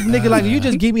probably type of nigga like you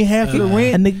just give me half of the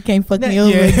rent. A nigga can't fuck me over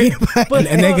again. But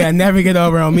a nigga never get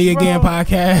over on me again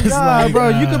podcast. Nah, bro,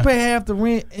 you can pay half the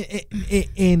rent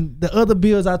and the other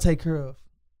bills I take care of.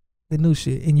 The new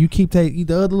shit. And you keep taking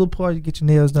the other little part, you get your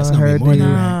nails done.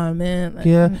 Nah, man. Like,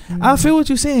 yeah. I feel what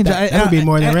you're saying. That would be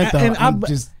more than rent though. And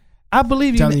I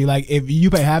believe you. Telling you, like, if you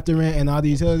pay half the rent and all the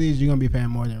utilities, you're gonna be paying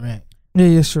more than rent. Yeah,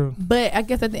 it's true. But I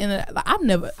guess at the end of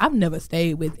that, I've never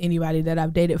stayed with anybody that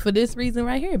I've dated for this reason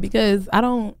right here, because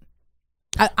I'm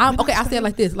okay. I say it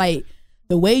like this, like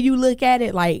the way you look at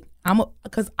it, like we're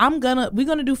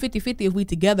gonna do 50-50 if we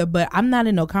together, but I'm not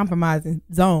in no compromising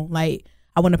zone. Like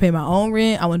I want to pay my own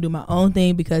rent, I want to do my own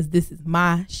thing because this is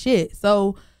my shit.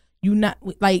 So you not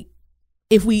like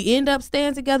if we end up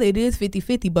staying together, it is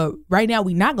 50-50. But right now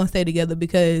we not gonna stay together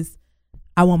because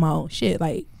I want my own shit.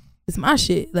 Like it's my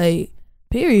shit. Like.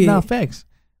 Period. No, facts.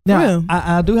 Now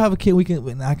I do have a kid.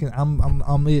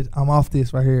 I'm off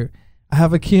this right here. I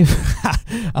have a kid.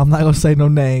 I'm not gonna say no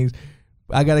names.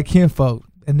 I got a kinfolk.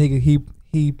 A nigga.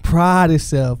 He pride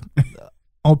himself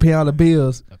on paying all the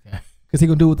bills. Okay. Cause he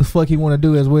gonna do what the fuck he want to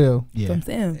do as well. Yeah. That's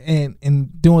what I'm saying.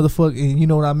 And doing what the fuck. And you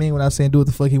know what I mean when I saying do what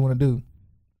the fuck he want to do.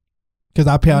 Cause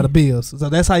I pay all the bills. So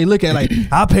that's how you look at it. Like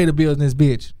I pay the bills in this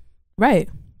bitch. Right.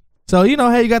 So, hey,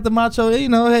 you got the macho, hey,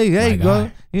 go,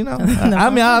 I mean,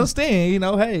 I understand,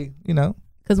 hey.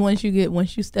 Because once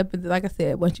you step into, like I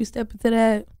said, once you step into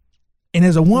that. And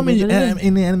as a woman,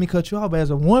 and let me cut you off, but as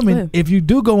a woman, if you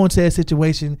do go into that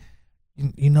situation,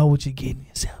 you know what you're getting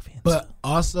yourself into. But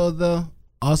also,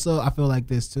 I feel like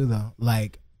this too, though.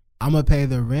 Like, I'm going to pay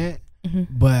the rent,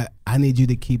 but I need you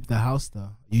to keep the house,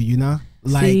 though. You know?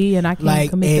 Like, see, and I can't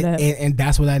commit to that. And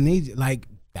that's what I need. Like,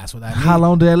 that's what I need. How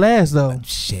long did that last though?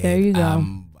 Shit. There you go.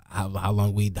 How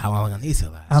long I need to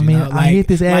last? I mean, I hit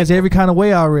this ass every kind of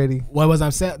way already. What was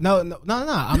I'm saying? No. I'm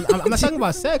not talking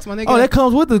about sex, my nigga. Oh, that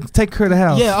comes with the take care of the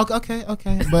house. Yeah. Okay.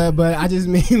 But I just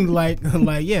mean like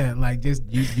yeah, like just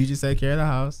you just take care of the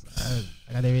house.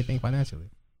 I got everything financially.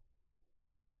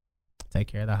 Take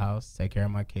care of the house. Take care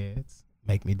of my kids.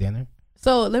 Make me dinner.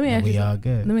 So let me ask you. We all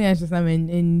good. Let me ask you something,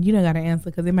 and you don't got to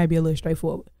answer because it might be a little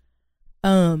straightforward.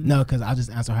 No, because I'll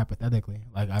just answer hypothetically.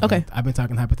 Like I've been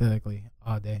talking hypothetically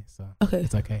all day, so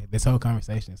it's okay. This whole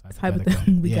conversation is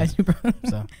hypothetical. We got you, bro.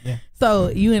 So yeah. So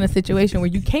you in a situation where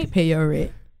you can't pay your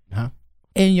rent,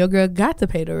 and your girl got to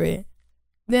pay the rent.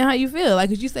 then how you feel? Like,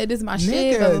 cause you say this is my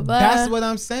shit, blah, blah, blah. That's what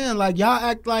I'm saying. Like, y'all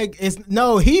act like it's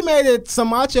no. He made it some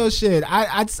macho shit.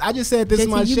 I just said this is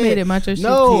my shit. You made it macho shit.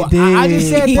 No, I just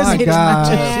said this is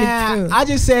macho shit. I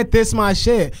just said this my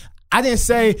shit. I didn't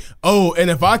say, oh, and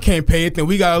if I can't pay it, then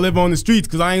we gotta live on the streets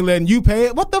because I ain't letting you pay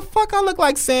it. What the fuck? I look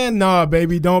like saying, nah,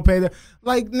 baby, don't pay the.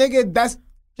 Like, nigga, that's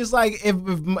just like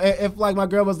if like my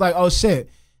girl was like, oh shit,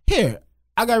 here,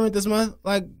 I got rent this month.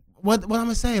 Like, what I'm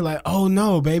gonna say? Like, oh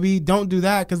no, baby, don't do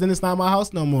that because then it's not my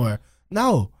house no more.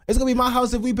 No, it's gonna be my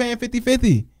house if we paying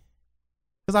 50-50.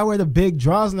 Because I wear the big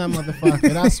drawers in that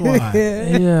motherfucker. That's why.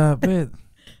 Yeah, I bet.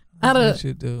 I don't. What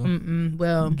you do?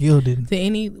 Well, Gilded. To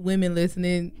any women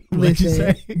listening, What'd you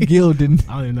say? Gilded.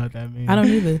 I don't even know what that means. I don't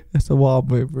either. That's a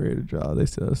Walmart brand of drawers. They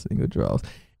sell single drawers.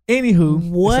 Anywho,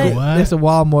 what? That's a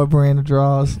Walmart brand of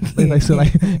drawers. They so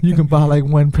like you can buy like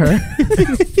one pair. What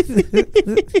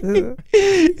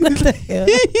the hell?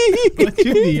 What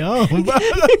you be on, bro? Because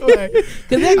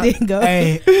that didn't go.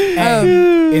 Hey,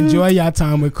 enjoy y'all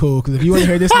time with Cool. Because if you want to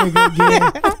hear this nigga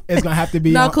again, it's gonna have to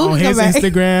be on his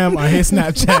Instagram or his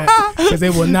Snapchat. Because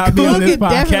it will not be on this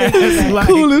podcast. Like,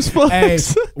 Cool as fuck. Hey,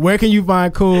 where can you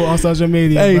find Cool on social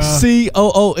media? Hey, bro?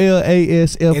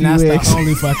 COOLASFUX. And that's the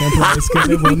only fucking place because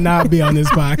it will not be on this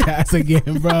podcast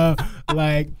again, bro.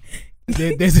 Like,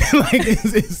 see,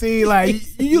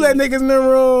 like you let niggas in the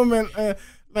room and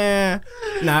man,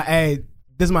 nah, hey,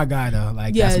 this is my guy though.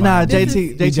 Like, yeah, nah,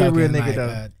 JT a real nigga like, though.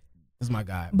 This is my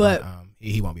guy, but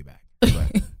he won't be back.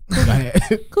 But, go ahead.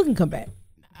 Cool can come back.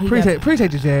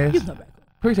 Appreciate you, Jazz. You come back.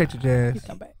 Appreciate you, Jazz. You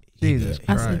come back. Jesus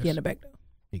I Christ. sneak you in the back though.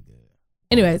 He good.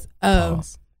 Anyways,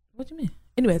 what you mean?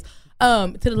 Anyways,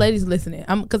 to the ladies listening,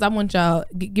 because I want y'all,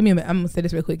 give me a minute. I'm gonna say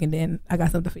this real quick, and then I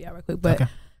got something for y'all real quick. But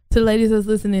to the ladies that's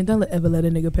listening, don't ever let a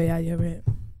nigga pay out your rent.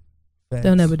 Facts.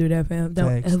 Don't ever do that, fam.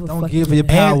 Don't ever. Don't give your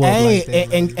power up like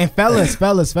that. And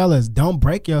fellas, don't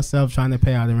break yourself trying to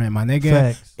pay out the rent, my nigga.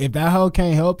 Facts. If that hoe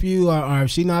can't help you, or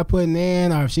if she not putting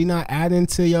in, or if she not adding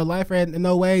to your life in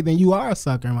no way, then you are a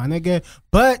sucker, my nigga.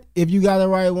 But if you got the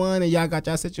right one and y'all got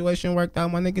your situation worked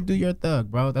out, my nigga, do your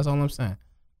thug, bro. That's all I'm saying.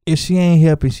 If she ain't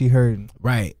helping, she hurting.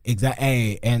 Right. Exactly.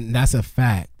 Hey, and that's a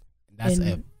fact. That's a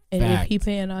fact. And if he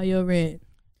paying all your rent,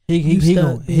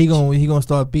 he gonna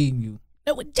start beating you.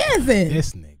 No, with Jensen.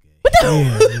 This nigga.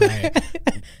 No.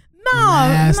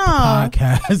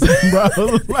 Podcast, bro.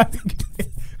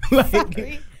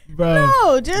 Like, bro.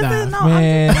 No, Jensen. No.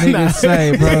 Man, niggas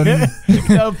say, bro.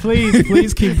 No,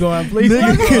 please keep going. Please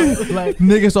keep going. Like,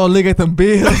 niggas all look at them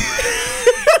bills.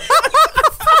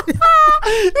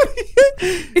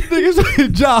 Niggas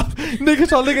on job.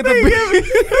 Niggas all look at the bill.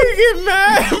 Get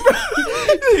mad, bro.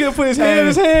 Nigga put his hand in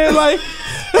his hand like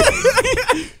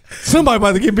somebody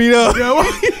about to get beat up.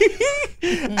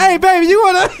 Hey, baby, you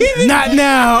wanna? Not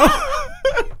now.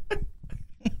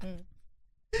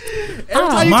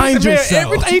 Mind yourself.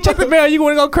 Every time you check the mail, you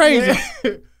wanna go crazy.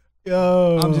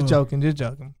 Yo, I'm just joking.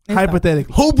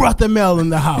 Hypothetically, who brought the mail in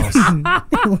the house?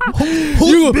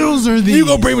 Whose bills are these? You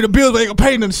gonna bring me the bills, but ain't gonna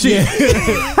pay them shit.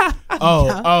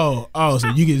 So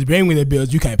you can just bring me the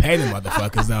bills. You can't pay them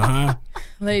motherfuckers though, huh?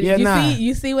 Ladies,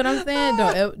 you see what I'm saying?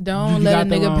 Don't let a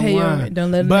nigga pay your rent.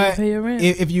 Don't let a nigga pay your rent.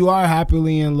 If you are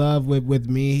happily in love with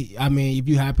me, I mean, if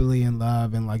you happily in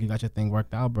love and like you got your thing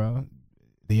worked out, bro,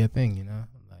 do your thing, you know.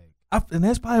 Like, and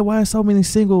that's probably why so many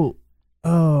single,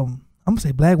 I'm gonna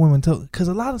say black women too, because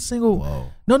a lot of single.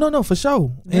 Whoa. No, for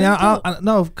sure. And I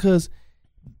know because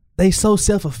they so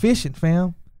self-efficient,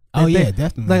 fam. Oh yeah,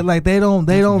 definitely. Like they don't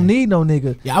need no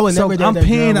nigga. Yeah, I would never. I'm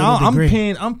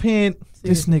paying.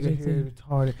 This nigga here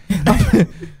retarded.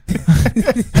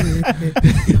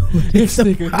 This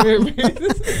nigga.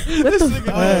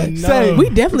 Say we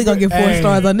definitely gonna get 4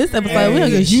 stars on this episode. We gonna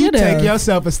get shit out. You take your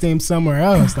self-esteem somewhere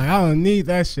else. Like, I don't need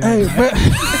that shit. Hey,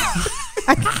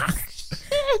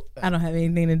 I don't have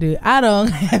anything to do. I don't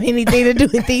have anything to do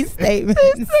with these statements.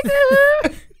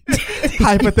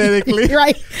 Hypothetically,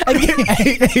 right?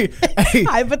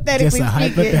 Hypothetically, just a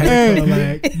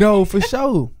hypothetical. No, for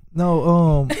sure.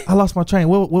 No, I lost my train.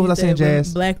 What was I saying,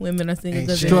 Jazz? Black women are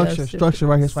single. Structure,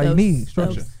 right? That's why you need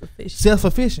structure.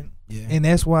 Self-sufficient. Yeah. And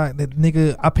that's why that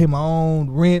nigga, I pay my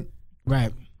own rent,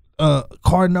 right?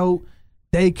 Car note,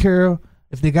 daycare.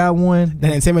 If they got one,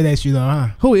 that intimidates you though, huh?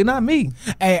 Who? Not me.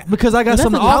 Hey, because I got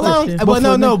something to offer.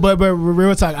 Well, no, but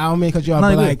real talk. I don't mean cut you off.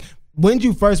 But like, when did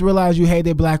you first realize you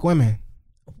hated black women?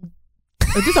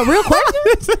 Is this a real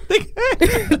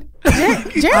question?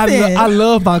 I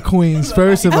love my queens.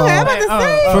 First of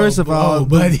all,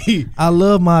 buddy, I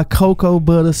love my cocoa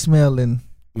butter smelling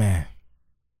man.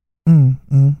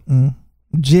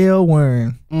 Gel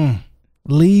wearing,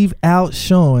 leave out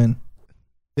showing.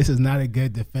 this is not a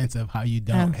good defense of how you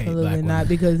don't hate black women. Not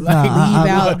because leave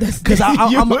out. Because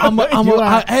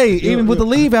hey, even with the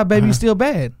leave out, baby, you still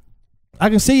bad.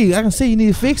 I can see you need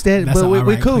to fix that, that's but we're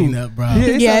cool. Cleanup, bro.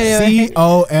 Yeah.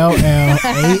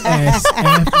 COLLASFUS.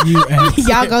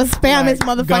 Y'all go spam his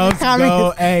motherfucking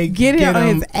comments. Get it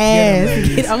on his ass.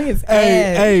 Get on his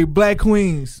ass. Hey, black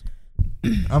queens,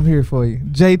 I'm here for you.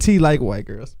 JT like white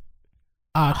girls.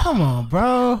 Come on,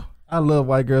 bro. I love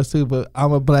white girls too, but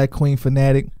I'm a black queen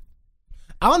fanatic.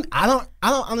 I don't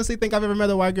honestly think I've ever met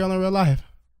a white girl in real life.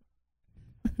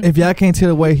 If y'all can't tell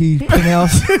the way he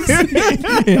pronounces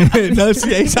and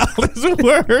enunciates all his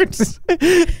words,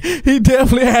 he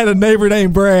definitely had a neighbor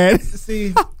named Brad.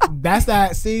 See, that's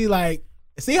that. See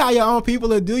how your own people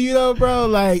will do you though, bro.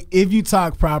 Like if you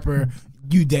talk proper,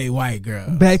 you date white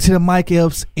girls. Back to the Mike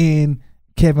Epps and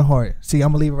Kevin Hart. See,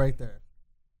 I'm gonna leave it right there.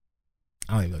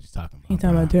 I don't even know what you're talking about. You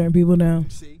talking about tearing people down?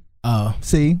 See,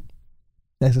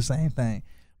 that's the same thing.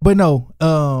 But no,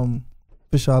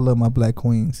 for sure, I love my black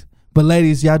queens. But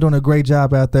ladies, y'all doing a great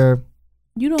job out there.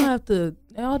 You don't have to.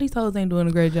 All these hoes ain't doing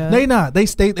a great job. They not. They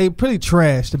pretty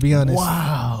trash, to be honest.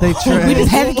 Wow. They trash. We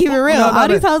just had to keep it real. All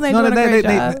these hoes ain't doing a great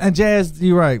job. And Jazz,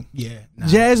 you're right. Yeah. Nah.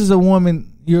 Jazz is a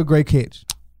woman. You're a great catch.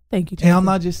 Thank you, Jazz. And I'm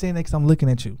not just saying that because I'm looking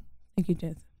at you. Thank you,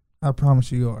 Jazz. I promise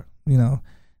you are. You know,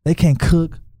 they can't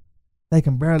cook. They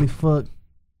can barely fuck.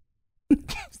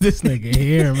 This nigga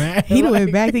here, man. He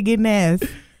went back to getting ass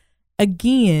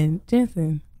again,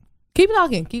 Jensen. Keep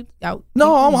talking. Keep out.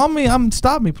 No, I'm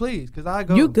stop me, please, because I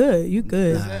go. You good.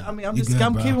 Nah, I mean, I'm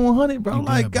keeping 100, bro.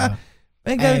 Like, God,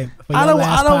 hey, I don't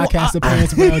podcast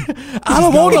appearance, bro. I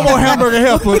don't want no more hamburger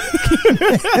helper.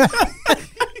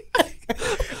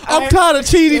 I'm tired of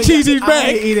cheesy back. I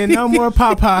ain't eating no more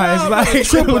Popeyes. Like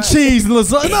triple cheese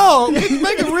lasagna. No,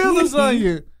 make it real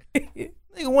lasagna.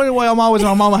 Nigga wonder why I'm always in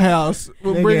my mama's house.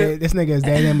 This nigga is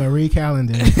dating Marie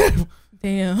Callender.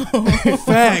 Damn.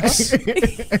 Facts.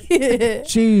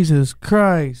 Jesus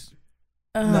Christ.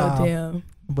 Damn.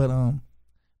 But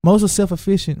most are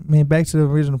self-efficient. Man, back to the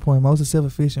original point. Most are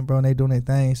self-efficient, bro, and they doing their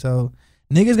thing. So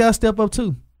niggas gotta step up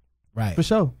too. Right. For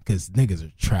sure. Because niggas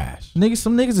are trash.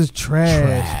 Some niggas is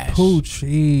trash.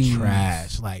 Poochie.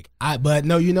 Trash. But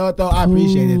no, you know what though? I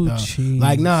appreciate it though. Cheese.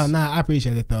 Like, I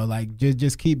appreciate it though. Like,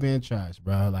 just keep being trash,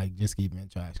 bro. Like, just keep being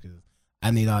trash. Because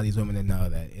I need all these women to know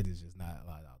that it is just not a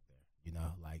lot out there. You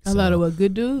know? Like, a lot of what?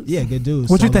 Good dudes? Yeah, good dudes.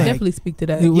 What you think? Definitely speak to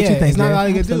that. What you think? It's not a lot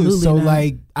of good dudes. So, not.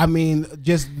 like, I mean,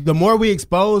 just the more we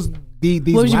expose these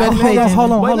what was you about to say?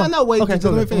 Hold on. Wait, okay, just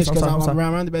let me finish because I'm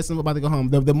around the best and I'm about to go home.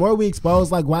 The more we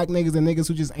expose like whack niggas and niggas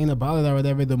who just ain't about it or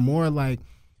whatever, the more like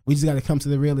we just got to come to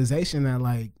the realization that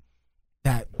like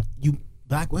that you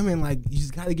black women, like you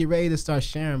just got to get ready to start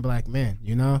sharing black men,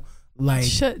 you know? Like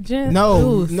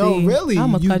no, really,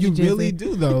 you really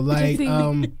do though. Like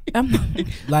it's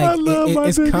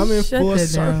coming full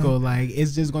circle. Like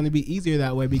it's just going to be easier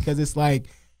that way because it's like,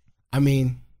 I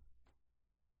mean.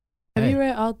 Have you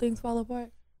read All Things Fall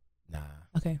Apart? Nah.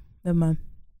 Okay, never mind.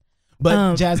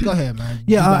 But Jazz, go ahead, man.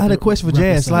 Yeah, I had a question for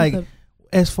Jazz. Like,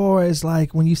 as far as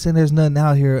like when you said there's nothing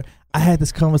out here, I had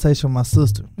this conversation with my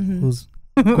sister, who's,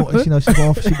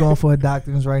 she's going for her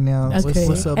doctorate right now. Okay.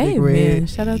 What's up, hey, Big Red? Man,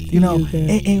 shout out to you know,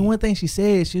 and one thing she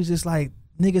said, she was just like,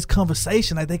 niggas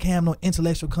conversation, like they can't have no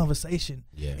intellectual conversation.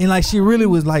 Yeah. And like she really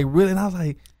was like, really, and I was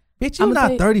like, bitch, you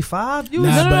not 35. You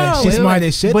but she's smart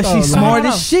as shit. But she's smart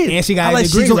as shit. And she got like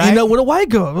she's gonna end up with a white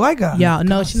guy. Yeah,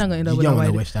 no, she's not gonna end up with a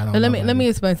white guy. Let me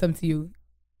explain something to you.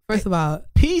 First of all,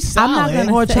 peace salad. I'm not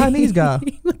gonna or a Chinese guy,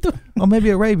 or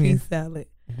maybe Arabian. Peace salad.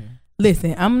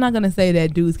 Listen, I'm not gonna say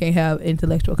that dudes can't have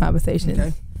intellectual conversations.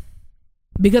 Okay.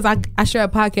 Because I share a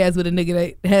podcast with a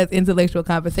nigga that has intellectual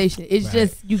conversation. It's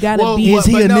just you gotta be. Is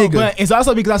he a nigga? But it's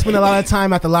also because I spend a lot of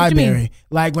time at the library.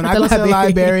 Like when I go to the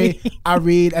library, I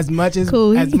read as much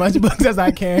books as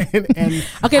I can. And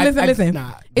listen.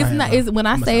 It's when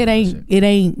I say it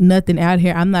ain't nothing out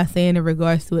here. I'm not saying in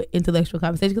regards to an intellectual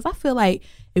conversation because I feel like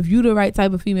if you the right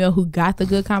type of female who got the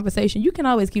good conversation, you can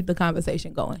always keep the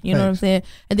conversation going. You know what I'm saying?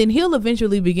 And then he'll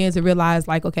eventually begin to realize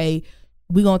like, okay,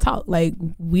 we gonna talk, like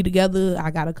we together.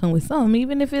 I gotta come with some,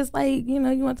 even if it's like, you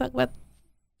know, you want to talk about,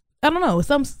 I don't know,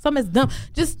 some is dumb.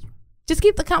 Just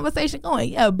keep the conversation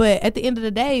going. Yeah, but at the end of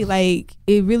the day, like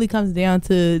it really comes down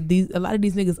to a lot of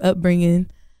these niggas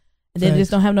upbringing, and they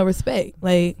just don't have no respect.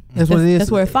 Like that's what it is.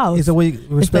 That's where it falls. It's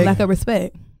It's the lack of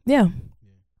respect. Yeah.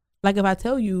 Like if I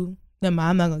tell you, I'm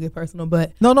not gonna get personal,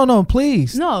 but no,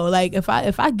 please. No, like if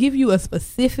I give you a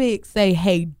specific, say,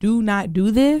 hey, do not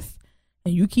do this.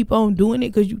 And you keep on doing it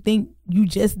because you think you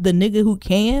just the nigga who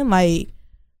can, like,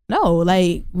 no,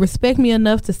 like respect me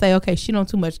enough to say, okay, she don't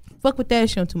too much fuck with that,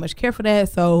 she don't too much care for that,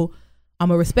 so I'm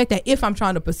gonna respect that if I'm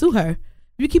trying to pursue her. If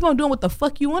you keep on doing what the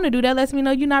fuck you want to do, that lets me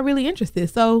know you're not really interested.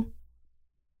 So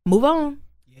move on.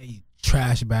 Yeah, you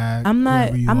trash bag. I'm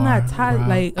not tired.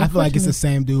 Like, I feel like it's the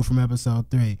same dude from episode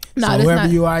 3. Nah, so wherever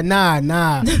not, you are,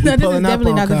 nah. This is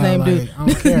definitely not the same dude. I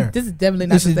don't care. This is definitely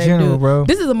not the same dude, bro.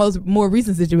 This is a more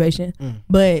recent situation.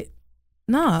 But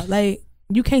nah, like,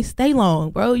 you can't stay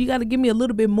long, bro. You got to give me a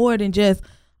little bit more than just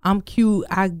I'm cute.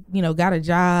 I got a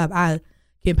job. I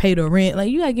can pay the rent. Like,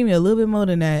 you got to give me a little bit more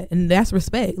than that, and that's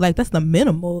respect. Like, that's the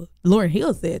minimal. Lauryn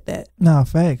Hill said that. Nah,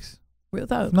 facts. Real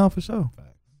talk. No, for sure. Facts.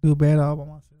 Do bad all by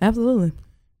myself. Absolutely.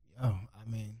 Oh, I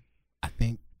mean, I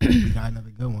think we got another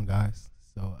good one, guys.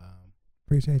 So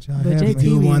appreciate y'all. But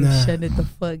JT shut it the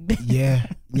fuck down. Yeah.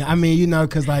 I mean,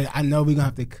 because like I know we're gonna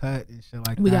have to cut and shit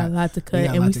like that. We got a lot to cut,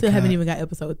 and we still haven't even got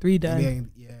episode 3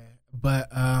 done. Yeah. But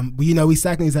we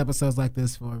cycle these episodes like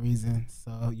this for a reason.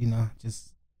 So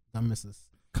just don't miss us.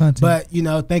 Content. But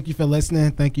thank you for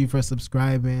listening. Thank you for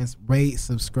subscribing. Rate,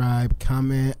 subscribe,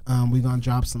 comment. We're gonna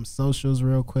drop some socials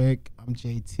real quick. I'm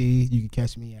JT. You can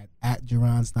catch me at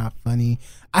Jerron's Not Funny.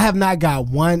 I have not got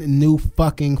one new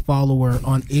fucking follower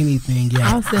on anything yet.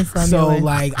 I'll send some. So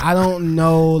like I don't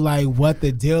know like what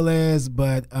the deal is,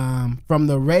 but from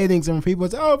the ratings and people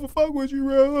say, "Oh, fuck with you,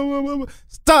 bro."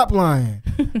 Stop lying.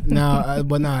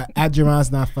 But at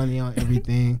Jerron's Not Funny on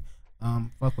everything.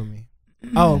 Fuck with me.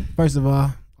 Oh, first of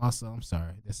all, also, I'm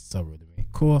sorry. This is so rude to me.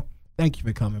 Cool. Thank you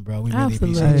for coming, bro. We really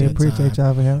appreciate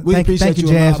y'all for having. We appreciate you,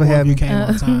 Jazz, for having. You came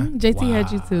on time. JT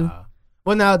had you too.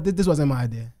 Well, now this wasn't my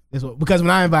idea. Because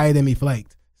when I invited him, he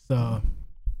flaked. So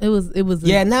it was.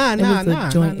 Nah.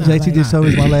 JT just showed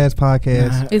us my last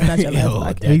podcast. It's not your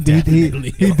last podcast. He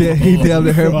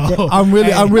definitely hurt. I'm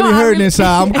really hurting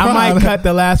inside. I might cut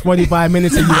the last 45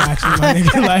 minutes of you actually, my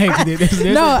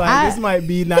nigga. Like this might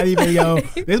be not even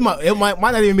it might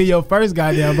not even be your first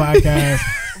goddamn podcast.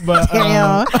 But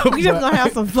we just gonna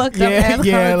have some fucked up ass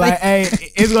like hey,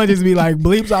 it's gonna just be like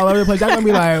bleeps all over the place. Y'all gonna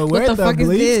be like, where the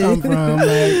bleeps come from?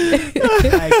 Like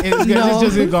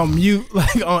it's just gonna mute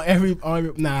like on every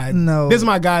no. This is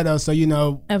my guy though, so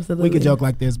absolutely we could joke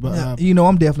like this, but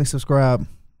I'm definitely subscribed.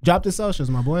 Drop the socials,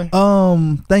 my boy.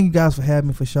 Thank you guys for having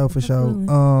me for sure.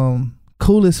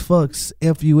 Coolest fucks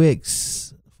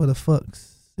FUX for the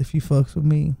fucks. If you fucks with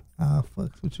me, I'll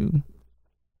fucks with you.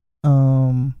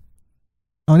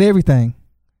 On everything.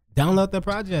 Download the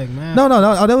project, man. No.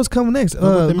 Oh, that was coming next.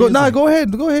 Go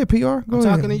ahead, PR. Go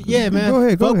ahead. Man. Go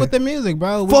ahead. Fuck with the music,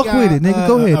 bro. Fuck with it, nigga.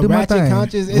 Go ahead. Do my thing.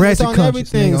 Conscious. It's on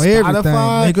everything.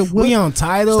 Spotify. Nigga, we on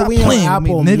Tidal. We on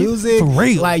Apple Music. For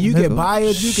real. Like you can buy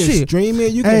it. You can stream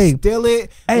it. You can steal it.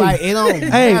 Like it don't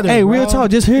matter. Hey, real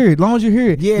talk. Just hear it. As long as you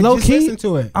hear it. Yeah, low just key, listen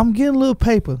to it. I'm getting a little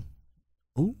paper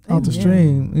off the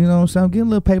stream. You know what I'm saying? I'm getting a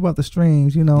little paper off the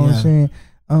streams. You know what I'm saying?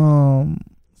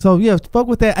 So yeah, fuck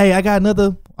with that. Hey, I got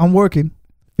another. I'm working.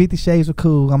 50 Shades of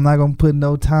Cool. I'm not gonna put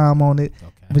no time on it,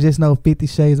 but just know 50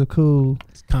 Shades of Cool.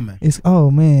 It's coming.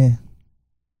 Oh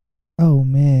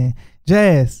man.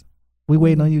 Jazz, we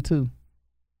waiting on you too.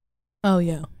 Oh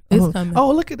yeah, it's coming.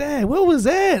 Oh look at that. What was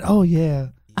that? Oh yeah.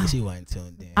 She wasn't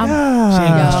tuned in. She ain't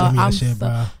got stream your shit,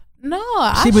 bro.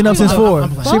 No, she been up since 4.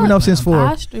 She been up since 4.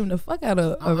 I streamed the fuck out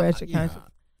of Ratchet Conscious.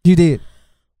 You did.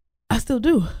 I still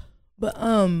do, but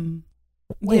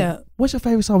Wait, yeah. What's your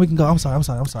favorite song? We can go. I'm sorry.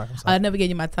 I never gave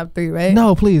you my top 3, right?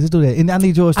 No, please, let's do that. And I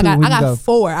need yours too. I got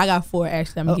 4. I got 4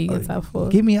 actually. I'm gonna give you top 4.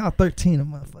 Give me all 13 of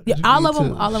motherfuckers. Yeah, all of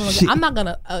them. I'm not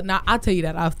gonna. I'll tell you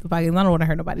that off the podcast. I don't want to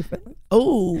hurt nobody's feelings.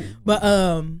 Oh, but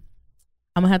I'm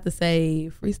gonna have to say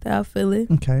Freestyle Feeling.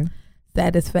 Okay.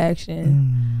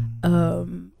 Satisfaction.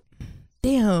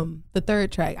 Damn, the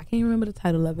third track. I can't remember the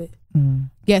title of it.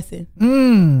 Guessing.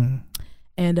 And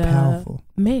powerful.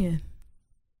 Man.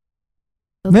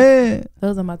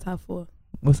 Those are my top 4.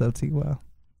 What's up, T.Y.?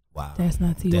 Wow. That's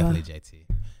not T.Y. Definitely JT.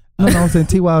 No, I'm saying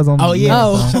T.Y. is on. Oh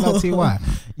yeah. Shout out T.Y.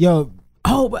 Yo.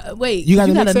 Oh, but wait. You got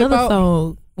another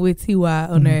song with T.Y.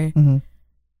 on there. Mm-hmm.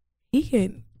 He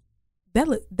can.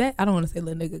 That I don't want to say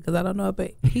little nigga because I don't know,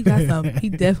 but he got some. He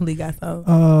definitely got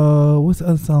some. What's the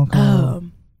other song called?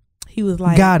 He was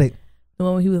like, got it. The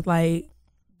one where he was like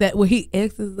that where he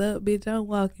X's up, bitch. I'm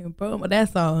walking, bro. But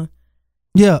that song.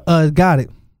 Yeah. Got it.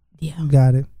 Yeah.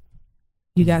 Got it.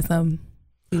 You got some.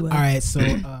 All right. So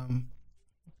I'm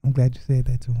glad you said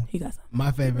that to him. He got some.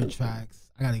 My favorite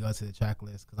tracks. I gotta go to the track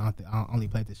list because I only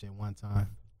played this shit one time.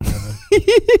 I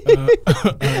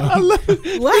love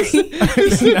what?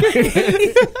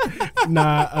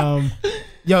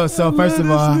 Yo, so first of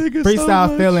all,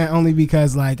 Freestyle Feeling only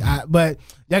because but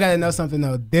y'all gotta know something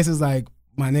though. This is like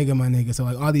my nigga. So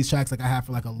like all these tracks like I have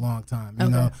for like a long time, you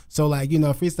know. So like, you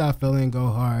know, Freestyle Feeling, Go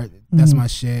Hard, that's my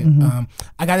shit.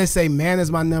 I gotta say Man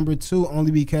is my number 2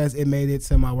 only because it made it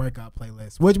to my workout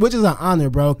playlist, which is an honor,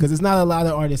 bro, because it's not a lot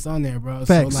of artists on there, bro.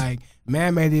 Facts. So like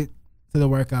Man made it to the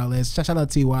workout list. Shout out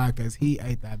T.Y. because he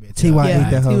ate that bitch. T.Y.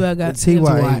 ate that hoe. T.Y.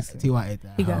 ate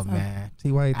that hoe, man.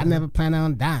 T.Y. ate that. I never plan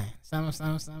on dying. Some.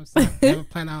 Never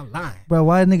plan on lying. Bro,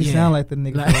 why niggas sound like the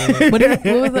nigga? Like, what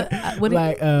was it?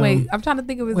 Wait, I'm trying to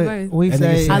think of his verse. We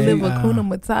say, I live with Kuna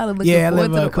Matata looking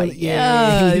forward to the point.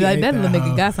 Yeah, like that little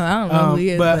nigga got something. I don't know who he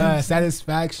is. But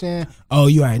Satisfaction. Oh,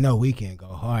 you already know Weekend Go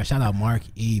Hard. Shout out Mark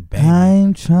E. Baby.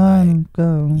 I'm trying to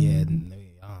go. Yeah.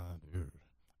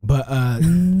 But I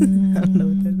don't know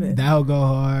what that meant. That'll Go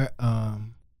Hard.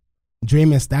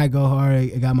 Dream and Stack Go Hard.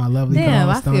 It got my lovely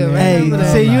I feel right. Hey,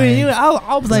 see you.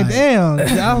 I was like,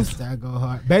 damn. Stack Go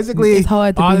Hard. Basically, it's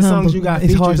hard to all be the humble. songs you got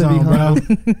features on, bro.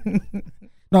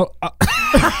 No.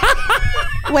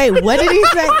 Wait, what did he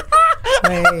say?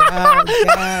 Wait, oh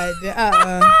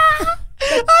God.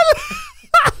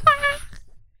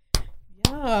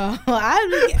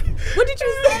 What did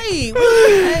you say?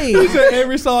 He said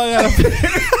every song had a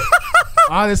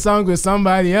all the songs with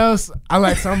somebody else. I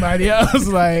like somebody else.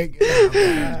 Like,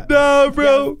 nah,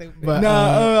 bro. But,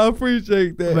 I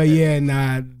appreciate that. But yeah,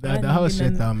 the whole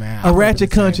shit though, man. A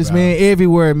ratchet conscious, man,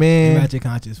 everywhere, man. Ratchet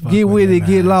conscious. Get with it,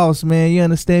 get lost, man. You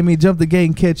understand me? Jump the gate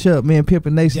and catch up, man.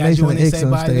 Pimpin' Nation, Nation on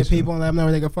Excellent Station. People let them know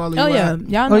where they can follow you. Oh yeah,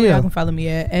 y'all know y'all can follow me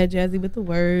at Jazzy with the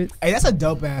Words. Hey, that's a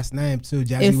dope ass name too, Jazzy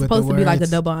with the Words. It's supposed to be like a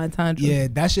double entendre. Yeah,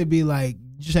 that should be like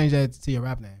you change that to your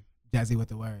rap name, Jazzy with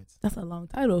the Words. That's a long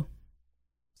title.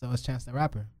 So it's Chance the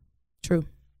Rapper. True.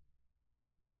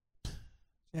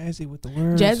 Jazzy with the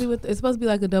Words. It's supposed to be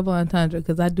like a double entendre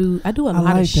because I do a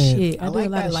lot of shit. I do a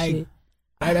lot of shit.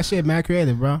 Like that shit mad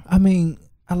creative, bro. I mean,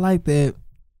 I like that.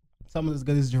 Someone as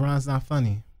good as Jerron's not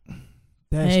funny.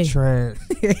 That's trash.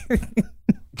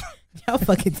 Y'all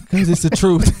fucking because it's the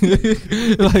truth.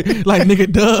 like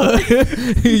nigga, duh.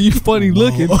 You funny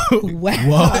looking. Wow.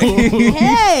 Whoa.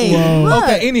 Hey. Whoa.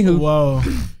 Okay. Anywho. Whoa.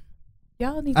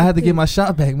 Y'all need I had to get my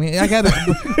shot back, man. I got to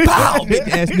pow, big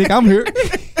ass nigga. I'm here.